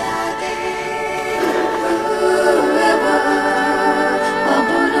waiting.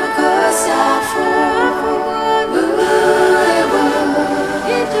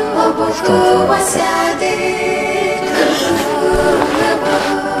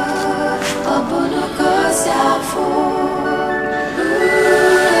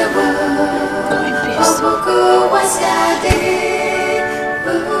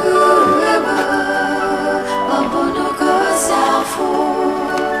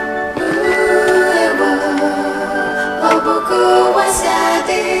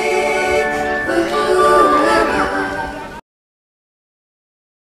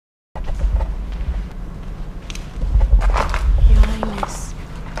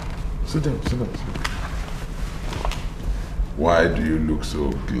 Sit down, sit down, sit down. Why do you look so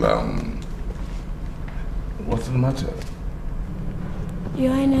glum? What's the matter?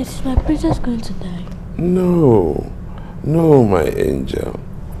 Your Highness, is my princess going to die? No, no, my angel.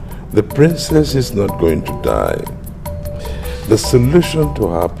 The princess is not going to die. the solution to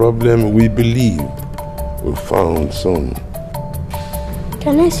our problem, we believe, will be found soon.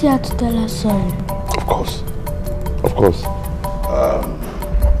 Can I see her to tell her sorry? Of course. Of course.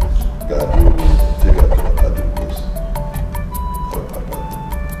 Dad will take her to her daddy place for her birthday.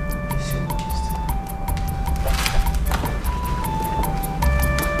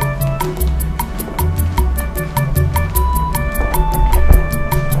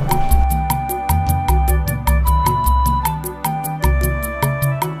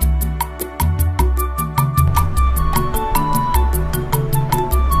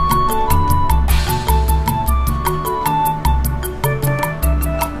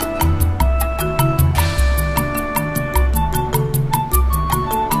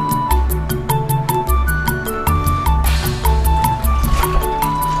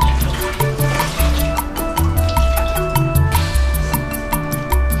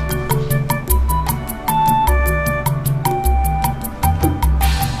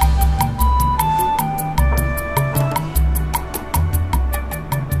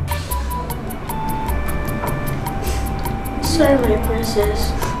 Sorry, my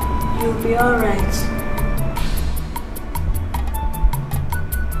princess. You'll be alright.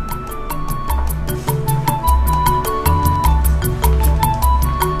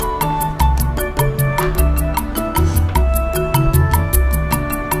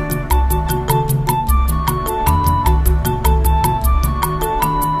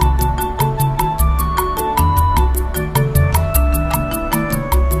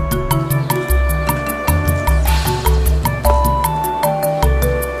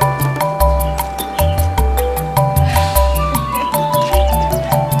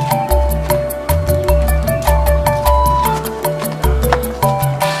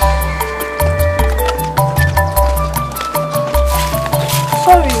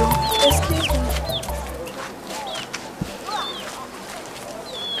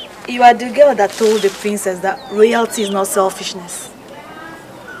 You are the girl that told the princess that royalty is not selfishness.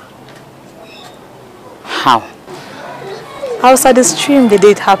 How? I was at the stream the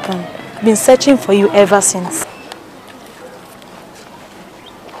day it happened. I've been searching for you ever since.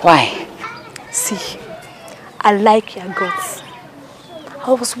 Why? See, I like your guts.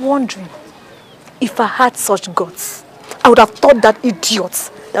 I was wondering, if I had such guts, I would have taught that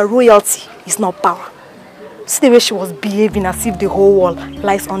idiot that royalty is not power. See the way she was behaving as if the whole world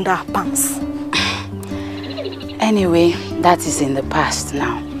lies under her pants. Anyway, that is in the past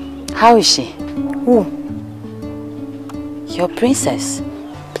now. How is she? Who? Your princess.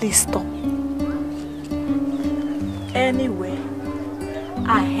 Please stop. Anyway,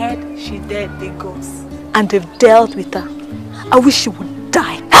 I heard she dared the gods and they've dealt with her. I wish she would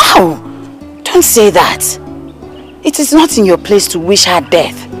die. How? Don't say that. It is not in your place to wish her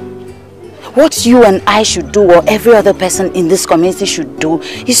death. What you and I should do, or every other person in this community should do,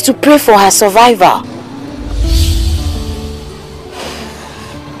 is to pray for her survival.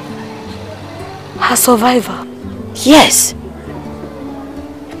 Her survival? Yes.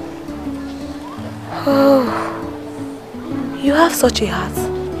 Oh, you have such a heart.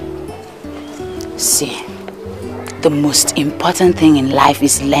 See, the most important thing in life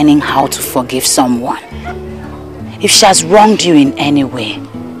is learning how to forgive someone. If she has wronged you in any way,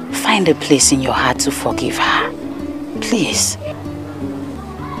 find a place in your heart to forgive her. Please.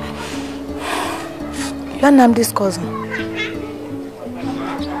 You are Namdi's cousin?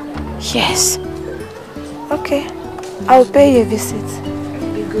 Yes. Okay. I'll pay you a visit.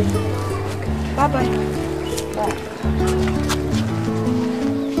 Be good. Bye-bye. Bye.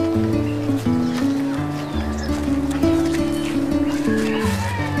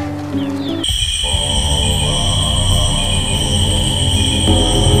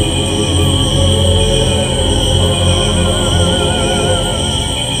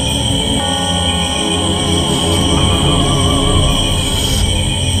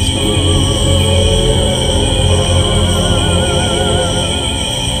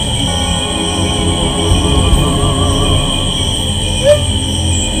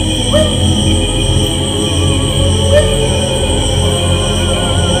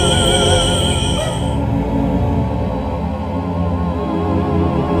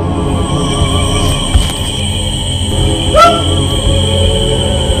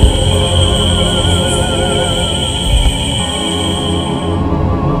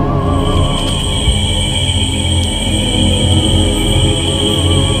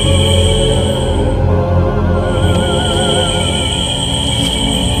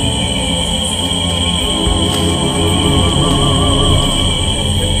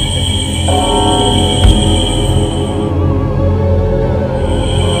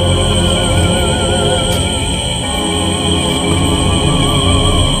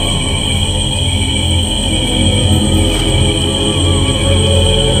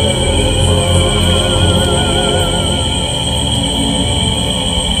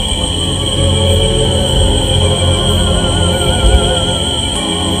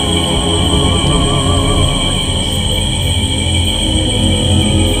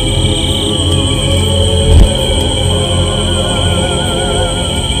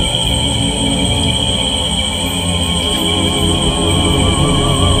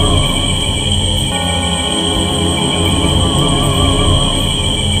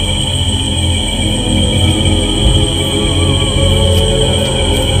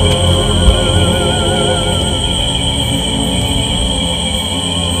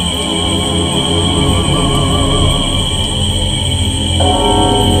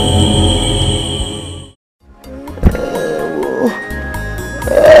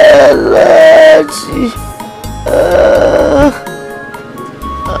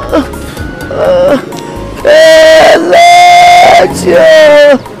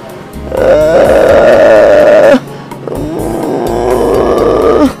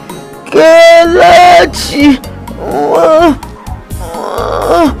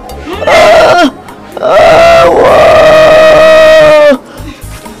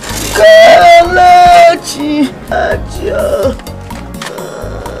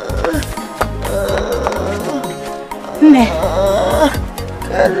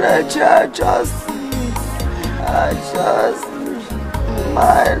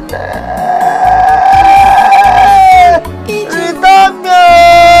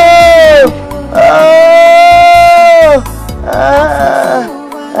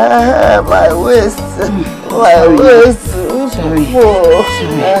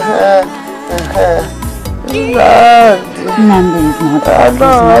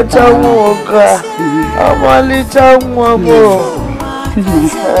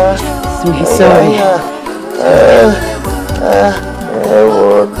 Sorry.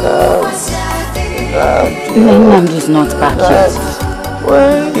 Namdi's not back yet.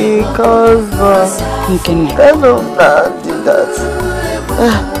 When he comes back, tell him Nandi that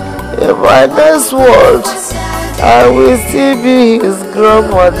in my next world, I will still be his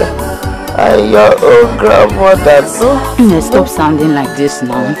grandmother and your own grandmother, no? Stop sounding like this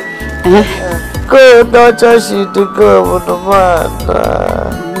now. Go, not just you to go with the man.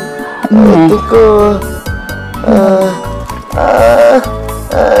 To go.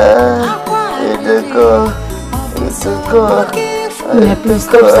 Please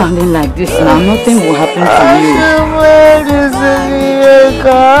stop sounding like this now. Nothing will happen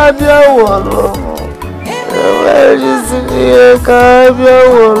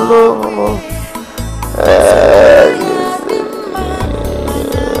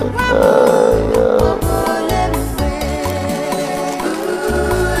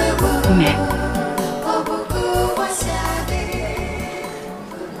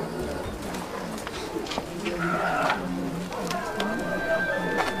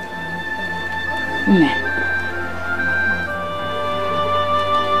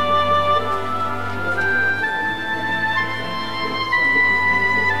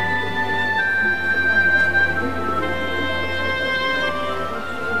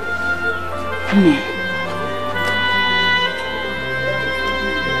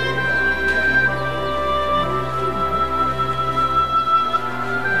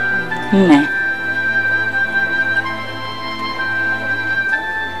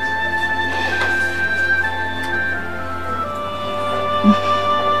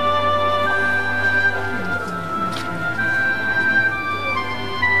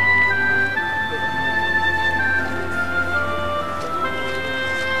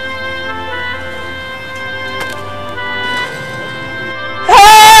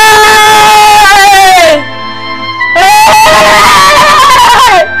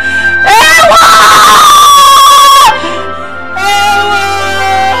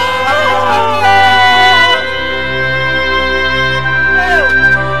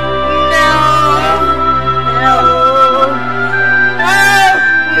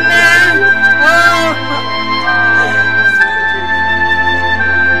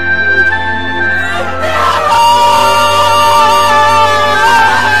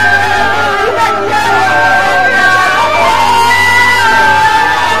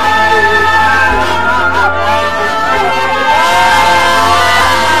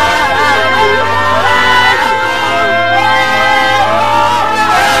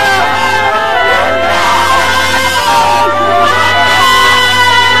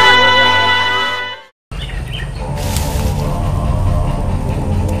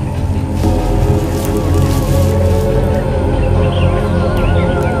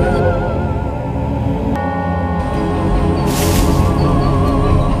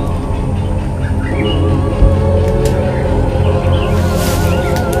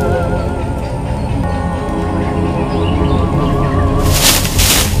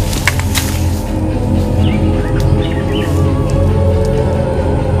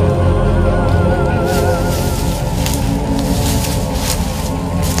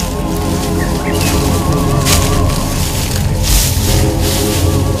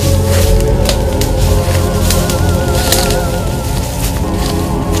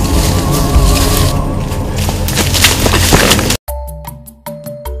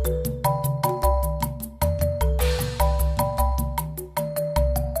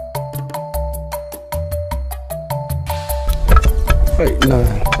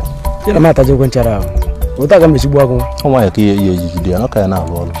Yana mata je kwenchara. Utaka mishibwa kwa. Kama ya kiye jide anaka yana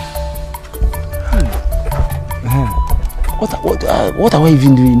alwalo. What are we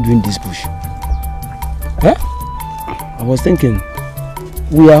even doing in this bush? Huh? I was thinking,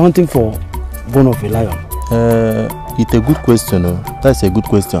 we are hunting for bone of a lion. It's a good question. That's a good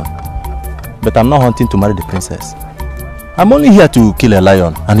question. But I'm not hunting to marry the princess. I'm only here to kill a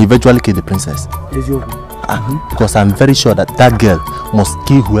lion and eventually kill the princess. Because I'm very sure that that girl must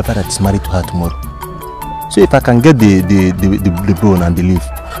kill whoever that is married to her tomorrow. So if I can get the bone and the leaf,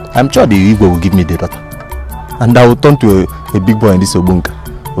 I'm sure the Igbo will give me the daughter. And I will turn to a big boy in this Obunka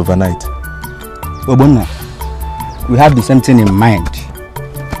overnight. Obunna, we have the same thing in mind.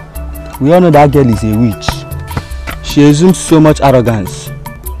 We all know that girl is a witch. She assumes so much arrogance.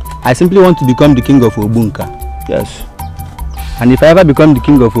 I simply want to become the king of Obunka. Yes. And if I ever become the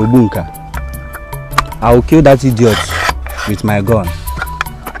king of Obunka, I will kill that idiot with my gun.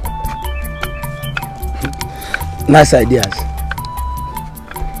 Nice ideas.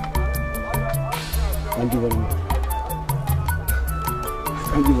 Thank you very much.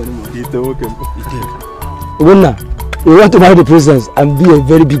 Thank you very much. You're welcome. Obunna, we want to marry the princess and be a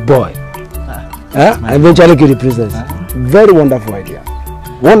very big boy. And eventually kill the princess. Very wonderful idea.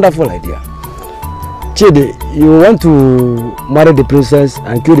 Wonderful idea. Chidi, you want to marry the princess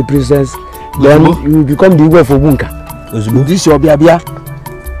and kill the princess, then you become the Igwe of Obunka. This your biabia.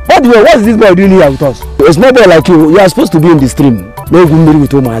 What is this boy doing here with us? A small boy like you are supposed to be in the stream. No good meal with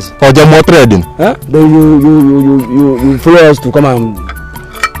Thomas. Or the more trading. Huh? Then you follow us to come and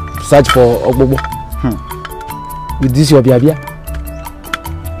search for Ogbobo. With this your biabia.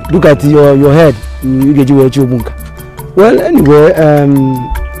 Look at your head. You get you Obunka. Well, anyway,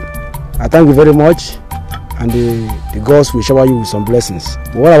 I thank you very much, and the gods will shower you with some blessings.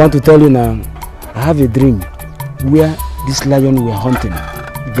 But what I want to tell you now, I have a dream where this lion we're hunting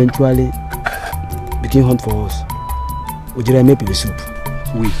eventually became hunt for us. Ojira make the soup.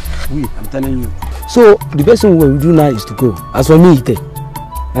 We, I'm telling you. So the best thing we will do now is to go. As for me, Ite,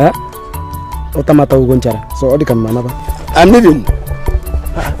 Otamata Ugonchara. So all the can manaba. I'm leaving.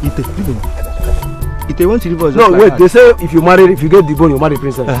 Ite, Ite wants to leave us. No, wait. Like they say if you get the bone, you marry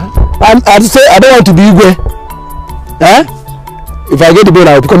princess. I say I don't want to be Igwe. If I get the bone,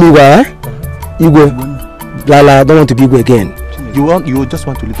 I will become Igwe. Igwe. Lala, I don't want to be Igwe again. You just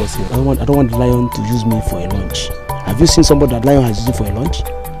want to leave us here. I don't want the lion to use me for a lunch. Have you seen somebody that lion has used for a lunch?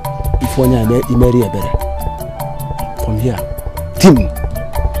 If one year he marry a better. From here. Tim.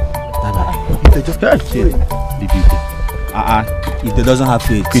 Bye bye. If they doesn't have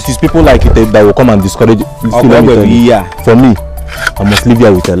faith, it is people like it that will come and discourage you. For me, I must live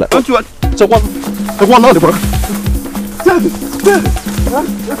here with her. Don't you want? So one now the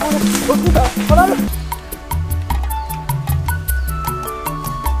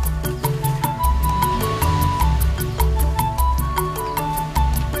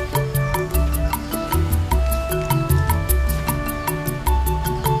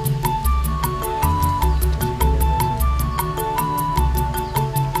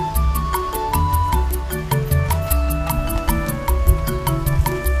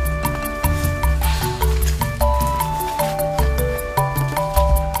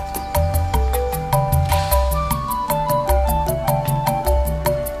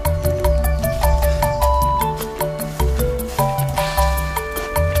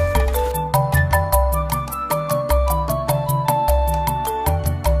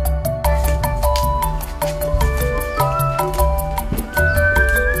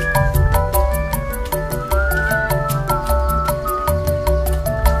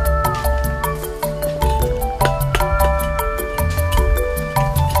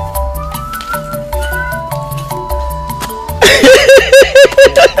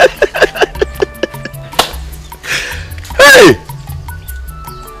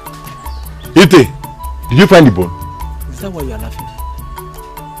Ite, did you find the bone? Is that why you are laughing?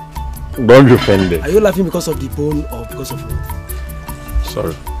 Don't you find it? Are you laughing because of the bone or because of what?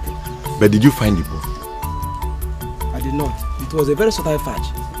 Sorry. But did you find the bone? I did not. It was a very subtle fetch.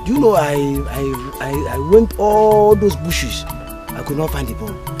 Do you know I went all those bushes. I could not find the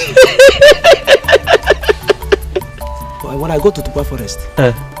bone. But when I got to Tupa Forest,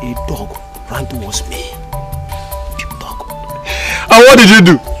 a dog ran towards me. Big dog. And what did you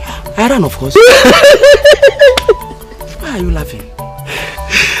do? I ran, of course. Why are you laughing?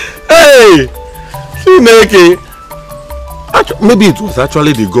 Hey! Chineke! Maybe it was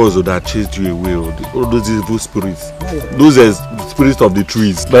actually the gods that chased you away, or all those evil spirits. Those are spirits of the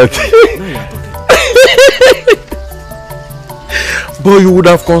trees. But but you would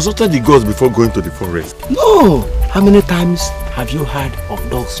have consulted the gods before going to the forest. No! How many times have you heard of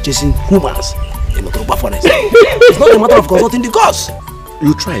dogs chasing humans in the Tupa Forest? It's not a matter of consulting the gods.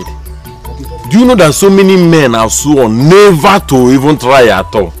 You tried. Do you know that so many men have sworn never to even try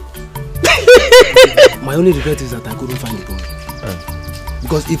at all? My only regret is that I couldn't find the bone.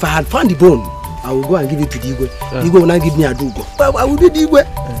 Because if I had found the bone, I will go and give it to the Igwe. Igwe will not give me a dugo. But I will be the Igwe.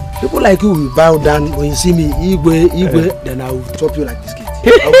 People like you will bow down when you see me, Igwe, then I will chop you like this kid.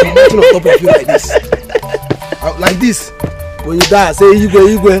 I will be mounting on top of you like this. Like this. When you die, I say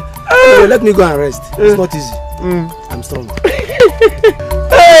Igwe. Let me go and rest. It's not easy. I'm strong.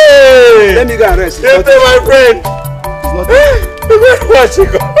 Hey! Let me go and rest. Yes, my friend. It's not easy. Watch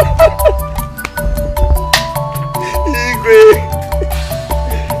it go.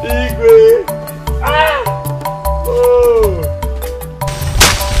 Igwe. Ah! Oh!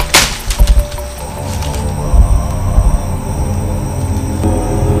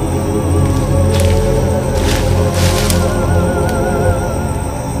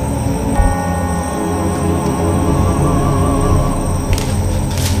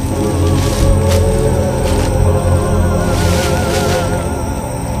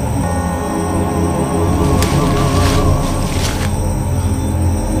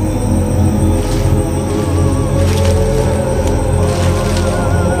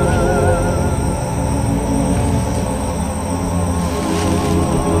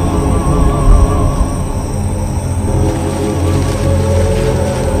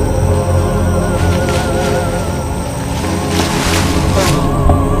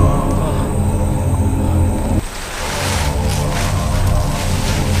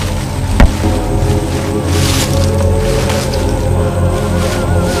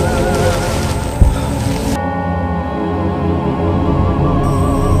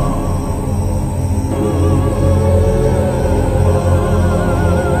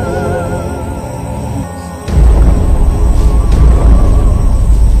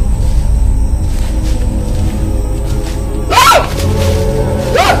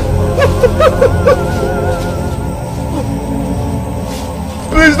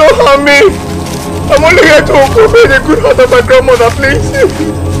 Please don't harm me. I'm only here to obey the good heart of my grandmother, please.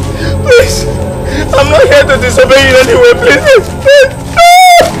 Please. I'm not here to disobey you in any way, please.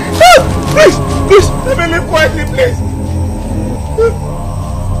 Please. Let me live quietly, please. Please.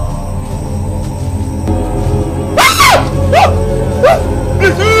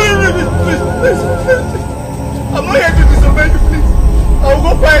 I'm not here to disobey you, please. I will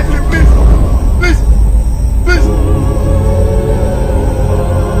go quietly, please. Please.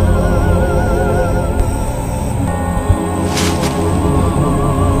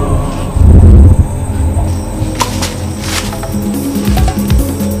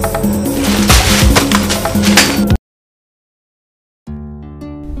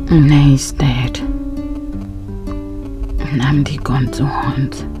 Nne is dead. Nnamdi gone to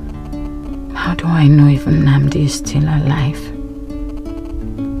hunt. How do I know if Nnamdi is still alive?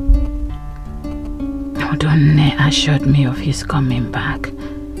 Although Nne assured me of his coming back.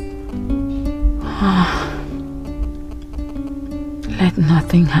 Let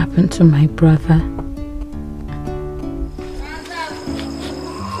nothing happen to my brother.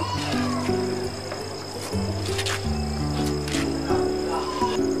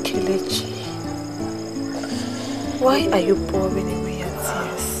 Why are you pouring away your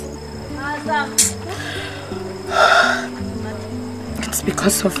tears? It's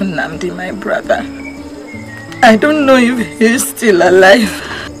because of Nnamdi, my brother. I don't know if he's still alive.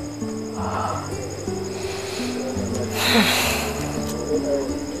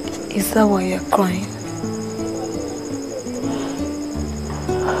 Is that why you're crying?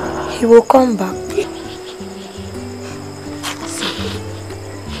 He will come back.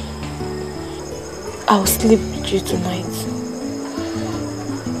 I'll sleep with you tonight.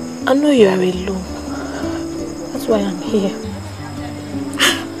 I know you are alone. That's why I'm here.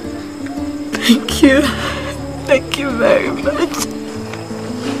 Thank you. Thank you very much.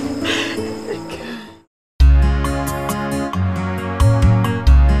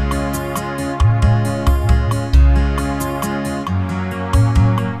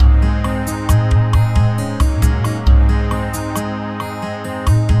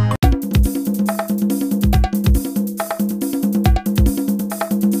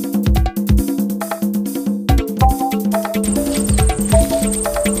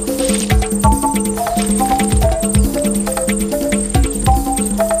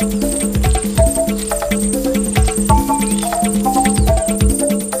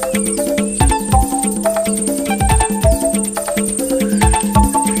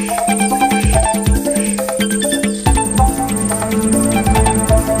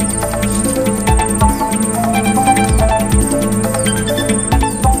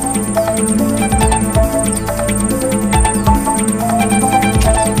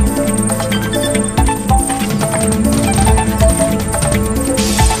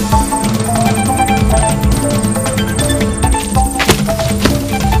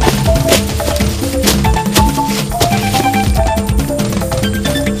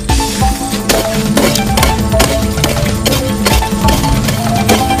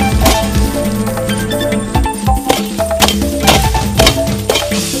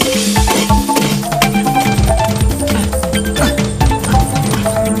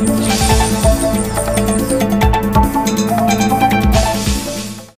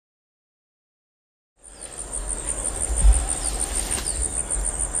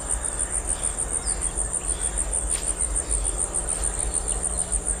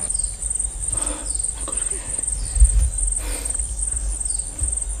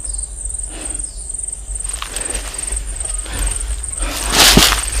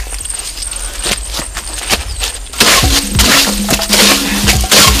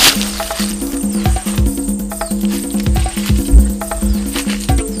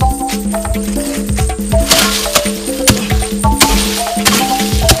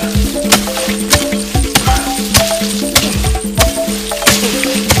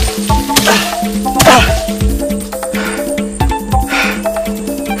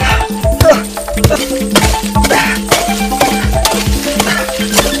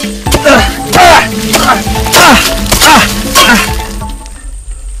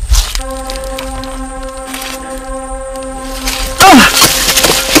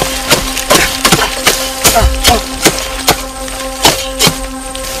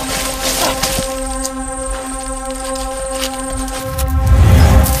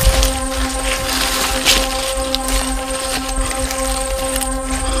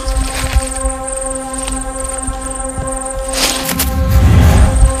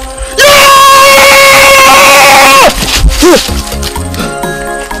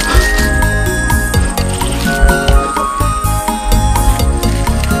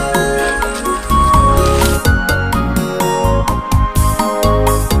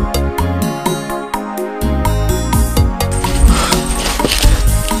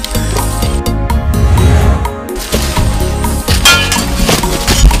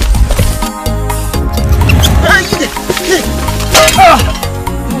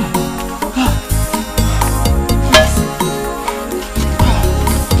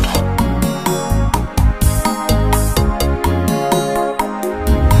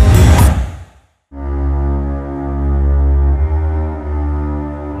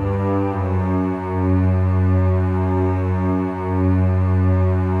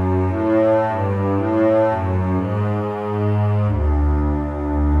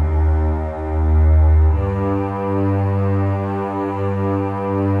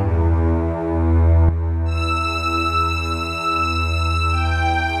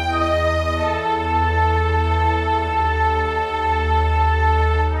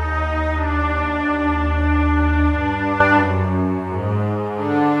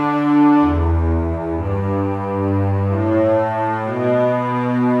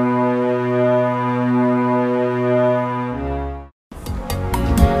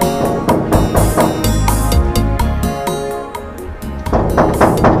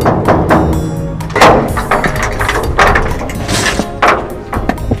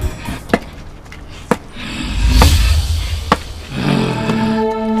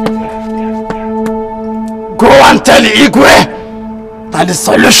 Tell Igwe that the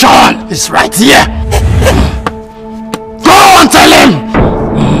solution is right here. Go and tell him.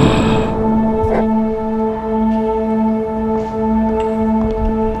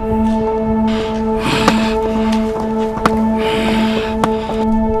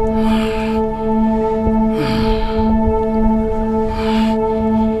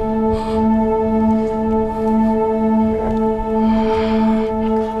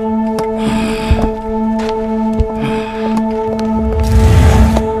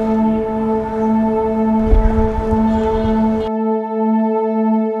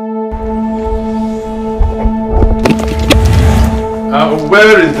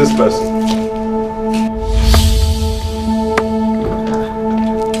 Where is this person?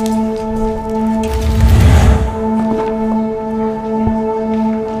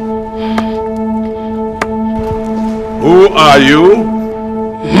 Who are you?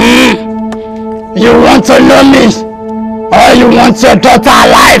 You want to know me? Or you want your daughter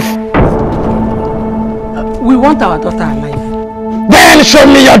alive? We want our daughter alive. Then show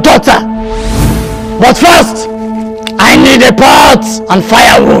me your daughter. But first, I need a pot and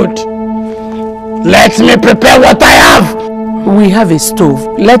firewood. Let me prepare what I have. We have a stove.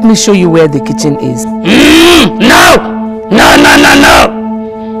 Let me show you where the kitchen is. No!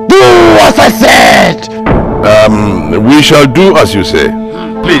 No! Do as I said. We shall do as you say.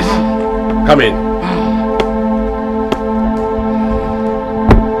 Please, come in.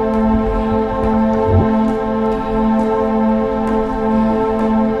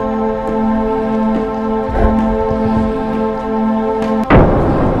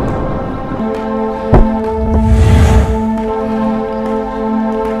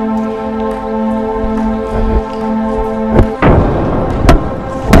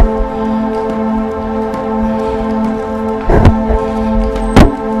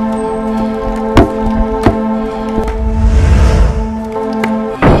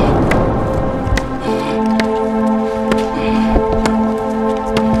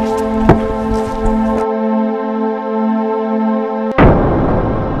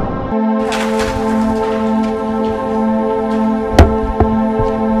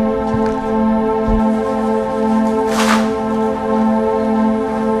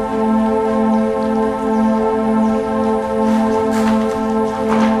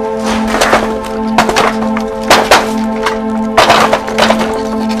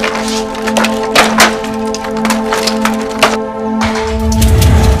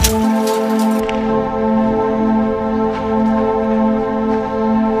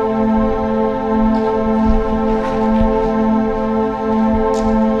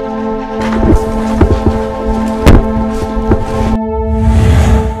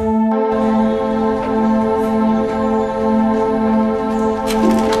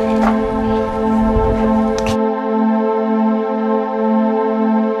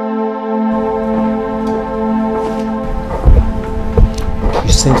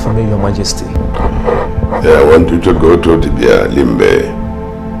 Sent for me, Your Majesty. I want you to go to Dibia Limbe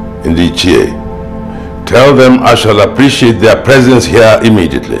in the Ichie. Tell them I shall appreciate their presence here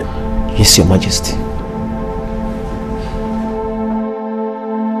immediately. Yes, Your Majesty.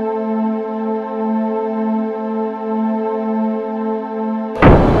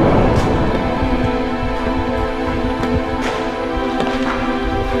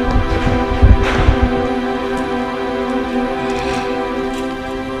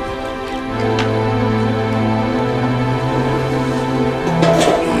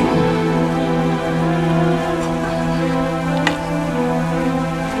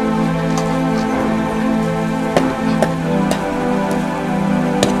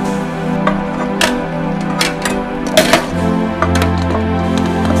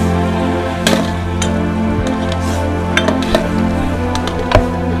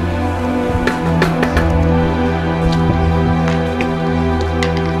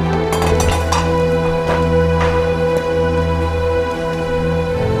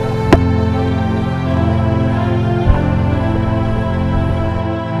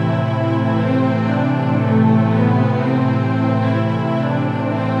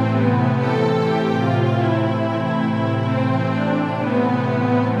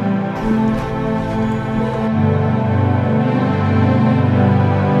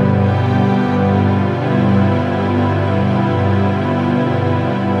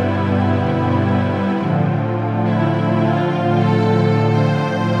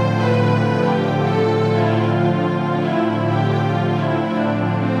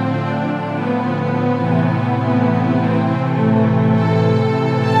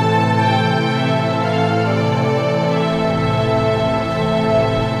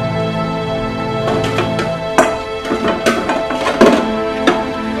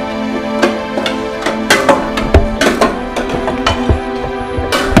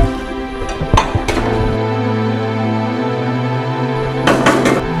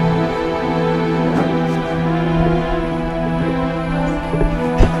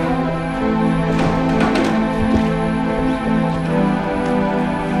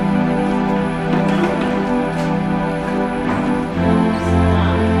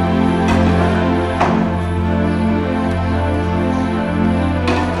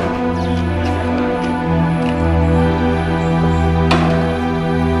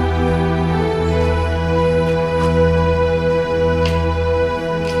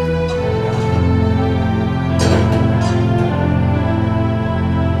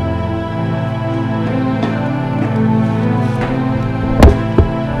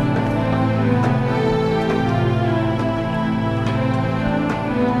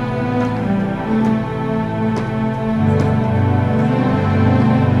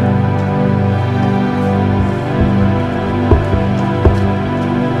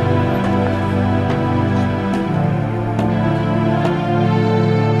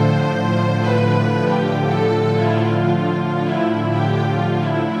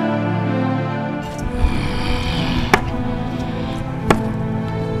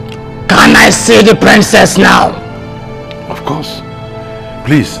 see the princess now? Of course.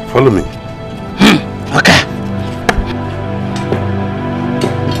 Please, follow me. Okay.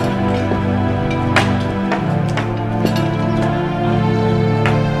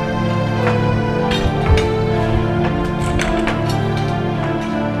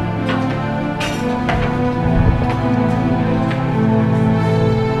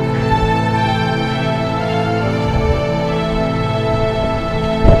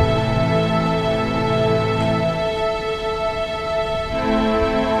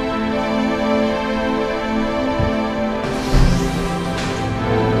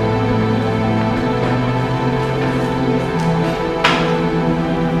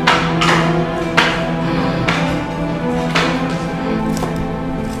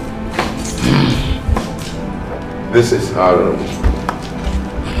 This is our room.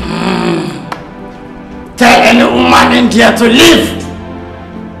 Tell any woman in here to leave.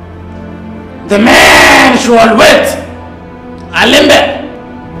 The man should wait.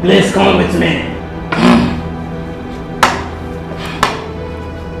 Alimbe, please come with me.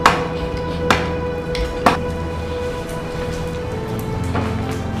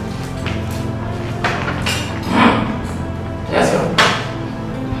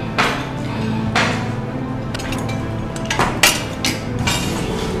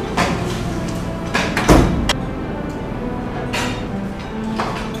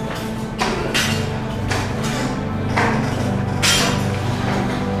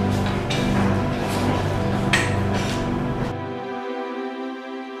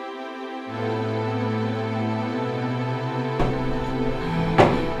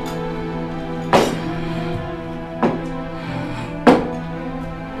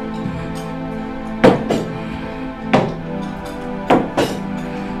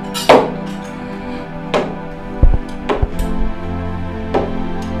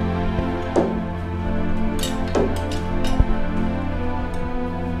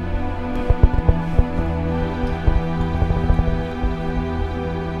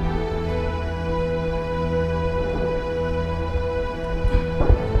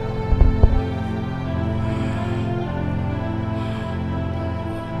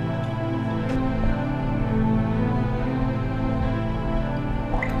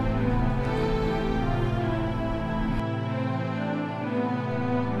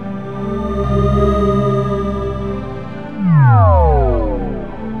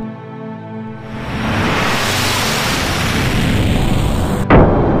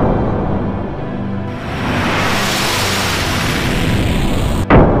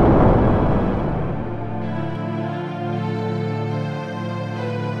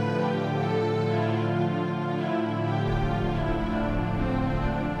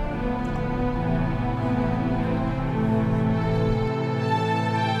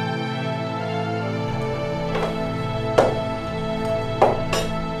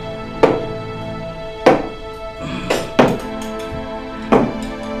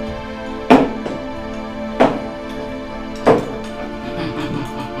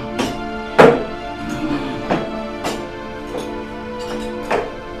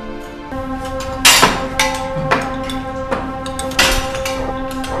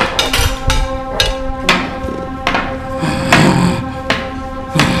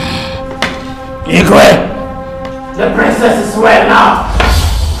 The princess is well now.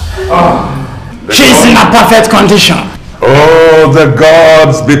 Oh, she's in a perfect condition. Oh, the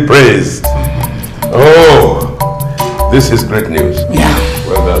gods be praised. Oh, this is great news. Yeah.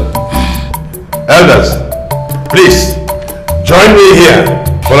 Well done. Elders, please join me here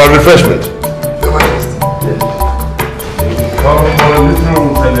for our refreshment. Come for a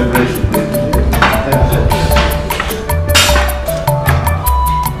little celebration.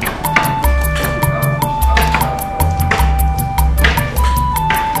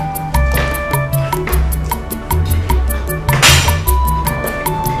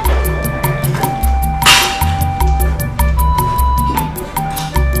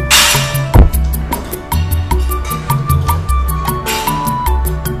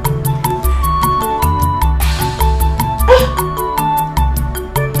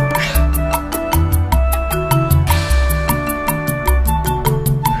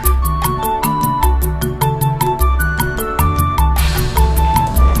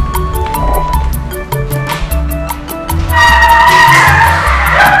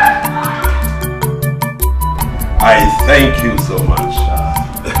 Thank you so much.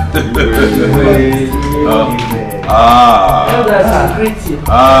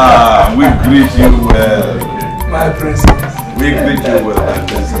 We greet you well. My princess. We greet you well, my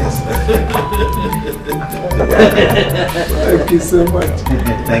princess. Thank you so much.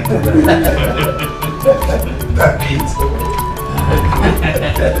 Thank you. Thank you so much.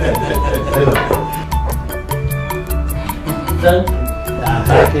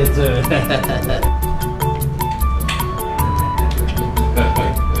 Thank you too.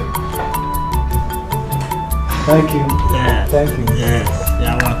 Thank you. Yeah. Thank you. Yes,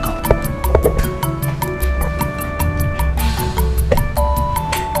 you're welcome.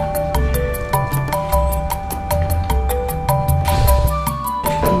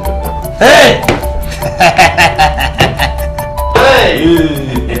 Hey! Hey!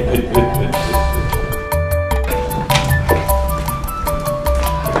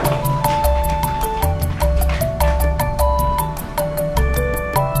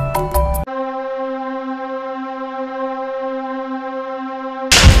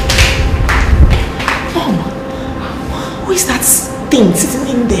 Who is that thing sitting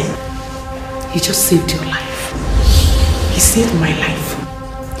in there? He just saved your life. He saved my life.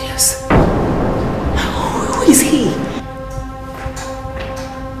 Yes. Who is he?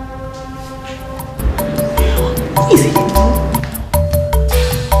 Who is he?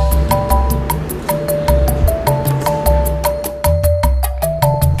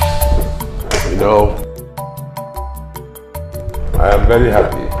 You know, I am very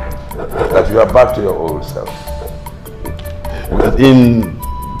happy that you are back to your old self. In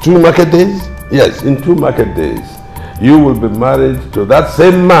 2 market days, yes, in 2 market days, you will be married to that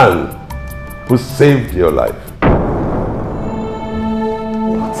same man who saved your life.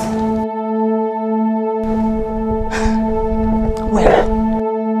 What?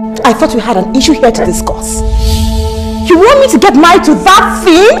 Well, I thought we had an issue here to discuss. You want me to get married to that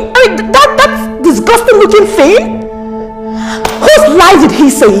thing? I mean, that disgusting looking thing? Whose life did he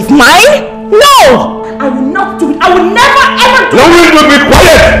save? Mine? No! I will not do it. I will never ever do it. No, will be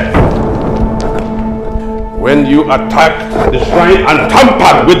quiet! When you attacked the shrine and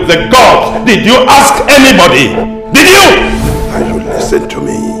tampered with the gods, did you ask anybody? Did you? And you listen to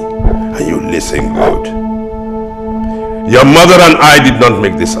me. And you listen good. Your mother and I did not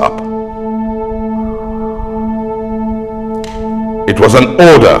make this up. It was an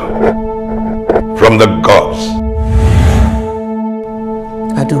order from the gods.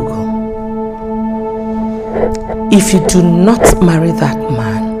 Adogo, if you do not marry that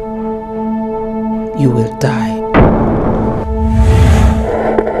man, you will die.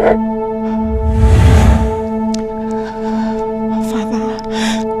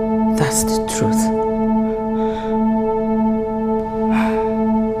 Father, that's the truth.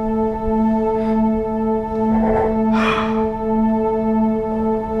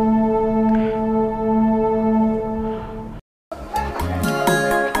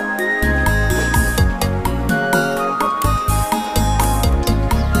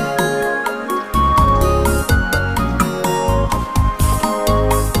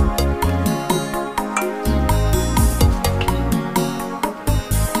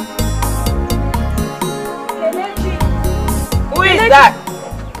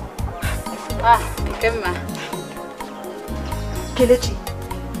 Kelechi,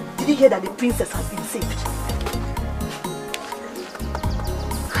 did you hear that the princess has been saved?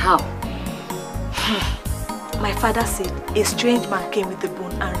 How? My father said a strange man came with the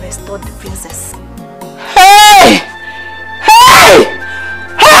bone and restored the princess. Hey! Hey!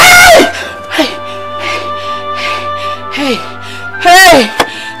 Hey! Hey! Hey!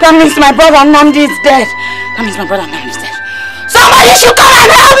 That means my brother Namdi is dead. That means my brother Namdi is dead. Somebody should come and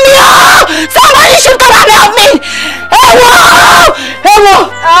help me! Oh! Somebody should come and help me! Hey, whoa! Hey,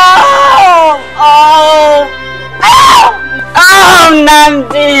 whoa! Oh! Oh! Oh! Oh!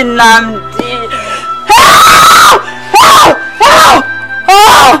 Namdi! Namdi! Oh! Oh! Oh!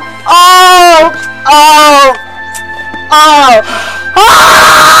 Oh! Oh! Oh! Oh!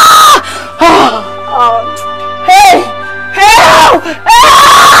 Oh! Oh! Hey! Help!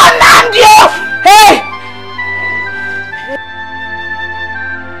 Help! Namdi! Hey!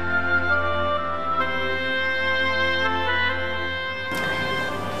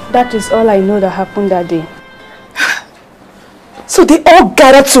 That is all I know that happened that day. So they all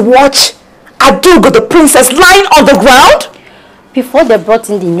gathered to watch Adogo the princess lying on the ground? Before they brought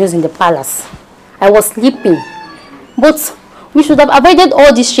in the news in the palace, I was sleeping. But we should have avoided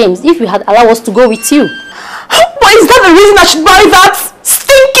all these shames if you had allowed us to go with you. But is that the reason I should marry that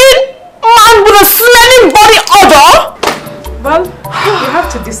stinking man with a smelling body odor? Well, you have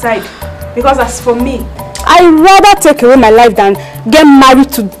to decide. Because as for me, I'd rather take away my life than get married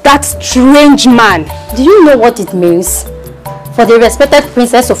to that strange man. Do you know what it means for the respected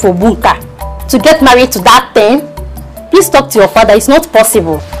princess of Obunka to get married to that thing? Please talk to your father. It's not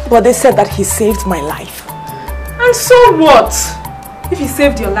possible. But they said that he saved my life. And so what? If he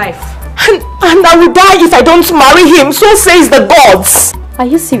saved your life? And I will die if I don't marry him, so says the gods. Are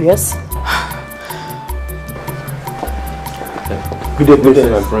you serious? Good evening,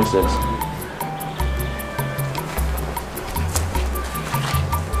 my princess.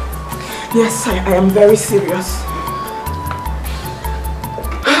 Yes, I am very serious.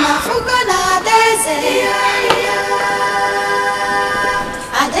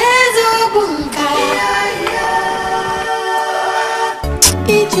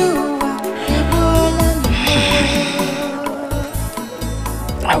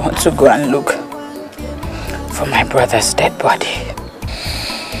 I want to go and look for my brother's dead body.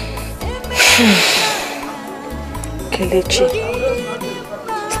 Kelechi,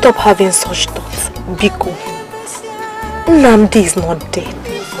 stop having such thoughts. Biko, Nnamdi is not dead.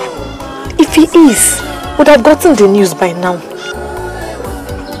 If he is, would have gotten the news by now.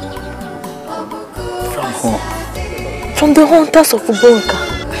 From who? From the hunters of Ubonka.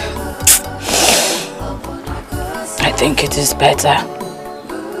 I think it is better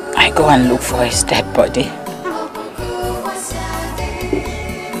I go and look for his dead body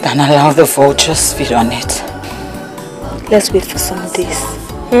than allow the vultures feed on it. Let's wait for some days.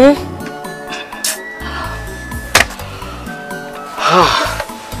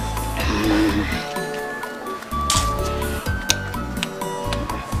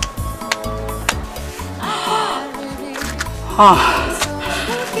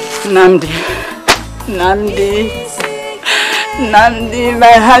 Nnamdi, if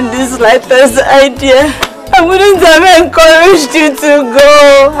I had the slightest idea, I wouldn't have encouraged you to go.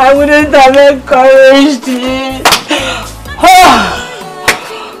 I wouldn't have encouraged you.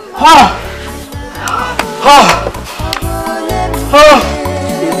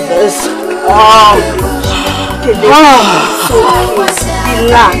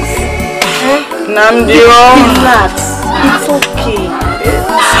 Relax. Nnamdi, relax. It's okay.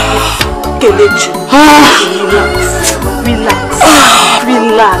 Kelechi, relax.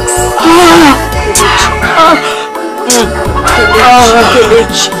 Relax.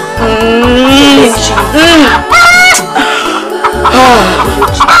 Kelechi.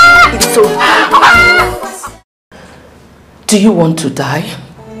 It's okay. Do you want to die?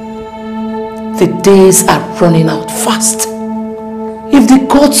 The days are running out fast. If the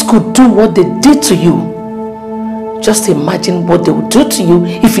gods could do what they did to you, just imagine what they would do to you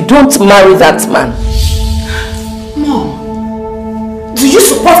if you don't marry that man. Mom, do you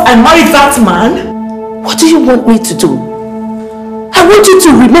suppose I marry that man? What do you want me to do? I want you to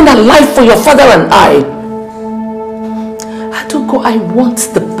remain alive for your father and I. Adoko, I want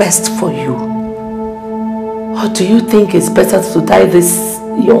the best for you. Or do you think it's better to die this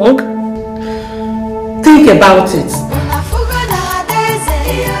young? Think about it.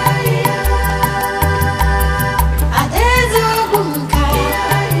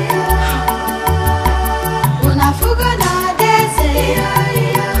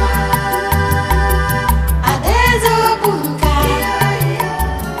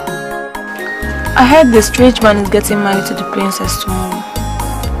 I heard the strange man is getting married to the princess tomorrow.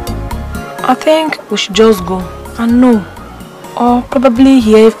 I think we should just go and know. Or probably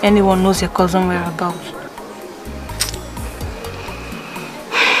hear if anyone knows your cousin whereabouts.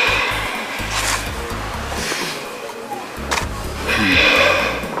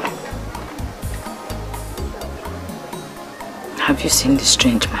 Have you seen the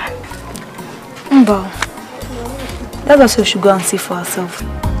strange man? Mba. That's also we should go and see for ourselves.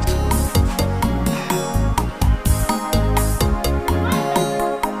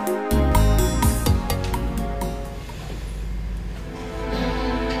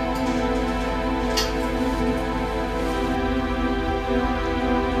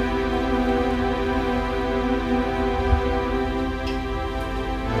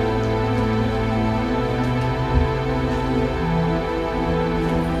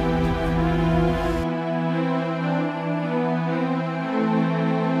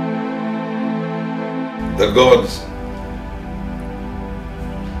 The gods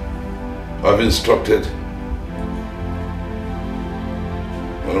have instructed,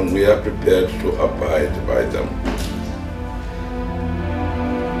 and we are prepared to abide by them.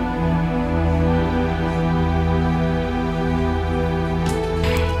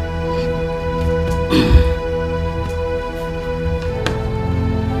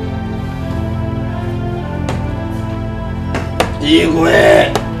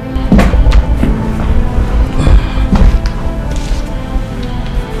 Igwe!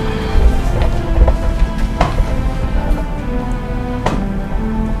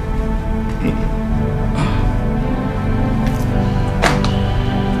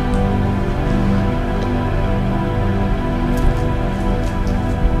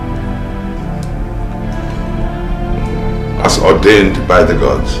 ordained by the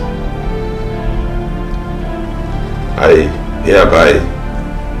gods. I hereby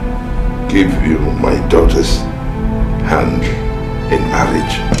give you my daughter's hand in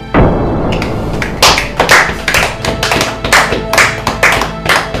marriage.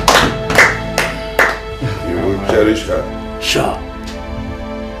 You will cherish her. Sure.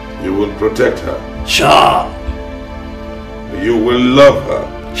 You will protect her. Sure. You will love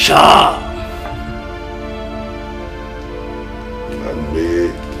her. Sure. And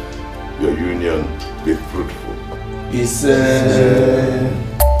may your union be fruitful. Is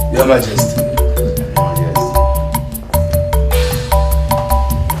Your Majesty.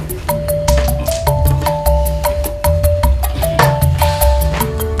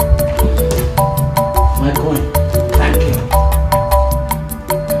 My coin. Thank you.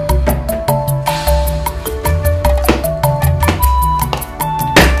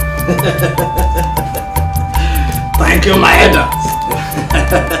 Thank you, my elder.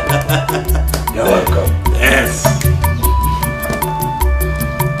 You're welcome. Yes.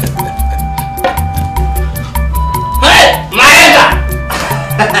 Hey, my elder.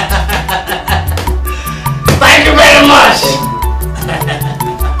 Thank you very much.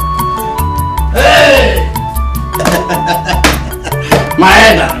 Hey. My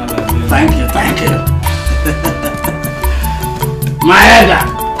elder. Thank you, thank you. My elder.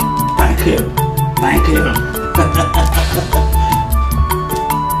 Thank you, thank you.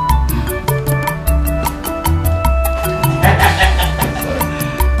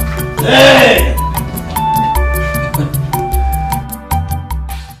 Hey!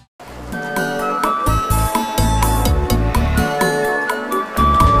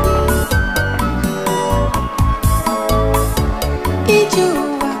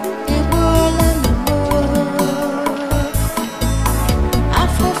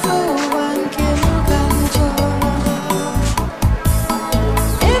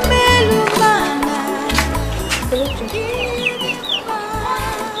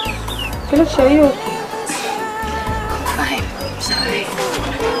 Are you okay? Fine, sorry.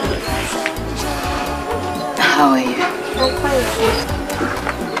 How are you? I'm fine.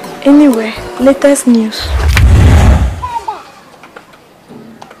 Anyway, latest news.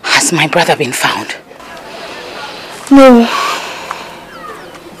 Has my brother been found? No.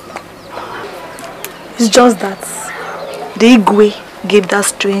 It's just that the Igwe gave that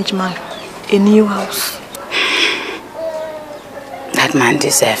strange man a new house. That man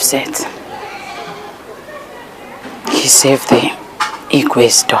deserves it. He saved the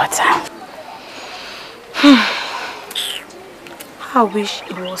Igwe's daughter. I wish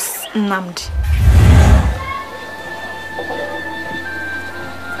it was Nnamdi.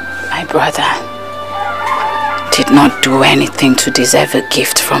 My brother did not do anything to deserve a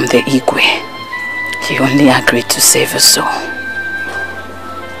gift from the Igwe. He only agreed to save a soul.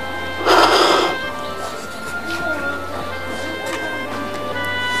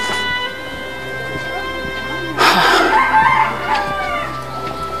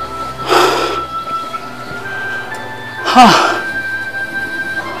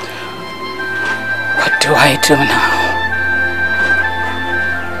 What do I do now?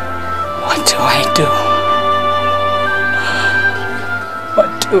 What do I do?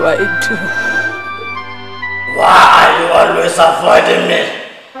 What do I do? Why are you always avoiding me?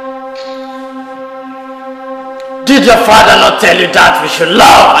 Did your father not tell you that we should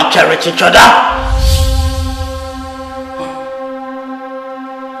love and cherish each other?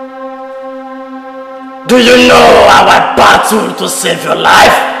 Do you know our battle to save your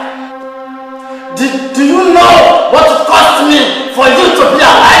life? Do you know what it cost me for you to be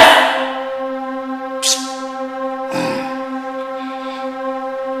alive?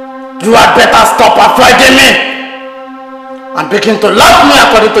 You had better stop avoiding me and begin to love me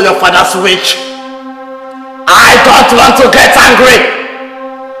according to your father's wish. I don't want to get angry.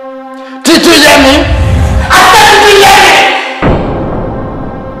 Did you hear me? I said, did you hear me?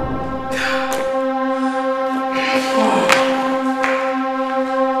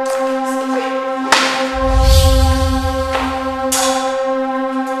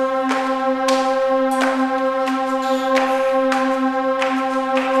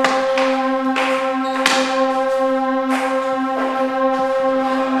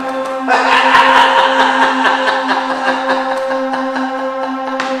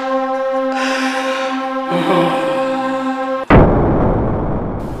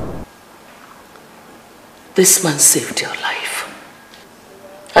 This man saved your life.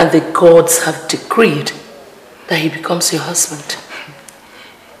 And the gods have decreed that he becomes your husband.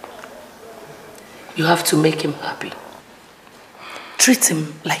 You have to make him happy. Treat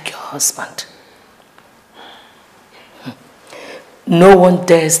him like your husband. No one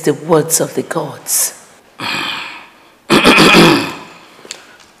dares the words of the gods.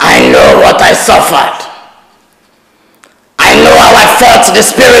 I know what I suffered. I know how I fought the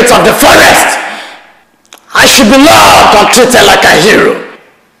spirits of the forest. I should be loved and treated like a hero.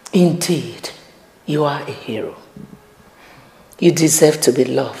 Indeed, you are a hero. You deserve to be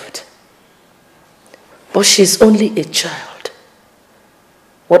loved. But she's only a child.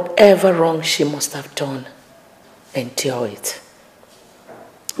 Whatever wrong she must have done, endure it.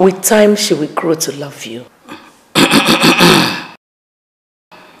 With time, she will grow to love you.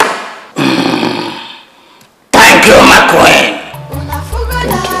 Thank you, my queen.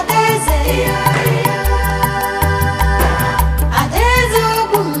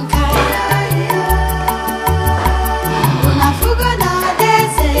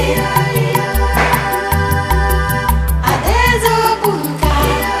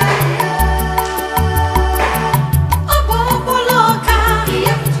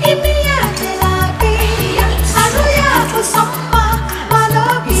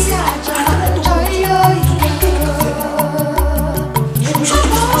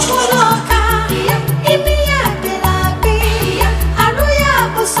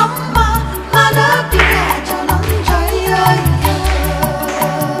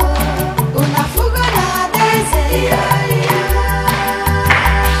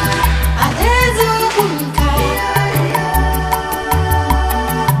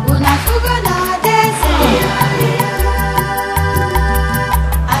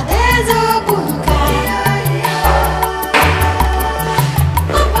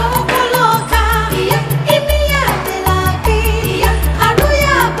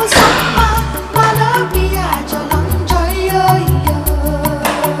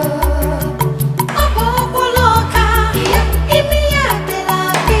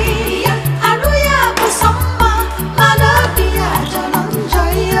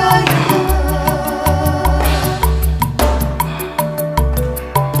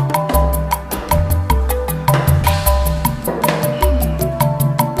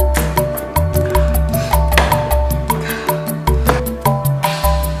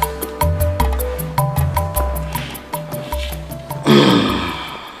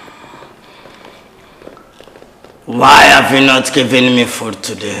 Why have you not given me food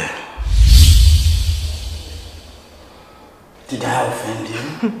today? Did I offend you?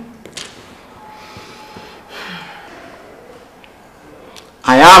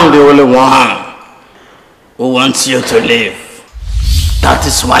 I am the only one who wants you to live. That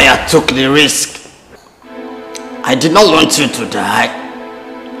is why I took the risk. I did not want you to die.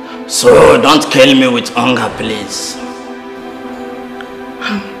 So don't kill me with hunger, please.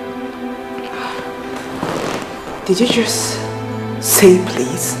 Did you just say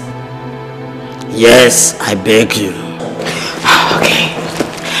please? Yes, I beg you. Okay.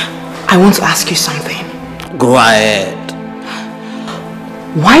 I want to ask you something. Go ahead.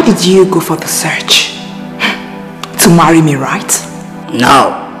 Why did you go for the search? To marry me, right?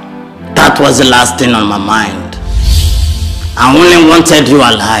 No. That was the last thing on my mind. I only wanted you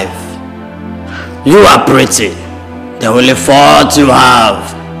alive. You are pretty. The only fault you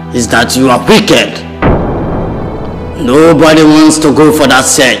have is that you are wicked. Nobody wants to go for that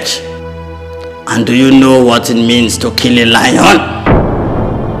search. And do you know what it means to kill a lion?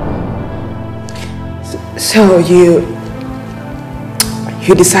 So you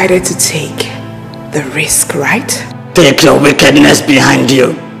decided to take the risk, right? Take your wickedness behind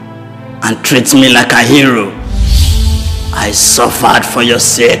you and treat me like a hero. I suffered for your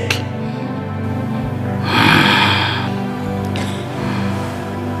sake.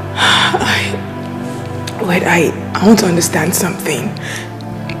 Wait, I want to understand something.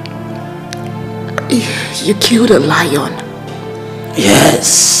 You killed a lion?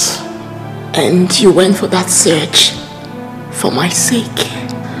 Yes. And you went for that search for my sake?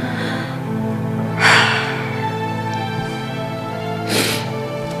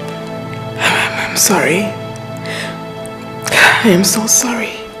 I'm sorry. I am so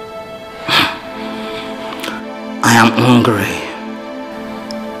sorry. I am hungry.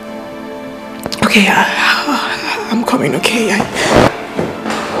 Okay, I'm coming, okay?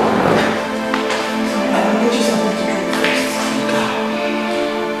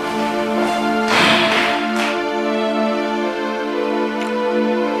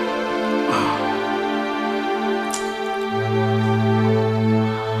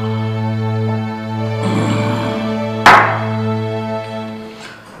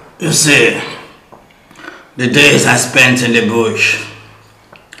 You see, the days I spent in the bush,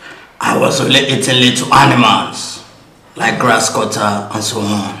 I was only eating little animals, like grass cutter and so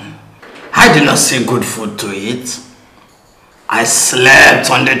on. I did not see good food to eat. I slept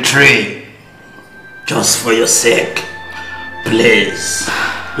on the tree just for your sake. Please,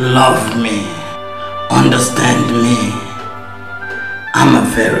 love me, understand me. I'm a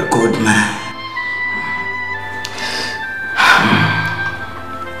very good man.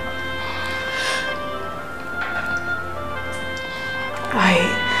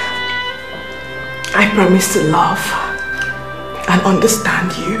 I promise to love and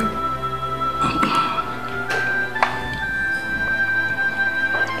understand you.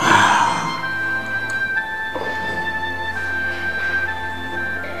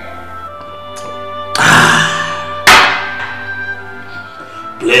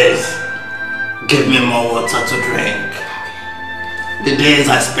 Please, give me more water to drink. The days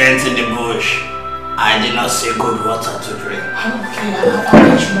I spent in the bush, I did not see good water to drink. Okay, I'll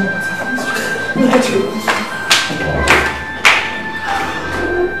get you more water. I'll get you water.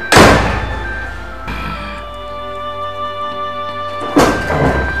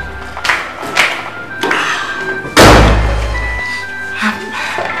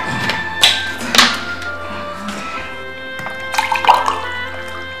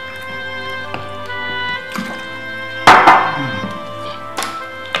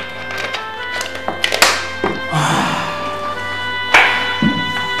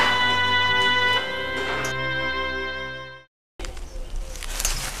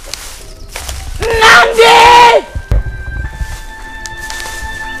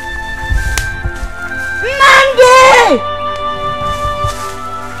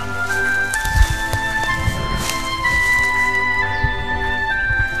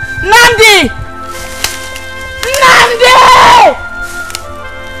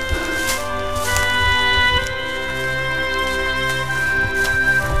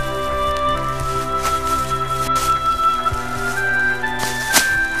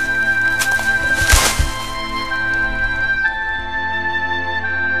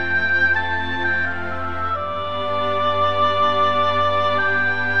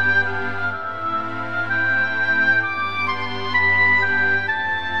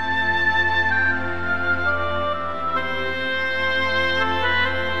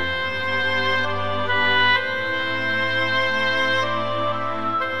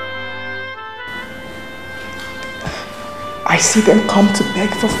 I see them come to beg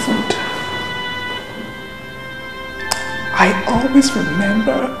for food. I always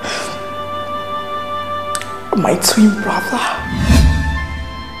remember my twin brother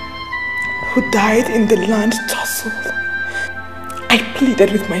who died in the land tussle. I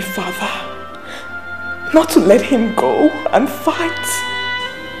pleaded with my father not to let him go and fight.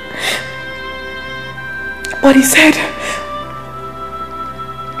 But he said,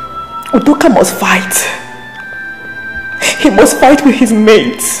 Udoka must fight. He must fight with his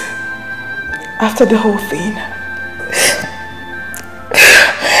mates after the whole thing.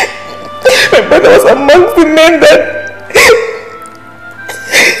 My brother was amongst the men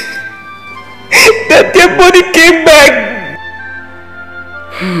that their body came back.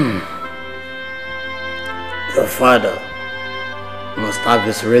 Your father must have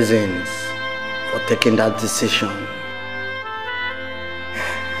his reasons for taking that decision.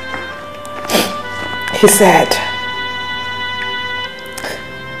 He said,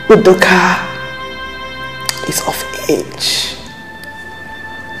 Udoka is of age.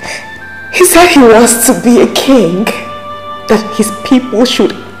 He said he wants to be a king that his people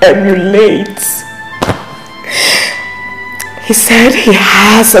should emulate. He said he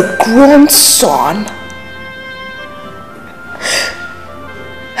has a grown son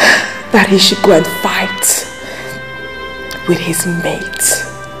that he should go and fight with his mate,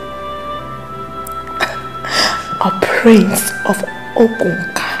 a prince of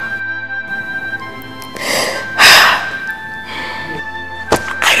Ogunka.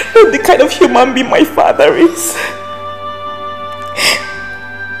 I don't know the kind of human being my father is.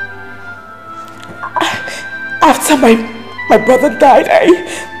 After my brother died, I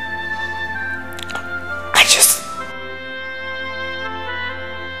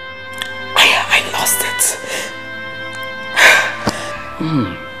lost it.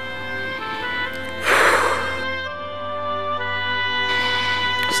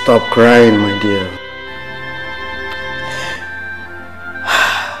 Stop crying, my dear.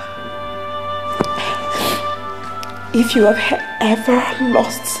 If you have ever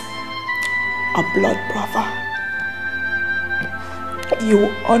lost a blood brother, you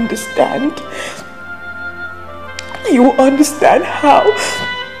will understand. You will understand how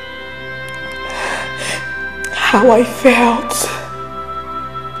I felt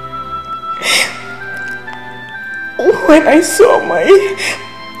when I saw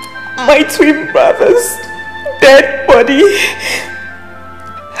my twin brothers dead body.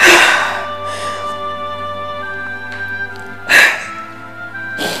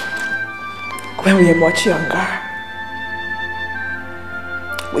 When we were much younger,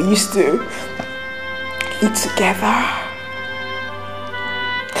 we used to eat together.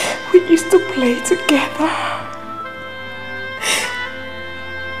 We used to play together.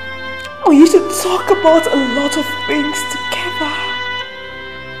 We used to talk about a lot of things together.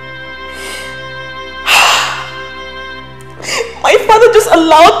 My father just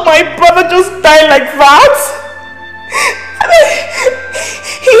allowed my brother just die like that. I mean,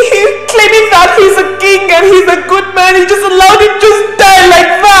 he claiming that he's a king and he's a good man. He just allowed him just die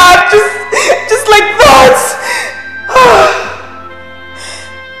like that. Just like that.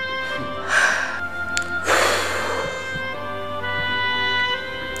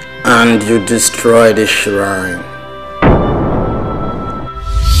 And you destroy the shrine.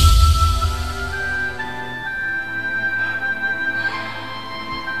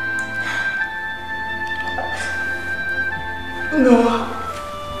 No,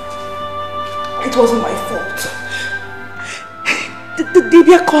 it wasn't my fault. The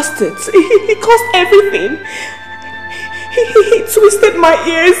Dibia caused it. He caused everything. He twisted my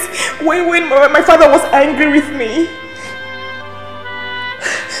ears when my father was angry with me.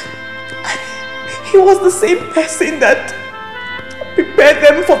 He was the same person that prepared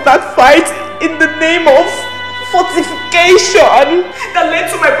them for that fight in the name of fortification that led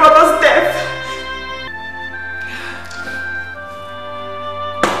to my brother's death.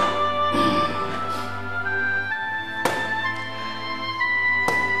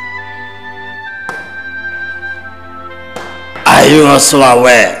 Are you also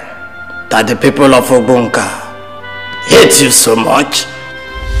aware that the people of Obunka hate you so much?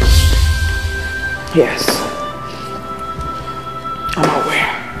 Yes, I'm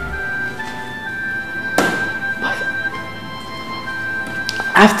aware. But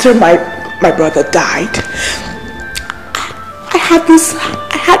after my brother died, I had this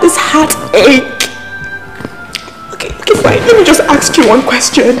heartache. Okay, fine. Let me just ask you one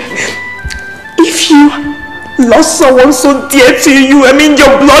question. If you lost someone so dear to you, I mean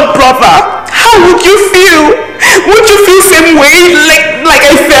your blood brother, how would you feel? Would you feel same way like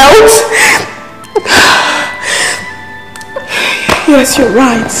I felt? Yes, you're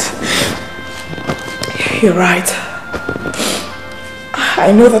right. You're right.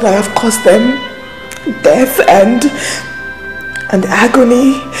 I know that I have caused them death and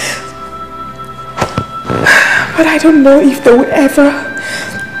agony. But I don't know if they will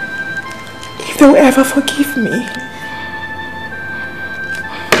ever forgive me.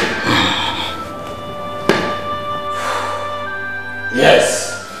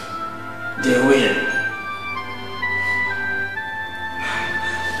 Yes, they will.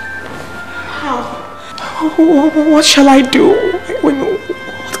 How? What shall I do?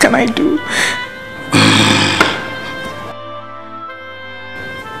 What can I do?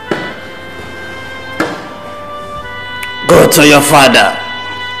 Go to your father.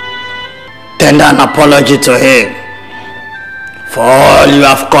 Tender an apology to him for all you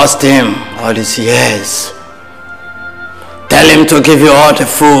have caused him all these years. Tell him to give you all the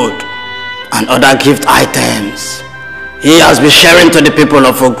food and other gift items he has been sharing to the people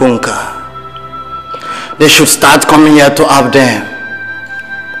of Ogunka. They should start coming here to have them.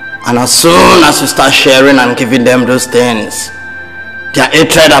 And as soon as you start sharing and giving them those things, their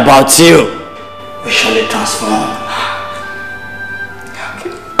hatred about you will surely transform.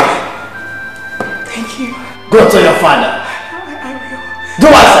 Thank you. Go to your father. I will. Do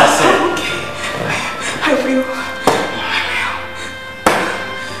as I say. Okay. I will.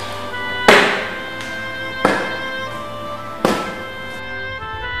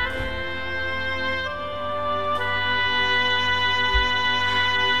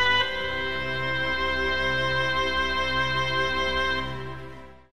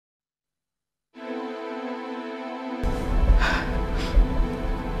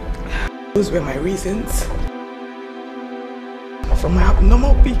 Those were my reasons for my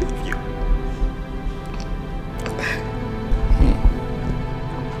abnormal behavior.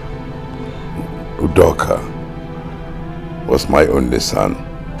 Udoka was my only son.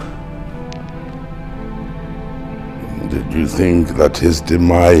 Did you think that his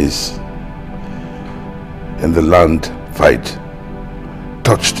demise in the land fight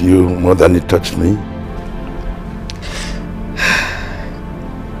touched you more than it touched me?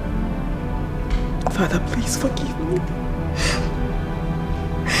 Father, please forgive me.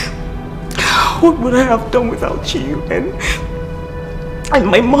 What would I have done without you and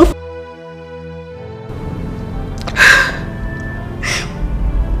my mother?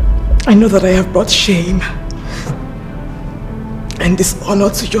 I know that I have brought shame and dishonor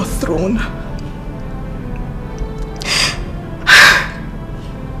to your throne.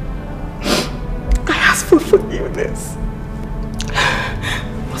 I ask for forgiveness.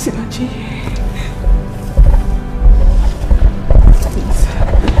 Osinachi, please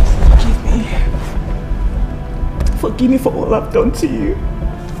forgive me. Forgive me for all I've done to you.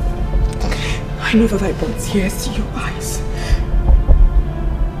 I know that I brought tears to your eyes.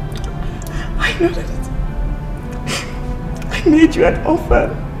 I know that I made you an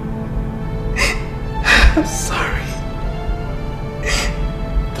offer. I'm sorry.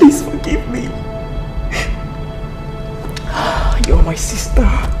 Please forgive me. You're my sister.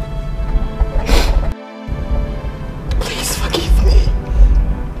 Please forgive me.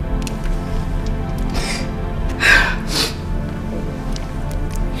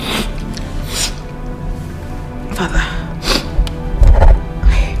 Father,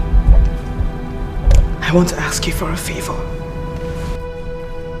 I want to ask you for a favor.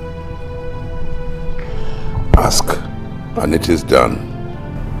 Ask, and it is done.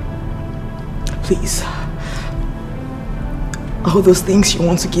 Please. All those things you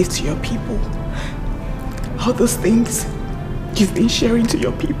want to give to your people. All those things you've been sharing to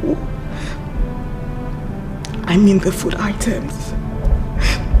your people. I mean the food items.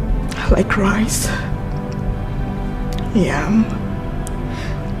 Like rice, yam,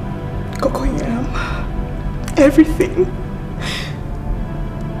 cocoa yam, everything.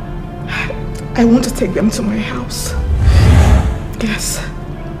 I want to take them to my house. Yes.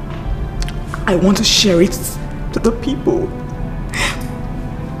 I want to share it to the people.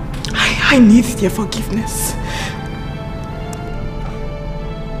 I need their forgiveness.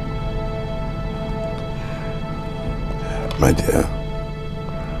 My dear,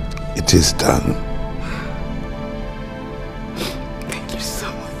 it is done. Thank you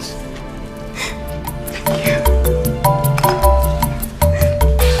so much. Thank you.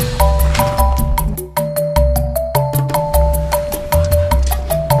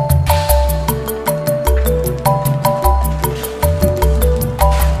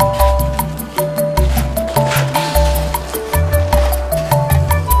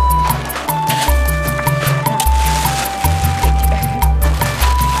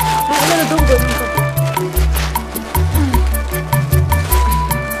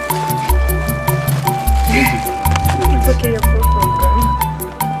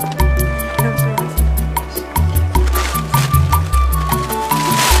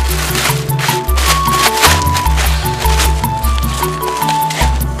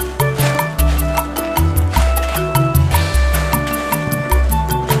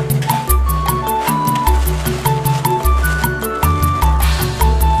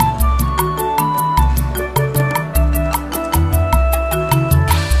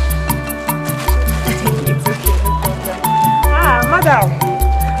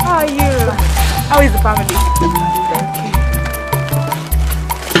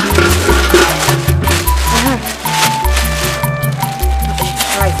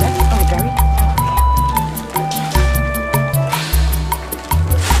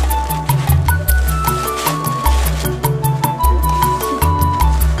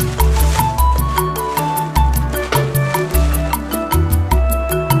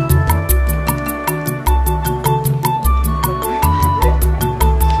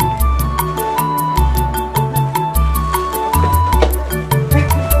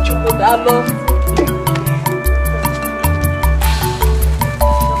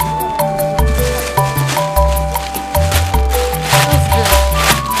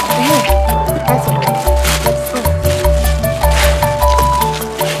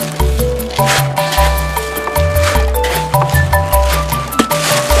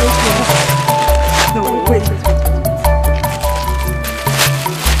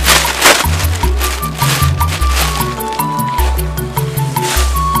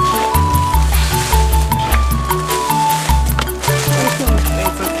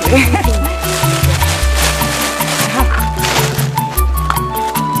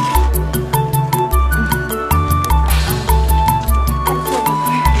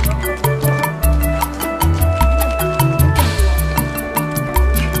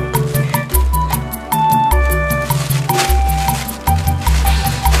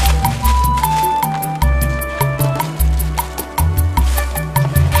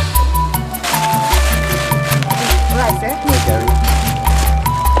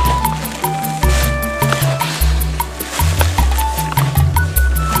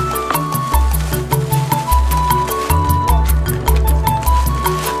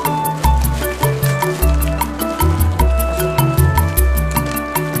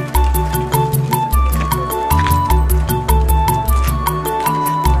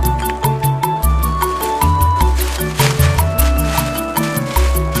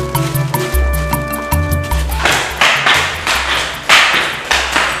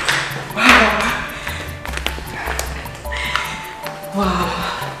 Wow.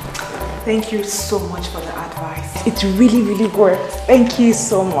 Thank you so much for the advice. It really, really worked. Thank you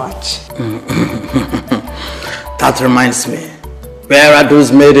so much. That reminds me. Where are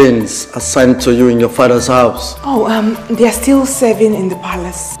those maidens assigned to you in your father's house? Oh, they are still serving in the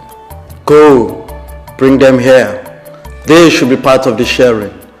palace. Go, bring them here. They should be part of the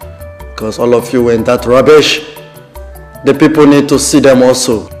sharing. Because all of you were in that rubbish. The people need to see them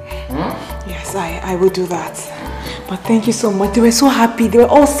also. Yes, I will do that. But thank you so much. They were so happy. They were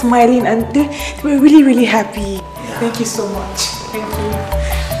all smiling and they were really, really happy. Yeah. Thank you so much. Thank you.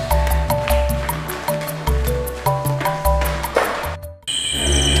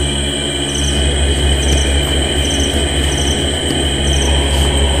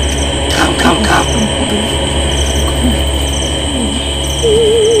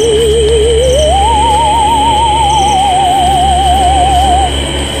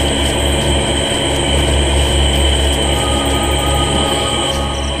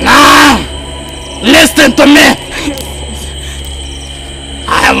 Listen to me!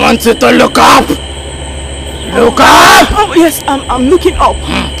 I want you to look up! Look up! Oh yes, I'm looking up.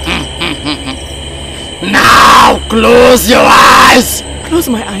 Now close your eyes! Close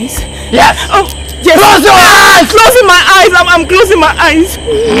my eyes? Yes! Oh, yes! Close your eyes! Closing my eyes! I'm closing my eyes.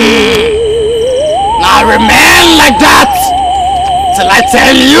 Now remain like that till I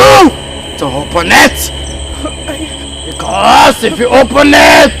tell you to open it. Because if you open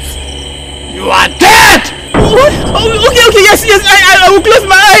it, you are dead! What? Oh, okay, yes, I will close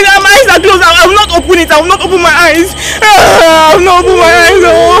my eyes. My eyes are closed. I will not open it. I will not open my eyes. I will not open my eyes.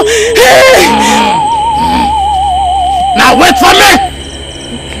 Oh. Hey. Now wait for me!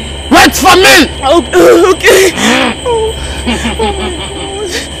 Wait for me! Okay.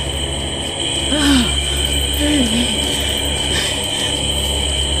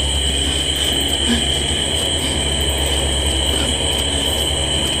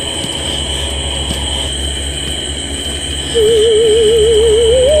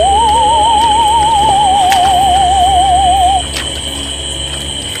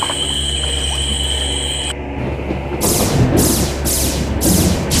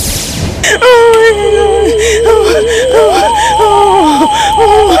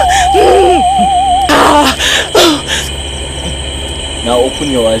 Now open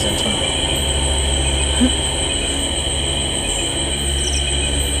your eyes and turn around.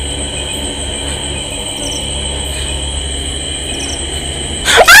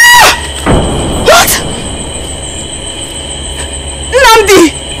 What? Nandi!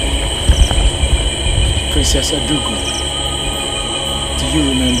 Princess Adugu, do you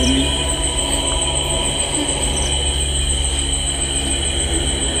remember me?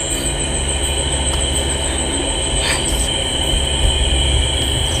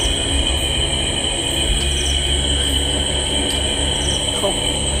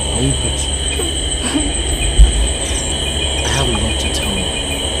 Are you good? I have a lot to tell you.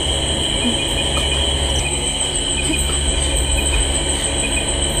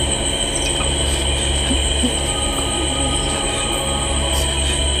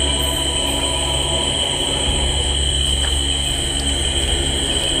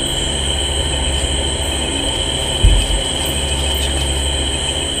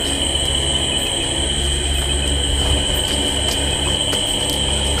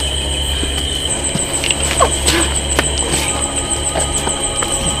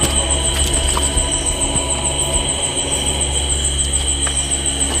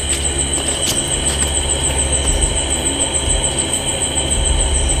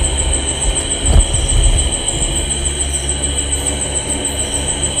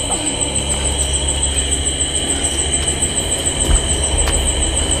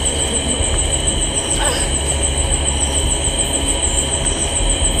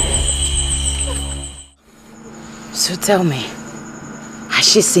 So tell me, has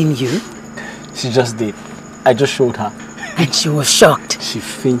she seen you? She just did. I just showed her. And she was shocked. She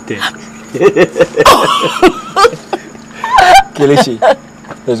fainted. Kelechi,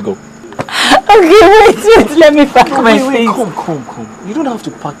 let's go. Okay, wait, let me pack my things. Come. You don't have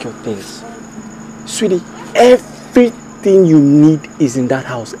to pack your things. Sweetie, everything you need is in that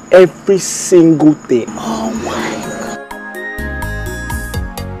house. Every single thing. Oh my God.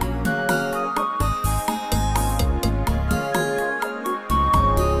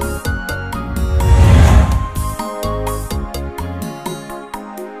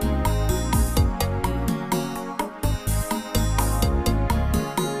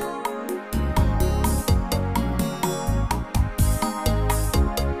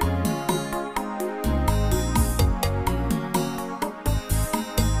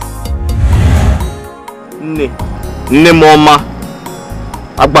 Nne Mama,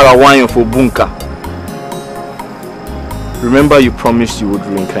 Agbara wine for Bunka. Remember you promised you would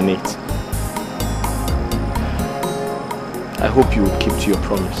reincarnate. I hope you will keep to your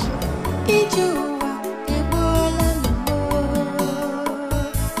promise.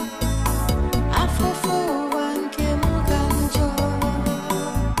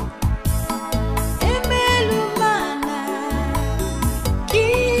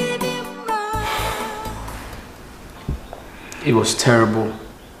 It was terrible.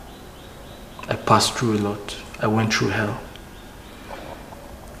 I passed through a lot. I went through hell.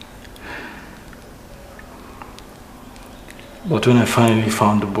 But when I finally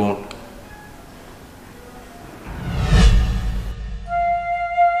found the bone,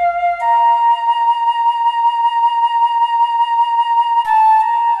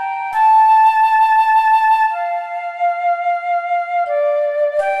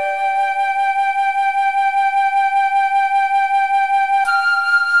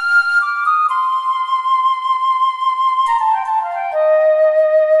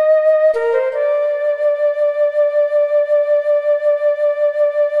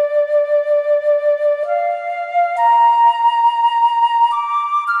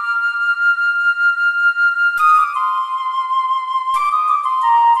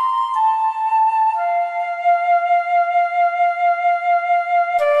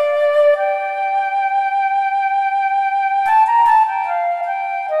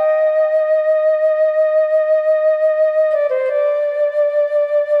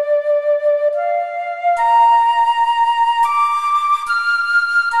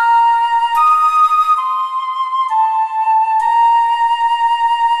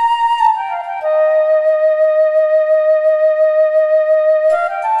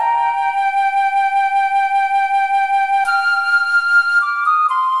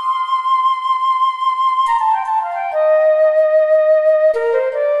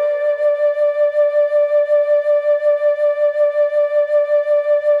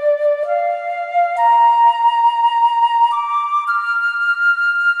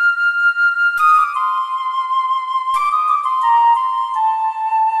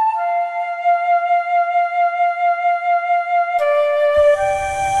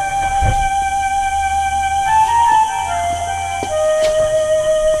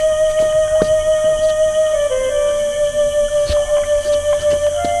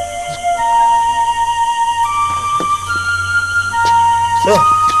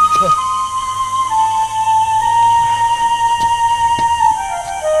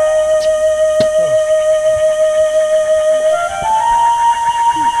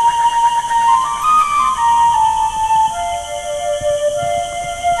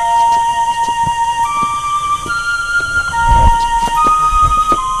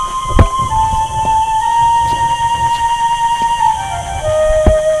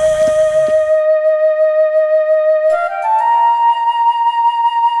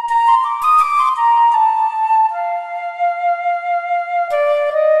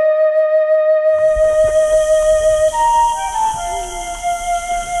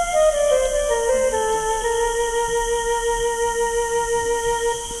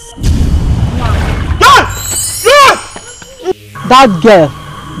 that girl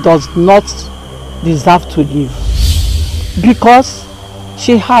does not deserve to live because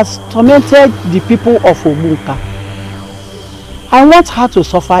she has tormented the people of Omunka. I want her to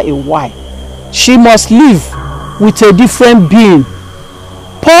suffer a while. She must live with a different being.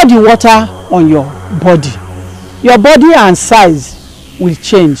 Pour the water on your body. Your body and size will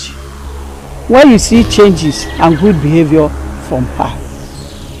change when you see changes and good behavior from her.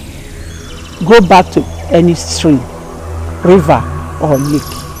 Go back to any stream, river or lake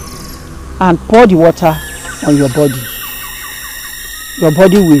and pour the water on your body. Your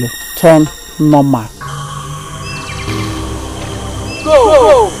body will turn normal.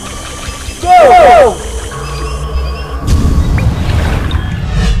 Go! Go!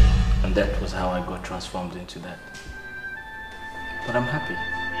 And that was how I got transformed into that. But I'm happy.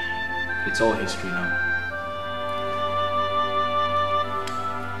 It's all history now.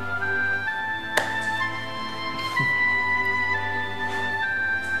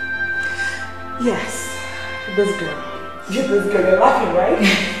 Yes, this girl. This girl, you're laughing, right?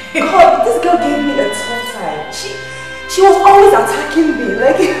 God, this girl gave me a tough time. She was always attacking me,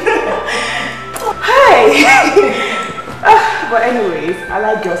 like, hi! But anyways, I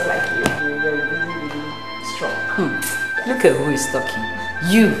like girls like you. You're really, really strong. Look at who is talking.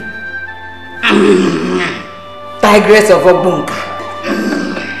 You. Tigress of Obunka.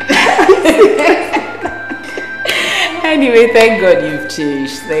 Anyway, thank God you've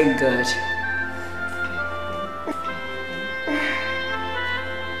changed. Thank God.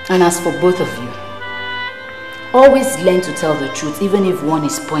 And as for both of you, always learn to tell the truth even if one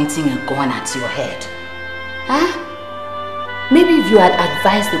is pointing a gun at your head. Huh? Maybe if you had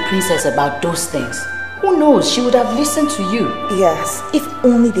advised the princess about those things, who knows, she would have listened to you. Yes, if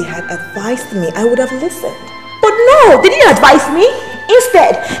only they had advised me, I would have listened. But no, they didn't advise me.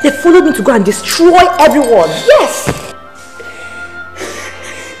 Instead, they followed me to go and destroy everyone. Yes!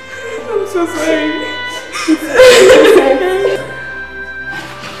 I'm so sorry.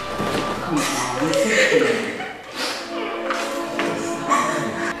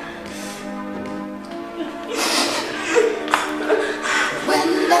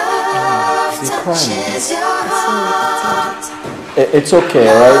 It's okay,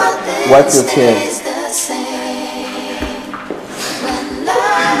 alright? Wipe your tears.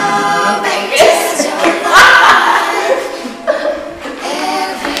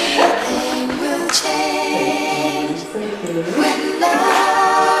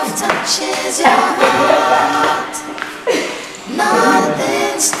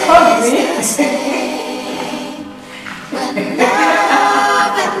 Nothing stays the same. When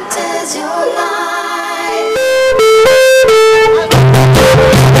love enters your life.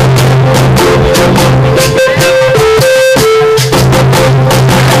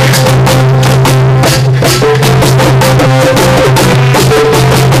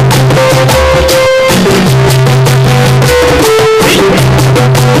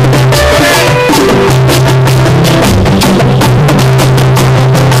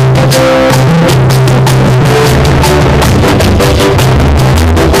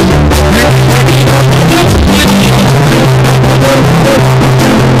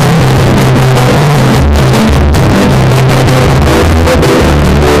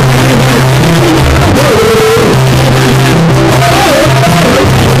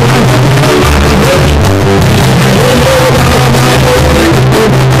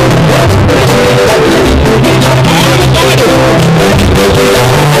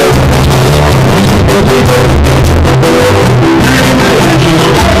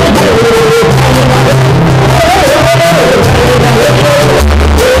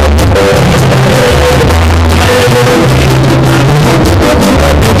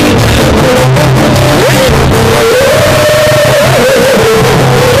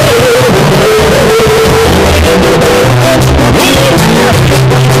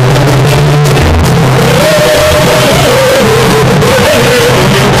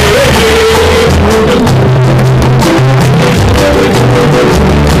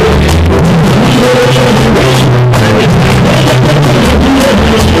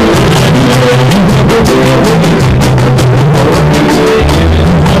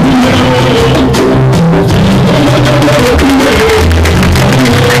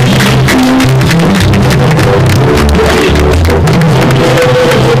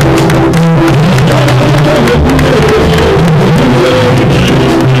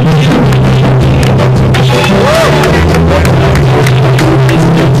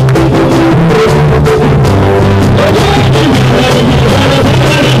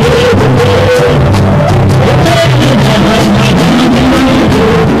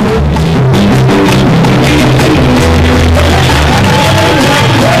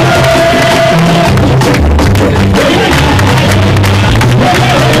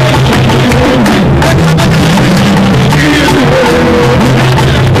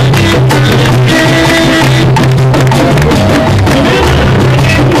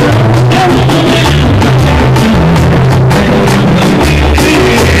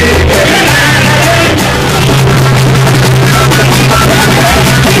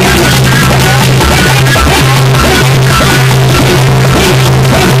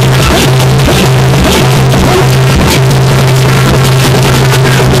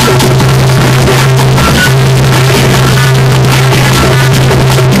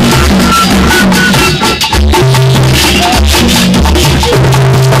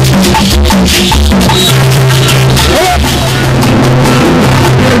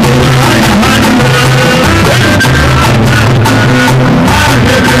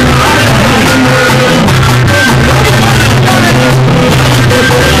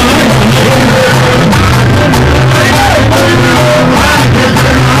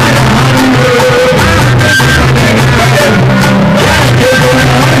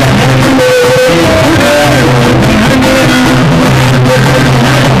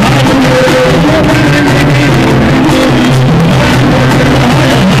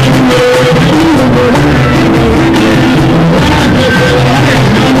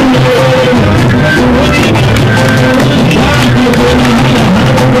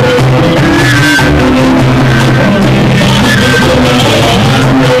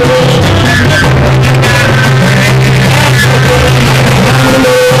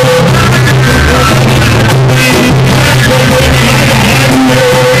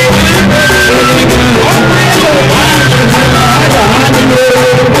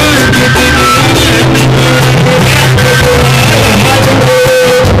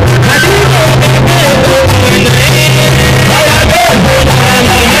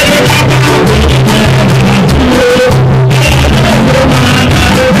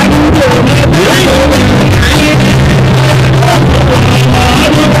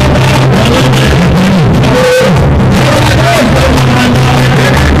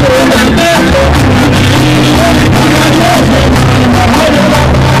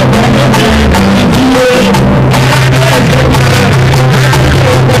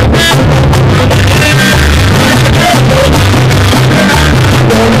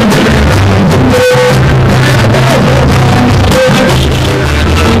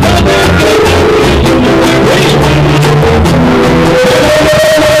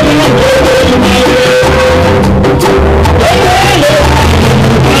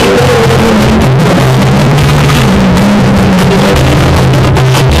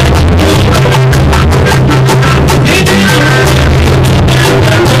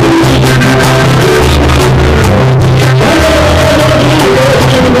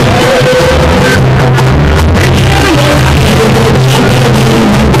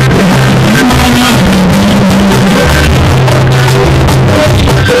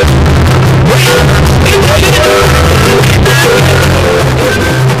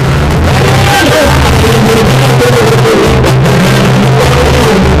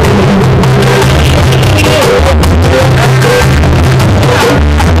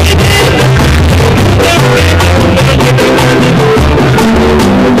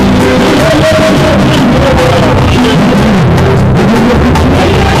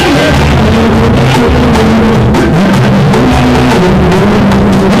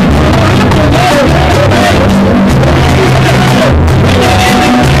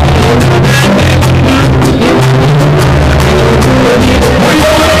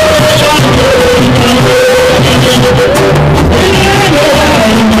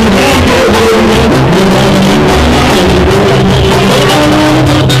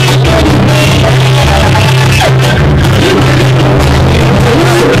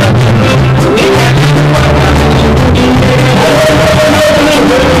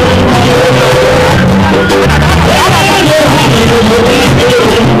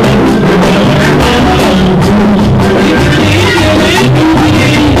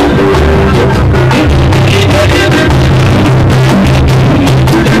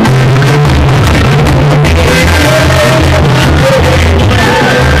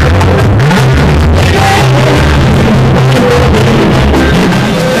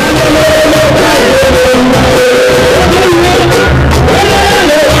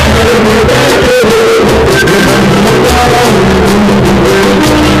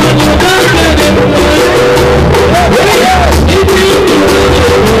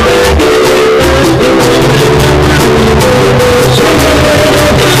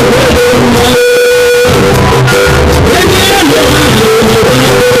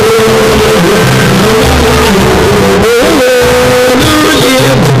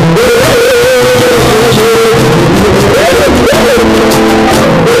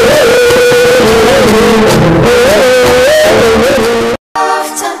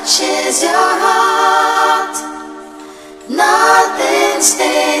 touches your heart, nothing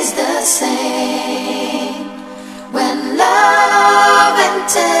stays the same. When love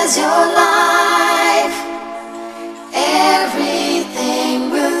enters your life,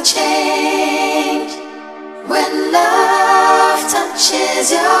 everything will change. When love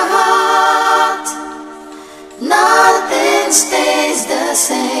touches your heart, nothing stays the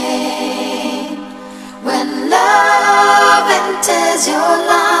same. When love enters your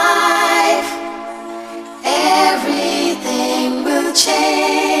life, everything will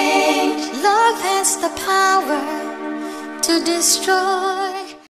change. Love has the power to destroy